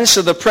the sense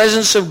of the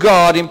presence of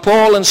God in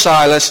Paul and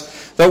Silas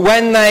that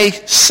when they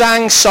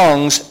sang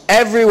songs,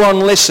 everyone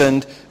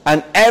listened and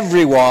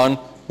everyone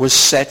was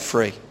set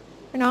free.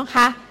 พี่น้องค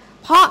ะ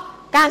เพราะ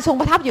การทรง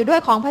ประทับอยู่ด้ว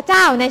ยของพระเจ้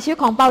าในชีวิต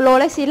ของเปาโล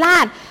และซีลา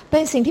สเป็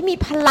นสิ่งที่มี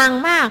พลัง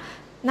มาก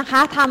นะคะ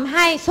ทำใ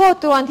ห้โซ่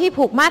ตรวนที่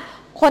ผูกมัด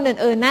คน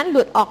อื่นๆนั้นห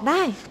ลุดออกไ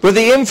ด้ But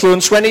the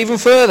influence went even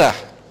further.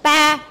 แต่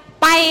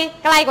ไป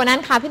ไกลกว่านั้น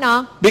ค่ะพี่น้อง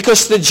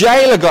Because the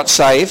jailer got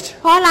saved.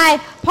 เพราะอะไร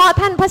เพราะ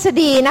ท่านพัส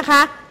ดีนะค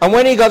ะ And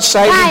when he got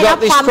saved, he got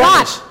this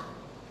promise.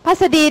 พั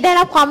สดีได้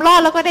รับความรอ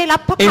ดแล้วก็ได้รับ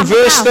พระคำ In พระ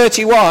verse เจ้า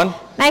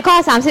 31, ในข้อ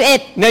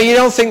31 now you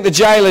don't think the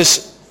jailer's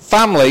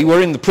family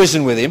were in the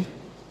prison with him.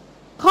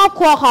 ครอบ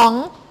ครัวของ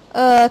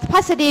พั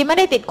สดีไม่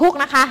ได้ติดคุก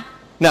นะคะ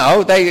No,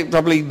 they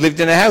probably lived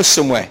in a house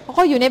somewhere. เข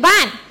าอยู่ในบ้า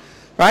น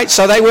Right?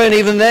 So they weren't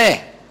even there.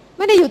 ไ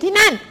ม่ได้อยู่ที่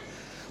นั่น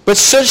But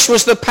such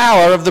was the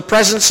power of the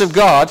presence of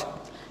God,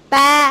 แ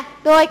ต่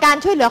โดยการ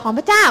ช่วยเหลือของพ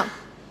ระเจ้า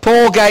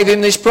Paul gave him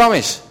this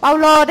promise. เปา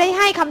โลได้ใ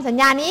ห้คำสัญ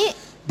ญานี้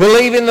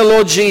Believe in the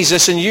Lord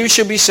Jesus and you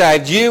shall be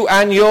saved, you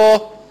and your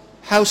บอ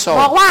ก household.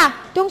 ว่า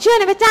จงเชื่อ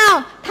ในพระเจ้า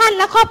ท่าน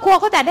และครอบครัว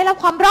ก็จะได้รับ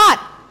ความรอด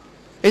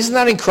Isn't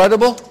that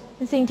incredible? เ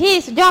ป็นสิ่งที่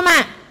สุดยอดมา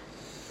ก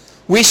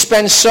We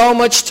spend so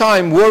much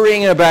time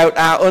worrying about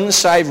our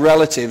unsaved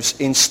relatives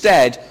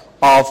instead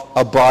of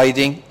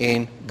abiding in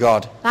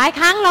God. หลายค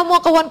รั้งเรามัว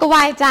กระวนกระว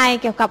ายใจ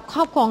เกี่ยวกับคร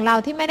อบครัวของเรา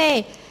ที่ไม่ไ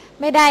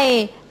ด้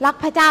รัก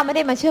พระเจ้าไม่ไ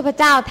ด้มาเชื่อพระ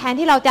เจ้าแทน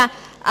ที่เราจะ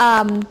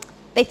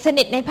ติดส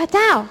นิทในพระเ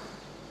จ้า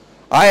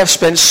I have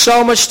spent so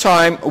much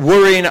time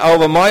worrying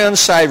over my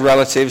unsaved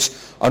relatives,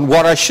 and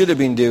what I should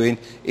have been doing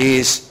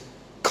is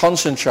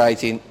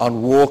concentrating on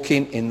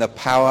walking in the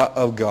power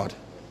of God.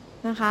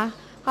 นะคะ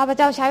ข้าพเ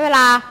จ้าใช้เวล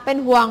าเป็น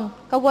ห่วง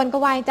กระวนกร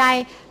ะวายใจ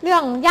เรื่อ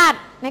งญาติ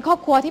ในครอบ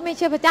ครัวที่ไม่เ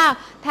ชื่อพระเจ้า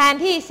แทน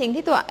ที่สิ่ง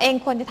ที่ตัวเอง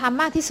ควรจะท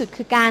ำมากที่สุด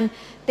คือการ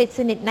ติดส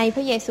นิทในพ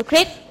ระเยซูค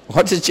ริสต์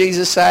What did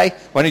Jesus say?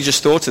 When he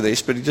just thought of this,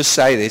 but he just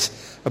say this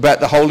about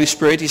the Holy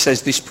Spirit. He says,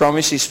 this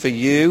promise is for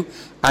you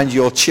and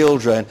your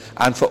children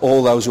and for all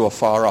those who are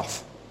far off.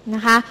 น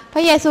ะคะพร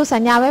ะเยซูสั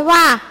ญญาไว้ว่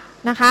า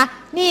นะคะ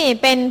นี่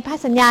เป็นพระ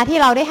สัญญาที่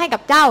เราได้ให้กั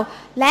บเจ้า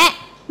และ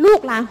ลูก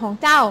หลานของ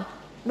เจ้า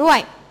ด้วย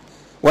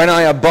When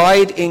I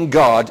abide in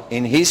God,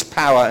 in his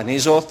power and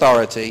his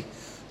authority,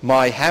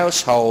 my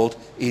household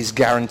is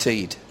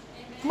guaranteed.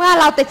 เมื่อ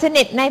เราติดส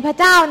นิทในพระ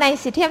เจ้าใน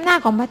สิทธิอำนาจ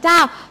ของพระเจ้า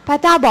พระ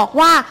เจ้าบอก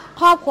ว่า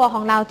ครอบครัวข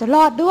องเราจะร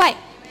อดด้วย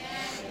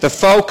The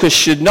focus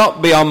should not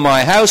be on my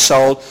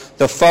household.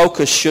 The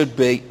focus should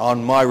be on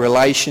my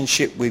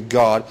relationship with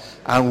God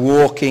and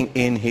walking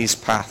in his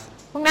path.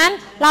 ดังนั้น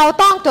เรา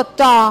ต้องจด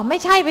จ่อไม่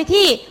ใช่ไป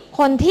ที่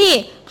คนที่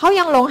เขา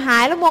ยังหลงหา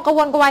ยและมัวกระว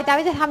นกระวายใจ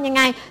ว่าจะทำยังไ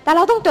งแต่เร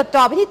าต้องจด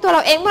จ่อไปที่ตัวเร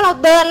าเองเมื่อเรา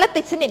เดินและ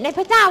ติดสนิทในพ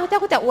ระเจ้าพระเจ้า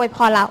ก็จะอวยพ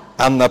รเรา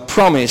And the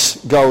promise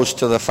goes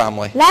to the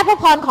family. และพระ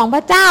พรของพ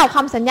ระเจ้าค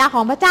ำสัญญาข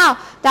องพระเจ้า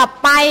จะ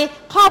ไป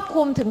ครอบค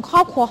ลุมถึงคร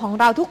อบครัวของ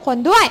เราทุกคน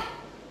ด้วย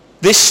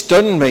This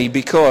stunned me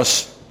because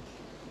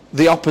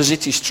the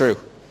opposite is true.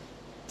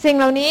 สิ่ง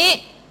เหล่านี้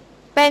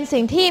เป็น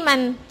สิ่งที่มัน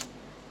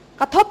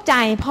กระทบใจ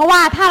เพราะว่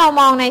าถ้าเรา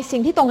มองในสิ่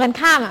งที่ตรงกัน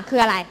ข้ามคื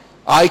ออะไร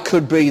I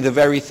could be the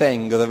very thing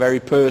or the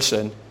very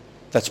person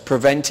that's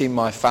preventing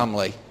my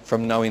family from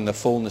knowing the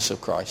fullness of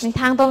Christ. ใน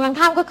ทางตรงกัน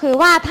ข้ามก็คือ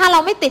ว่าถ้าเรา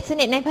ไม่ติดส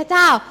นิทในพระเ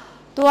จ้า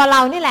ตัวเร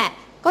านี่แหละ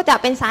ก็จะ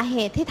เป็นสาเห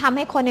ตุที่ทำใ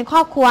ห้คนในคร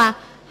อบครัว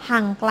ห่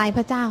างไกลพ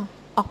ระเจ้า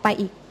ออกไป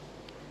อีก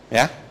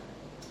Yeah?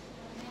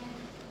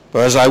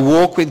 But as I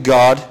walk with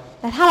God,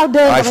 แต่ถ้าเราเ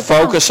ดินกับ I พระเจ้า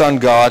focus on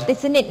God, ติด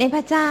สนิทในพ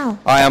ระเจ้า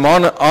I am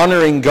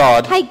honoring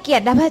God, ให้เกียร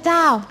ติแด่พระเจ้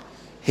า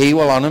he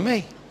will honor me.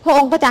 พระอ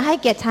งค์ก็จะให้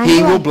เกียรติฉัน He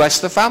ด้วย will bless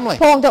the family.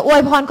 พระองค์จะอว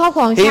ยพรครอบค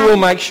รัวของ He ฉัน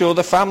will make sure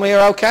the family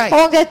are พระ okay. อ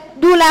งค์จะ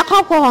ดูแลครอ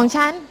บครัวของ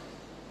ฉัน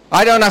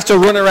I don't have to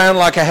run around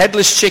like a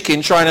headless chicken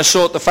trying to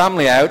sort the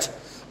family out.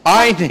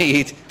 I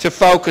need to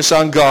focus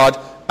on God,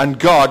 and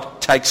God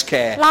takes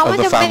care เรา of ไม่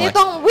the จำเป็น family. ที่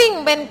ต้องวิ่ง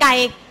เป็นไก่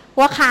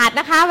หัวขาด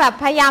นะคะแบบ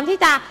พยายามที่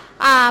จะ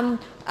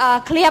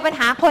เคลียร์ปัญ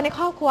หาคนใน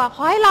ครอบครัวข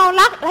อให้เรา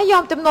รักและยอ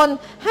มจำนน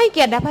ให้เ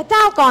กียรติแด่พระเจ้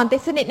าก่อนติ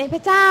ดสนิทในพร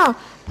ะเจ้า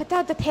พระเจ้า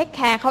จะเทคแ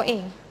คร์เขาเอ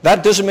ง That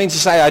doesn't mean to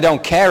say I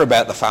don't care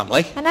about the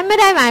family. อันนั้นไม่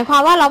ได้หมายควา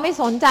มว่าเราไม่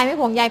สนใจไม่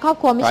ห่วงใยครอบ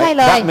ครัวไม่ใช่ Right?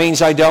 เลย That means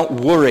I don't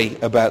worry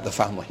about the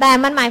family. แต่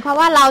มันหมายความ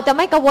ว่าเราจะไ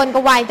ม่กระวนกร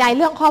ะวายใจ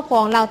เรื่องครอบครัว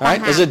ของเราต่าง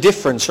Right? หาก There's a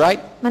difference, right?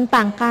 มัน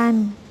ต่างกัน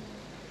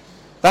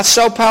That's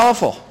so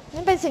powerful.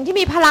 นั่นเป็นสิ่งที่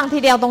มีพลังที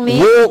เดียวตรงนี้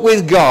Walk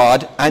with God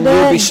and Then-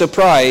 you'll be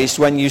surprised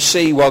when you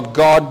see what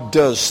God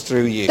does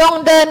through you. จง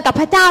เดินกับ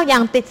พระเจ้าอย่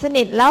างติดส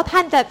นิทแล้วท่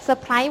านจะเซอ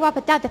ร์ไพรส์ว่าพ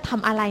ระเจ้าจะท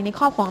ำอะไรใน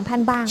ครอบครัวของท่า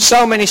นบ้าง So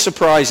many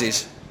surprises.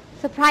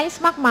 เซอร์ไพร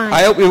ส์มากมาย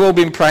I hope you've all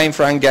been praying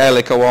for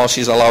Angelica while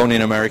she's alone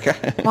in America.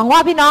 หวังว่า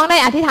พี่น้องได้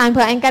อธิษฐานเ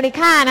ผื่อแองเกลิ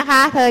ค่านะคะ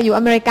เธออยู่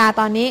อเมริกา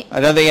ตอนนี้ I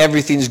don't think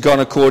everything's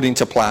gone according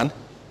to plan.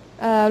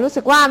 รู้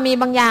สึกว่ามี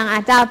บางอย่างอา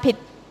จจะผิด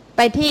ไ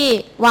ปที่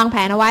วางแผ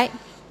นเอาไว้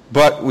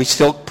But we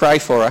still pray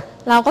for her.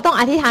 เราก็ต้อง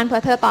อธิษฐานเผื่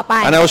อเธอต่อไป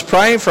And I was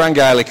praying for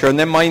Angelica and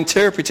then my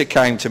interpreter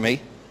came to me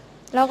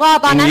แล้วก็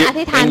ตอนนั้นอ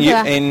ธิษฐานเผื่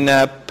อ in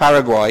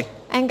Paraguay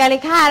แองเกลิ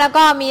ค่าแล้ว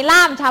ก็มีล่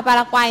ามชาวปา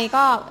รากวัย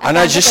ก็อา and จ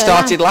าร I ย์ก็ just เจอล่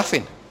าม started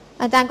laughing.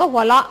 อาจารย์ก็หั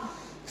วเราะ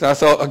So I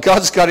thought, oh,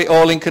 God's got it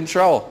all in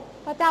control.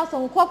 พระเจ้าทร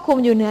งควบคุม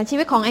อยู่เหนือชี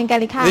วิตของแองเก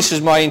ลิค่า This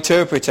is my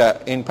interpreter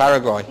in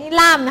Paraguay. นี่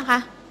ล่ามนะคะ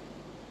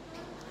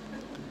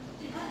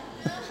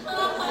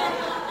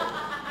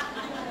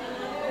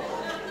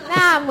ห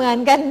น้าเหมือน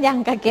กันอย่าง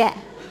กะแกะ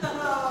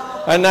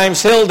Her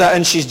name's Hilda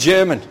and she's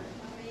German.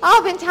 อ๋อ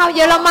เป็นชาวเย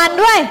อรมัน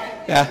ด้วย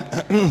Yeah.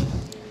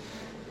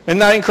 Isn't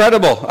that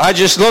incredible? I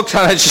just looked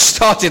and I just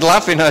started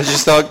laughing. I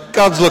just thought,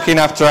 God's looking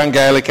after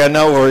Angelica,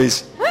 no worries.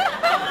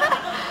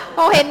 พ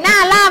อเห็นหน้า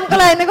ล่ามก็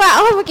เลยนึกว่า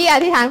เมื่อกี้อ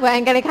ธิษฐานเพื่อแอ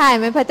งเกลิค่า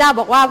ไหมพระเจ้า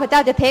บอกว่าพระเจ้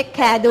าจะเทคแค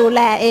ร์ดูแ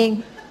ลเอง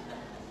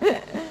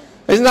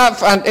Isn't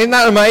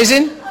that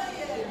amazing?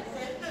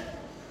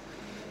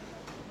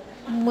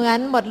 เหมือน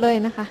หมดเลย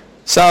นะคะ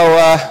So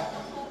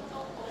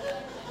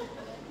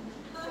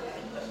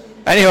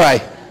anyway,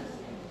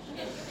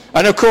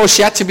 and of course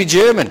she had to be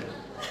German.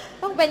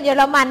 ต้องเป็นเยอ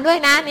รมันด้วย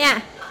นะเนี่ย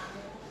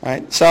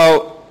Right. So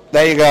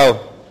there you go.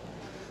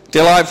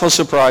 Delightful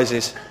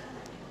surprises.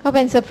 ก็เ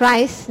ป็นเซอร์ไพร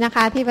ส์นะค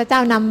ะที่พระเจ้า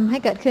นำให้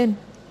เกิดขึ้น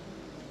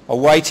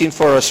Are waiting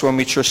for us when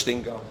we trust in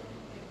God.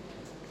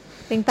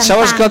 สิ่งต่าง So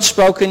has God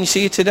spoken to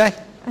you today?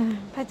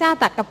 พระเจ้า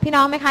ตรัสกับพี่น้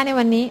องไหมคะใน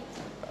วันนี้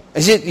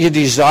Is it your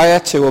desire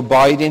to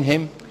abide in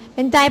Him? เ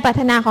ป็นใจปราร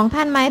ถนาของ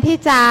ท่านไหมที่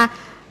จะ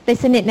ติด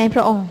สนิทในพ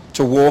ระองค์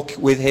To walk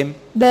with Him?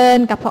 เดิน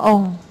กับพระอง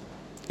ค์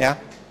Yeah?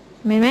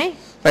 เห็นไหม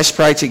Let's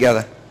pray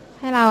together.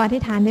 ให้เราอธิ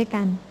ษฐานด้วย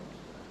กัน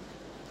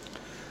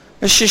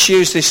Let's just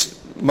use this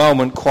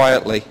moment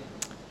quietly.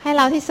 ให้เ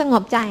ราที่สง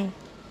บใจ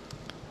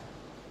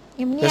เ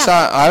งียบ Because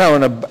I don't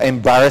want to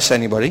embarrass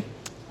anybody.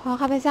 เพราะ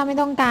ข้าพเจ้าไม่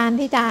ต้องการ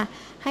ที่จะ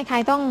ให้ใคร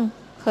ต้อง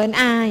เขิน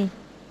อาย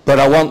But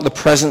I want the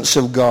presence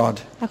of God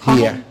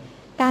here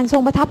การทร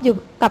งประทับอยู่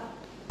กับ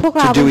พวก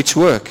เรา to do its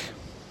work.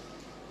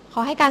 ข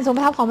อให้การทรงป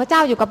ระทับของพระเจ้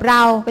าอยู่กับเร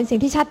าเป็นสิ่ง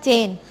ที่ชัดเจ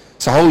น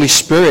It's the Holy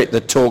Spirit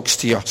that talks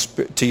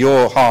to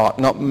your heart,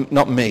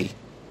 not me.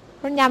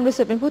 พระวิญญาณบริ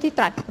สุทธิ์เป็นผู้ที่ต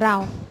รัสกับเรา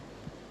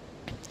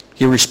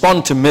You respond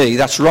to me,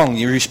 that's wrong.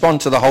 You respond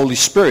to the Holy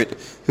Spirit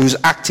who's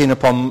acting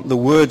upon the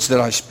words that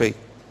I speak.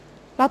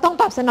 เราต้อง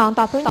ตอบสนอง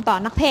ต่อ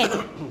นักเทศน์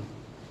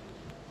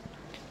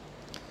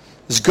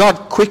Is God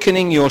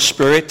quickening your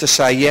spirit to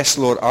say, yes,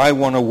 Lord, I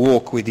want to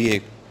walk with you?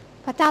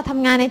 พระเจ้าท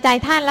ำงานในใจ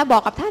ท่านและบอ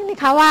กกับท่านไหม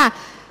คะว่า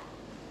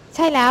ใ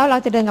ช่แล้วเรา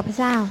จะเดินกับพระ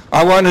เจ้า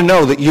I want to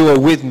know that you are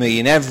with me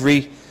in every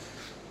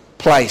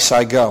place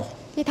I go.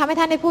 ที่ทำให้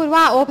ท่านได้พูด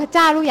ว่าโอ้พระเ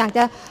จ้าลูกอยากจ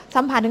ะ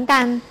สัมผัสถึงก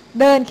าร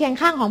เดินเคียง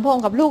ข้างของพระอง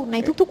ค์กับลูกใน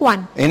ทุกๆวัน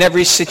In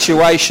every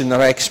situation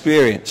that I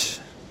experience.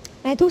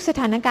 ในทุกส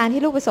ถานการณ์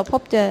ที่ลูกประสบพ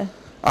บเจอ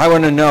I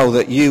want to know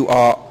that you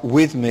are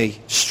with me,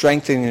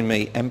 strengthening me,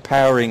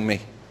 empowering me.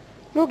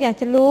 ลูกอยาก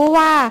จะรู้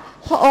ว่า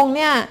พระองค์เ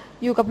นี่ย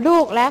อยู่กับลู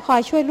กและคอ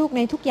ยช่วยลูกใ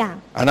นทุกอย่าง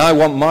And I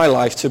want my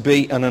life to be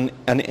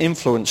an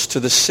influence to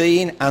the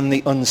seen and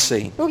the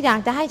unseen. ลูกอยาก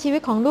จะให้ชีวิ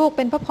ตของลูกเ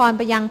ป็นพระพรไ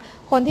ปยัง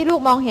คนที่ลูก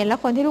มองเห็นและ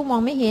คนที่ลูกมอ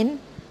งไม่เห็น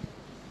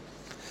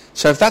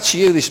So if that's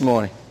you this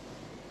morning,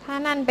 ถ้า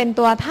นั่นเป็น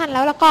ตัวท่านแ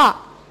ล้วก็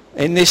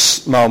in this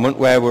moment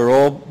where we're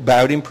all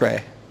bowed in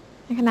prayer,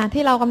 ในขณะ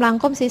ที่เรากำลัง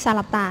ก้มศีรษะห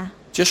ลับตา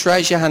just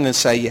raise your hand and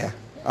say, yeah,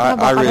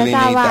 I really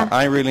need that.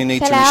 I really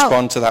need to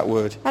respond to that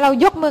word. ถ้าเรา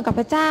ยกมือกับ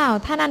พระเจ้า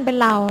ถ้านั่นเป็น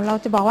เรา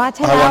จะบอกว่าใ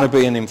ช่ I แล้ว want to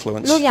be an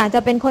influence. ลูกอยากจะ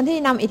เป็นคนที่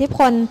นำอิทธิพ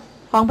ล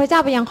ของพระเจ้า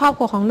ไปยังครอบค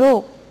รัวของลูก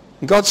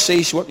God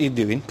sees what you're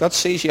doing. God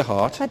sees your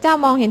heart. พระเจ้า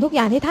มองเห็นทุกอ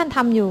ย่างที่ท่านท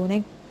ำอยู่ใน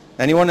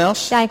Anyone else?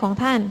 ใจของ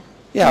ท่าน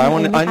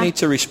Yeah, I need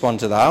to respond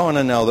to that. I want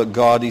to know that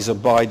God is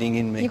abiding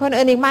in มี me. คน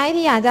อื่นอีกไหม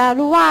ที่อยากจะ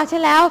รู้ว่าใช่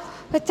แล้ว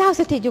พระเจ้า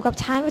สถิตอยู่กับ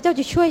ฉันพระเจ้า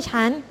จะช่วย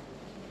ฉัน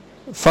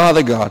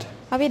Father God,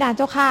 พระบิดาเ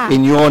จ้าข้า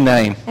in your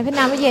name, ในพระน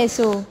ามพระเย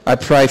ซู I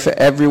pray for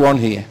everyone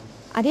here.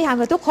 อธิษฐานเ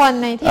พื่อทุกคน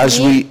ในที่ As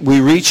นี้ we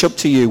reach up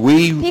to you, we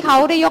ที่เขา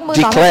ได้ยกมือ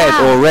ต่อพระ declared เ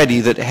จ้า already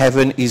that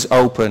heaven is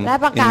open และ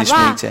ประ in กาศ this ว่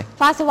า meeting.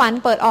 ฟ้าสวรรค์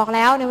เปิดออกแ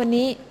ล้วในวัน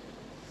นี้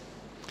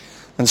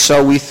And so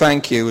we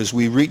thank you as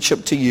we reach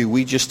up to you,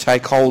 we just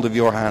take hold of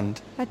your hand.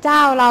 พระเจ้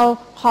าเรา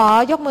ขอ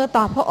ยกมือ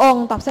ต่อพระอง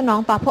ค์ตอบสนอง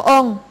ต่อพระอ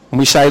งค์ And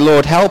we say,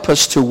 Lord, help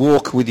us to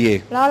walk with you.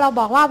 แล้วเรา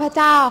บอกว่าพระเ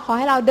จ้าขอใ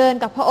ห้เราเดิน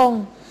กับพระอง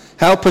ค์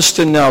Help us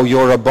to know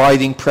your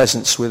abiding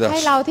presence with ใ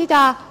ห้ us. เราที่จ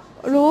ะ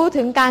รู้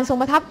ถึงการทรง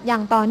ประทับอย่า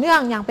งต่อเนื่อง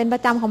อย่างเป็นปร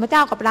ะจำของพระเจ้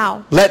ากับเรา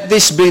Let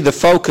this be the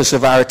focus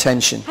of our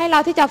attention. ให้เรา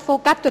ที่จะโฟ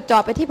กัสจดจ่อ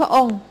ไปที่พระอ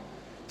งค์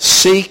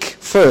Seek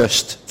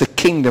first the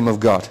kingdom of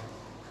God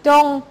จ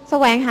งแส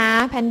วงหา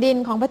แผ่นดิน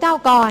ของพระเจ้า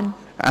ก่อน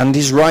and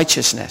his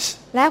righteousness.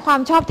 และควา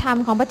มชอบธรรม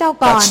ของพระเจ้า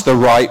ก่อน That's the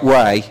right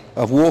way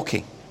of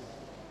walking.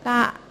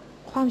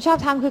 ความชอบ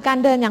ธรรมคือการ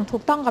เดินอย่างถู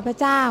กต้องกับพระ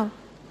เจ้า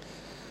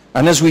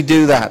And as we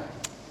do that,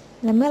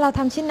 และเมื่อเรา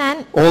ทำเช่นนั้น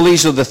all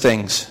these other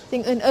things, สิ่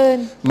งอื่น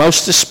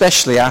most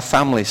especially our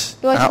families,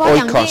 ๆ โดยเฉ our พาะอ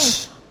ย่างยิ่ง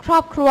oikos, ครอ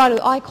บครัวหรื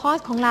อออยคอส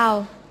ของเรา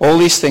all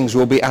these things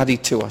will be added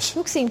to us.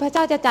 ทุกสิ่งพระเจ้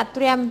าจะจัดเต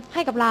รียมใ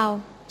ห้กับเรา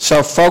So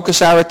focus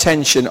our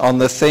attention on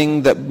the thing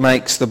that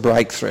makes the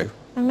breakthrough.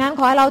 ดังนั้นข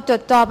อให้เราจ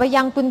ดจ่อไป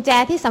ยังกุญแจ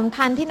ที่สำ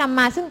คัญที่นำ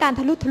มาซึ่งการ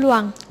ทะลุทะลว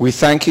ง We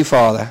thank you,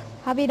 Father,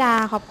 พระบิดา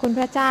ขอบคุณ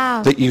พระเจ้า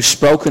that you've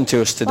spoken to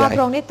us ว่าพ today,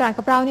 ระองค์ได้ตรัส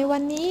กับเราในวั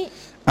นนี้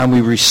and we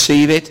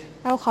receive it.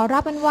 เราขอรั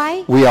บมันไว้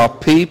We are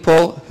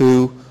people who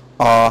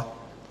are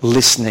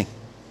listening,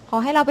 ขอ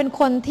ให้เราเป็น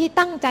คนที่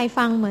ตั้งใจ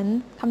ฟังเหมือน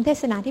คำเท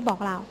ศนาที่บอก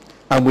เรา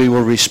and we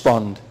will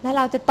respond, และเ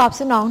ราจะตอบ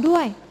สนองด้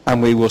วย and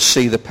we will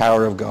see the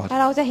power of God และ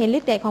เราจะเห็นฤ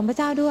ทธิ์เดชของพระ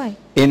เจ้าด้วย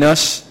in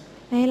us,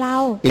 ในเรา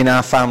in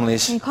our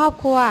families, ในครอบ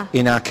ครัว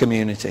in our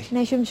community. ใ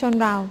นชุมชน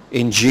เรา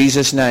In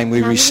Jesus' name, we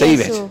นามพระ receive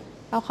เยซู it.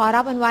 เราขอ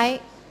รับมันไว้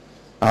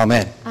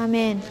Amen. อาเม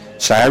น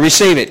Say, I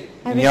receive it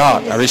in your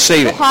heart. I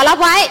receive it. ขอรับ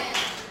ไว้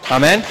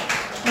Amen.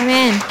 อาเม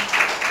น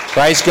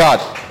Praise God.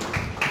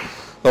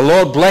 The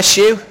Lord bless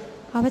you.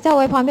 ขอพระเจ้าอ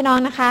วยพรพี่น้อง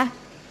นะคะ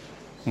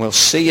We'll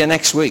see you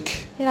next week.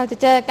 ที่เราจะ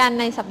เจอกัน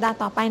ในสัปดาห์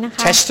ต่อไปนะค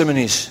ะ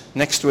Testimonies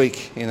next week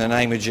in the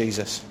name of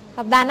Jesus.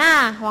 สัปดาห์หน้า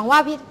หวังว่า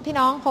พี่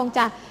น้องคงจ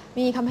ะ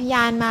มีคำพย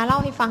านมาเล่า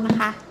ให้ฟังนะ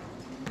คะ